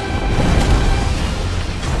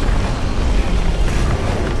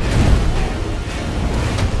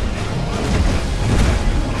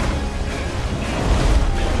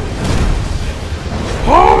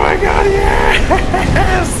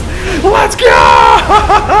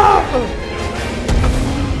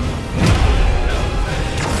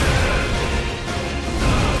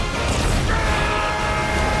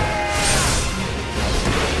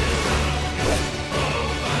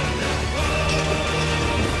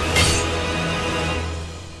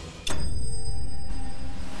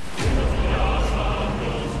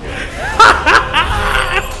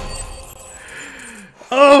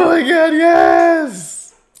 my god,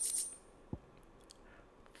 yes!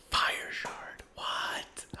 Fire shard.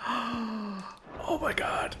 What? Oh my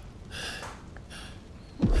god.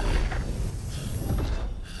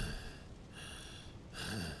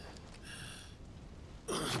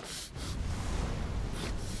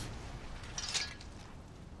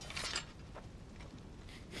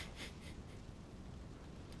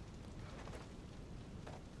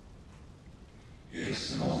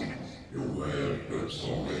 Yes, no, you're well, good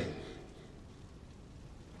sorry.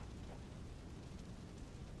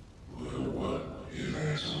 Well, what if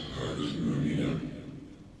I some purpose union?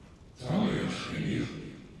 Tell me, can you?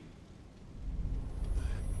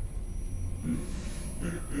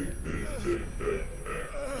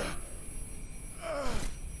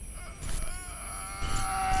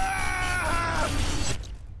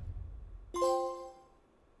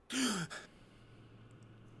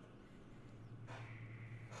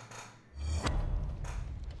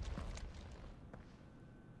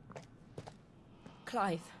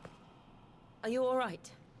 Clive, are you all right?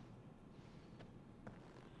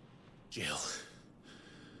 Jill.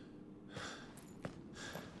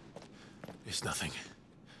 It's nothing.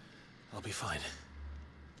 I'll be fine.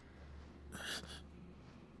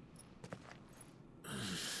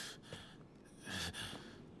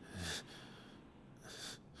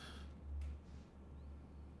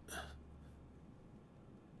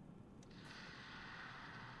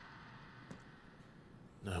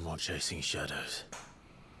 No more chasing shadows.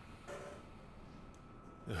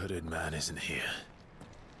 The hooded man isn't here.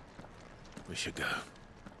 We should go.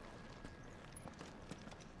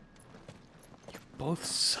 You both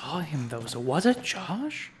saw him though, so was it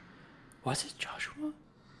Josh? Was it Joshua?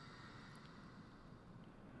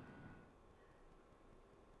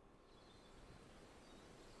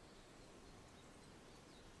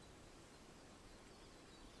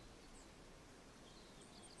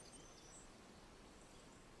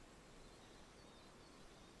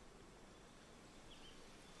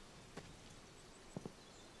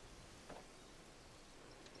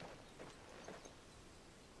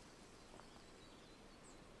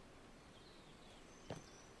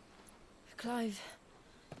 Clive,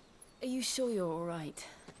 are you sure you're all right?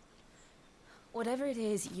 Whatever it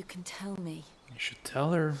is, you can tell me. You should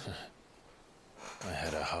tell her. I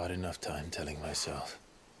had a hard enough time telling myself.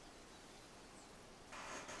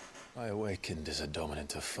 I awakened as a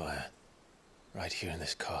dominant of fire, right here in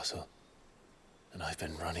this castle, and I've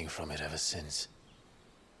been running from it ever since.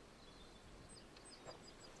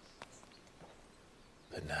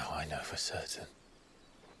 But now I know for certain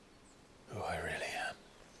who I really am.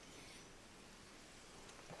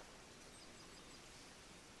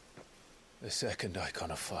 The second icon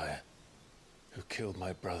of fire, who killed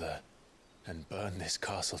my brother and burned this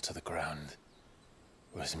castle to the ground,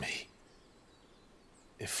 was me.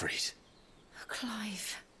 Ifrit.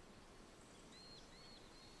 Clive.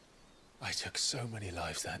 I took so many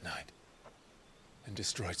lives that night, and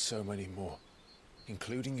destroyed so many more,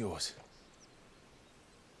 including yours.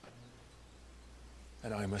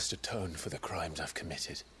 And I must atone for the crimes I've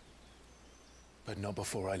committed. But not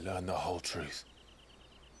before I learn the whole truth.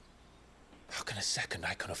 How can a second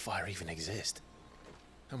icon of fire even exist?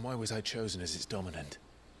 And why was I chosen as its dominant?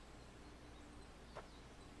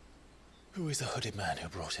 Who is the hooded man who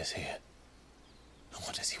brought us here? And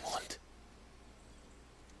what does he want?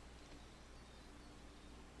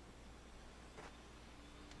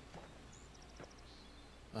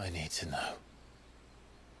 I need to know.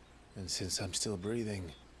 And since I'm still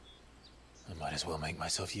breathing, I might as well make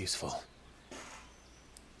myself useful.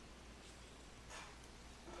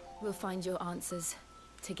 We'll find your answers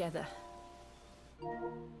together.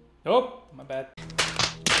 Oh, my bad.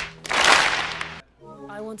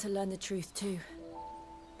 I want to learn the truth too.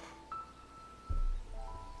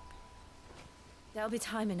 There'll be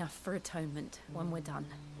time enough for atonement when we're done.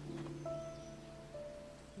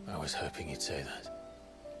 I was hoping you'd say that.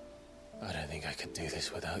 I don't think I could do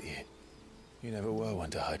this without you. You never were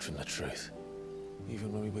one to hide from the truth,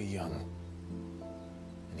 even when we were young.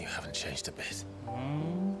 And you haven't changed a bit.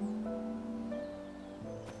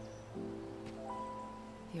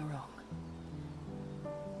 You're wrong.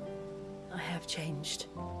 I have changed.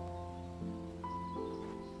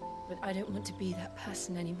 But I don't want to be that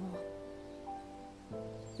person anymore.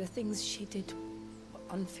 The things she did were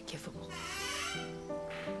unforgivable.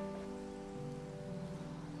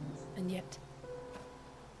 And yet,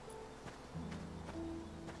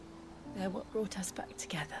 they're what brought us back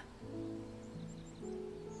together.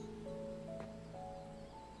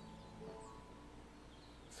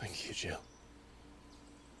 Thank you, Jill.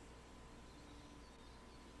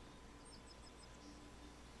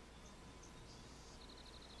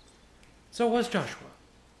 So was Joshua.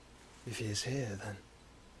 If he is here, then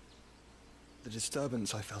the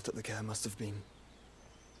disturbance I felt at the care must have been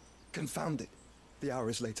confounded. The hour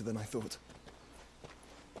is later than I thought.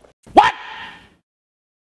 What?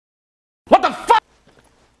 What the fuck?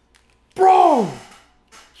 Bro!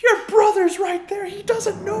 Your brother's right there. He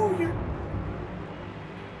doesn't know you're...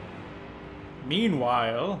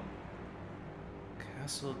 Meanwhile...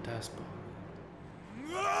 Castle Dasbog.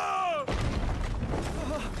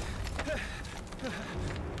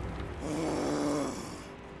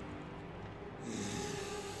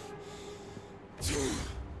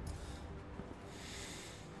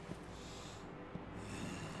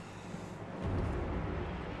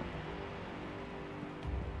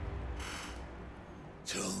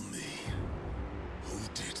 Tell me, who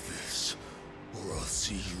did this, or I'll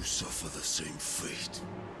see you suffer the same fate.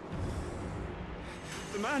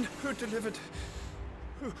 The man who delivered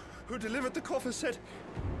the coffer said,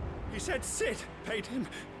 he said Sid paid him.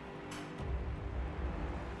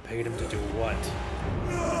 Paid him to do what?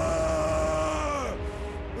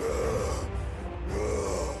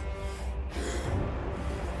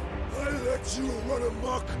 I let you run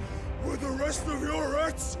amok with the rest of your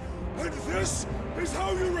rats, and this is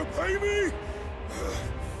how you repay me?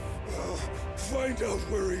 Find out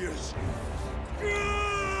where he is.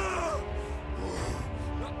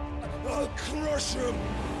 I'll crush him,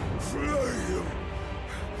 flay him,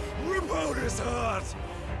 rip out his heart,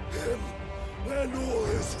 him and all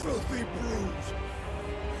his filthy brood,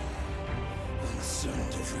 and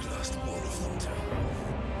send every last one of them to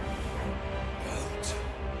out.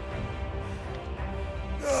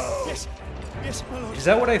 No! Yes, yes, my lord. Is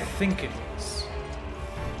that what I think it is?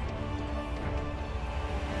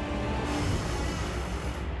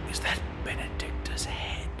 Is that Benedicta's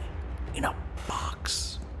head in a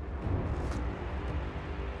box?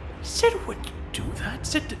 Sid would do that.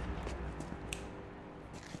 Sid.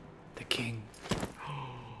 The king.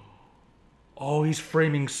 Oh, he's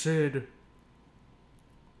framing Sid.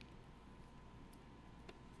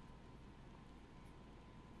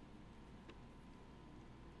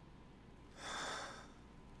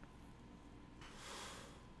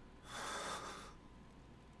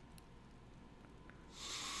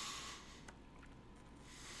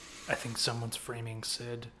 I think someone's framing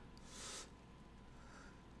Sid.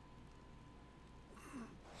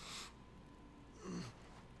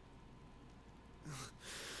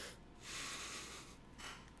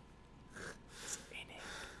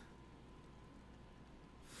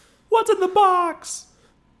 What's in the box?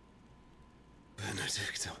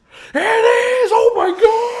 Benedicta. It is! Oh my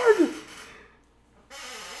god!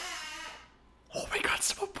 Oh my god,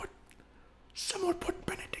 someone put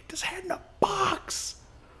Benedicta's head in a box!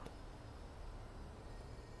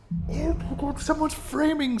 Oh my god, someone's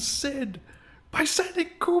framing Sid by sending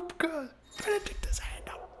Kupka Benedicta's head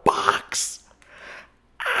in a box!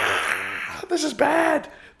 Ah, this is bad!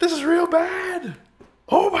 This is real bad!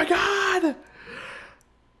 Oh my god!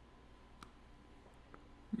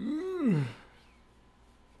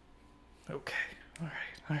 Okay,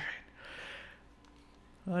 alright.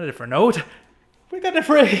 On a different note, we got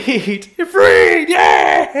Ifrit! Ifrit!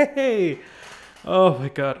 Yay! Oh my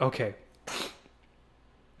god, okay.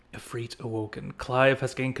 Ifrit awoken. Clive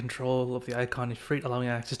has gained control of the icon Ifrit, allowing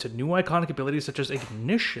access to new iconic abilities such as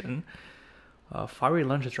Ignition. Fiery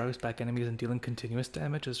Lunge that drives back enemies and dealing continuous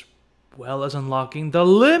damage, as well as unlocking the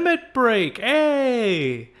Limit Break!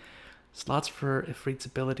 Hey! Slots for Ifrit's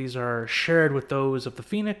abilities are shared with those of the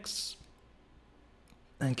Phoenix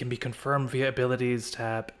and can be confirmed via Abilities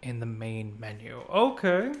tab in the main menu.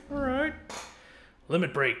 Okay, alright.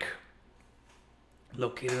 Limit Break.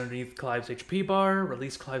 Located underneath Clive's HP bar,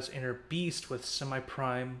 release Clive's inner beast with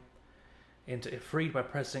semi-prime into Ifrit by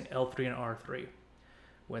pressing L3 and R3.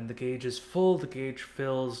 When the gauge is full, the gauge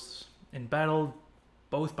fills in battle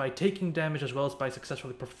both by taking damage as well as by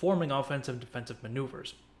successfully performing offensive and defensive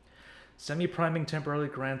maneuvers. Semi-priming temporarily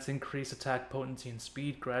grants increased attack potency and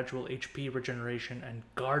speed, gradual HP regeneration, and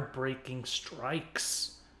guard-breaking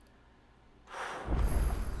strikes.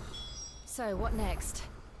 So, what next?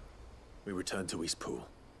 We return to Eastpool.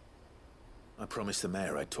 I promised the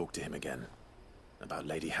mayor I'd talk to him again. About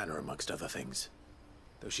Lady Hannah, amongst other things.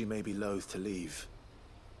 Though she may be loath to leave,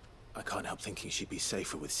 I can't help thinking she'd be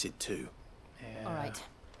safer with Sid too. Yeah. Alright,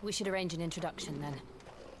 we should arrange an introduction then.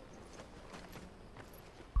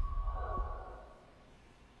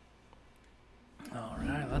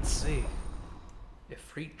 Alright, let's see.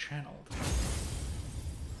 Ifrit channeled.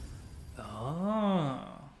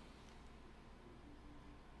 Ah.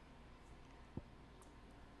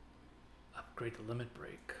 Upgrade the Limit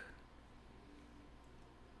Break.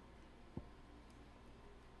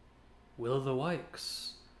 Will o' the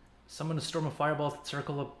Wykes. Summon a storm of fireballs that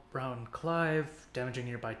circle around Clive, damaging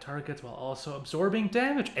nearby targets while also absorbing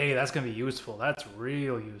damage. Hey, that's going to be useful. That's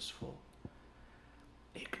real useful.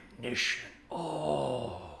 Ignition.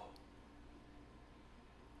 Oh.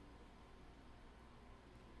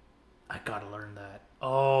 I gotta learn that.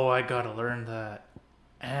 Oh, I gotta learn that.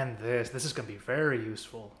 And this. This is going to be very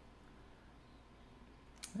useful.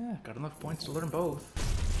 Yeah, got enough points to learn both.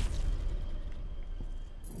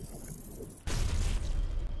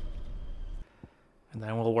 And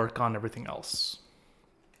then we'll work on everything else.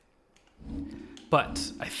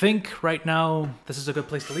 But I think right now this is a good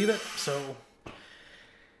place to leave it. So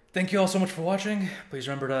thank you all so much for watching. Please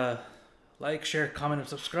remember to like, share, comment, and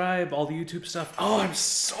subscribe. All the YouTube stuff. Oh, I'm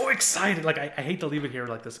so excited. Like, I hate to leave it here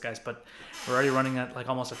like this, guys, but we're already running at like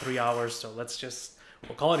almost at 3 hours. So let's just,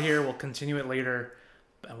 we'll call it here. We'll continue it later.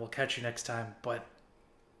 And we'll catch you next time. But,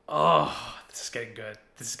 oh, this is getting good.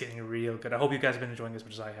 This is getting real good. I hope you guys have been enjoying this as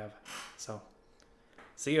much as I have. So,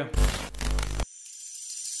 see ya.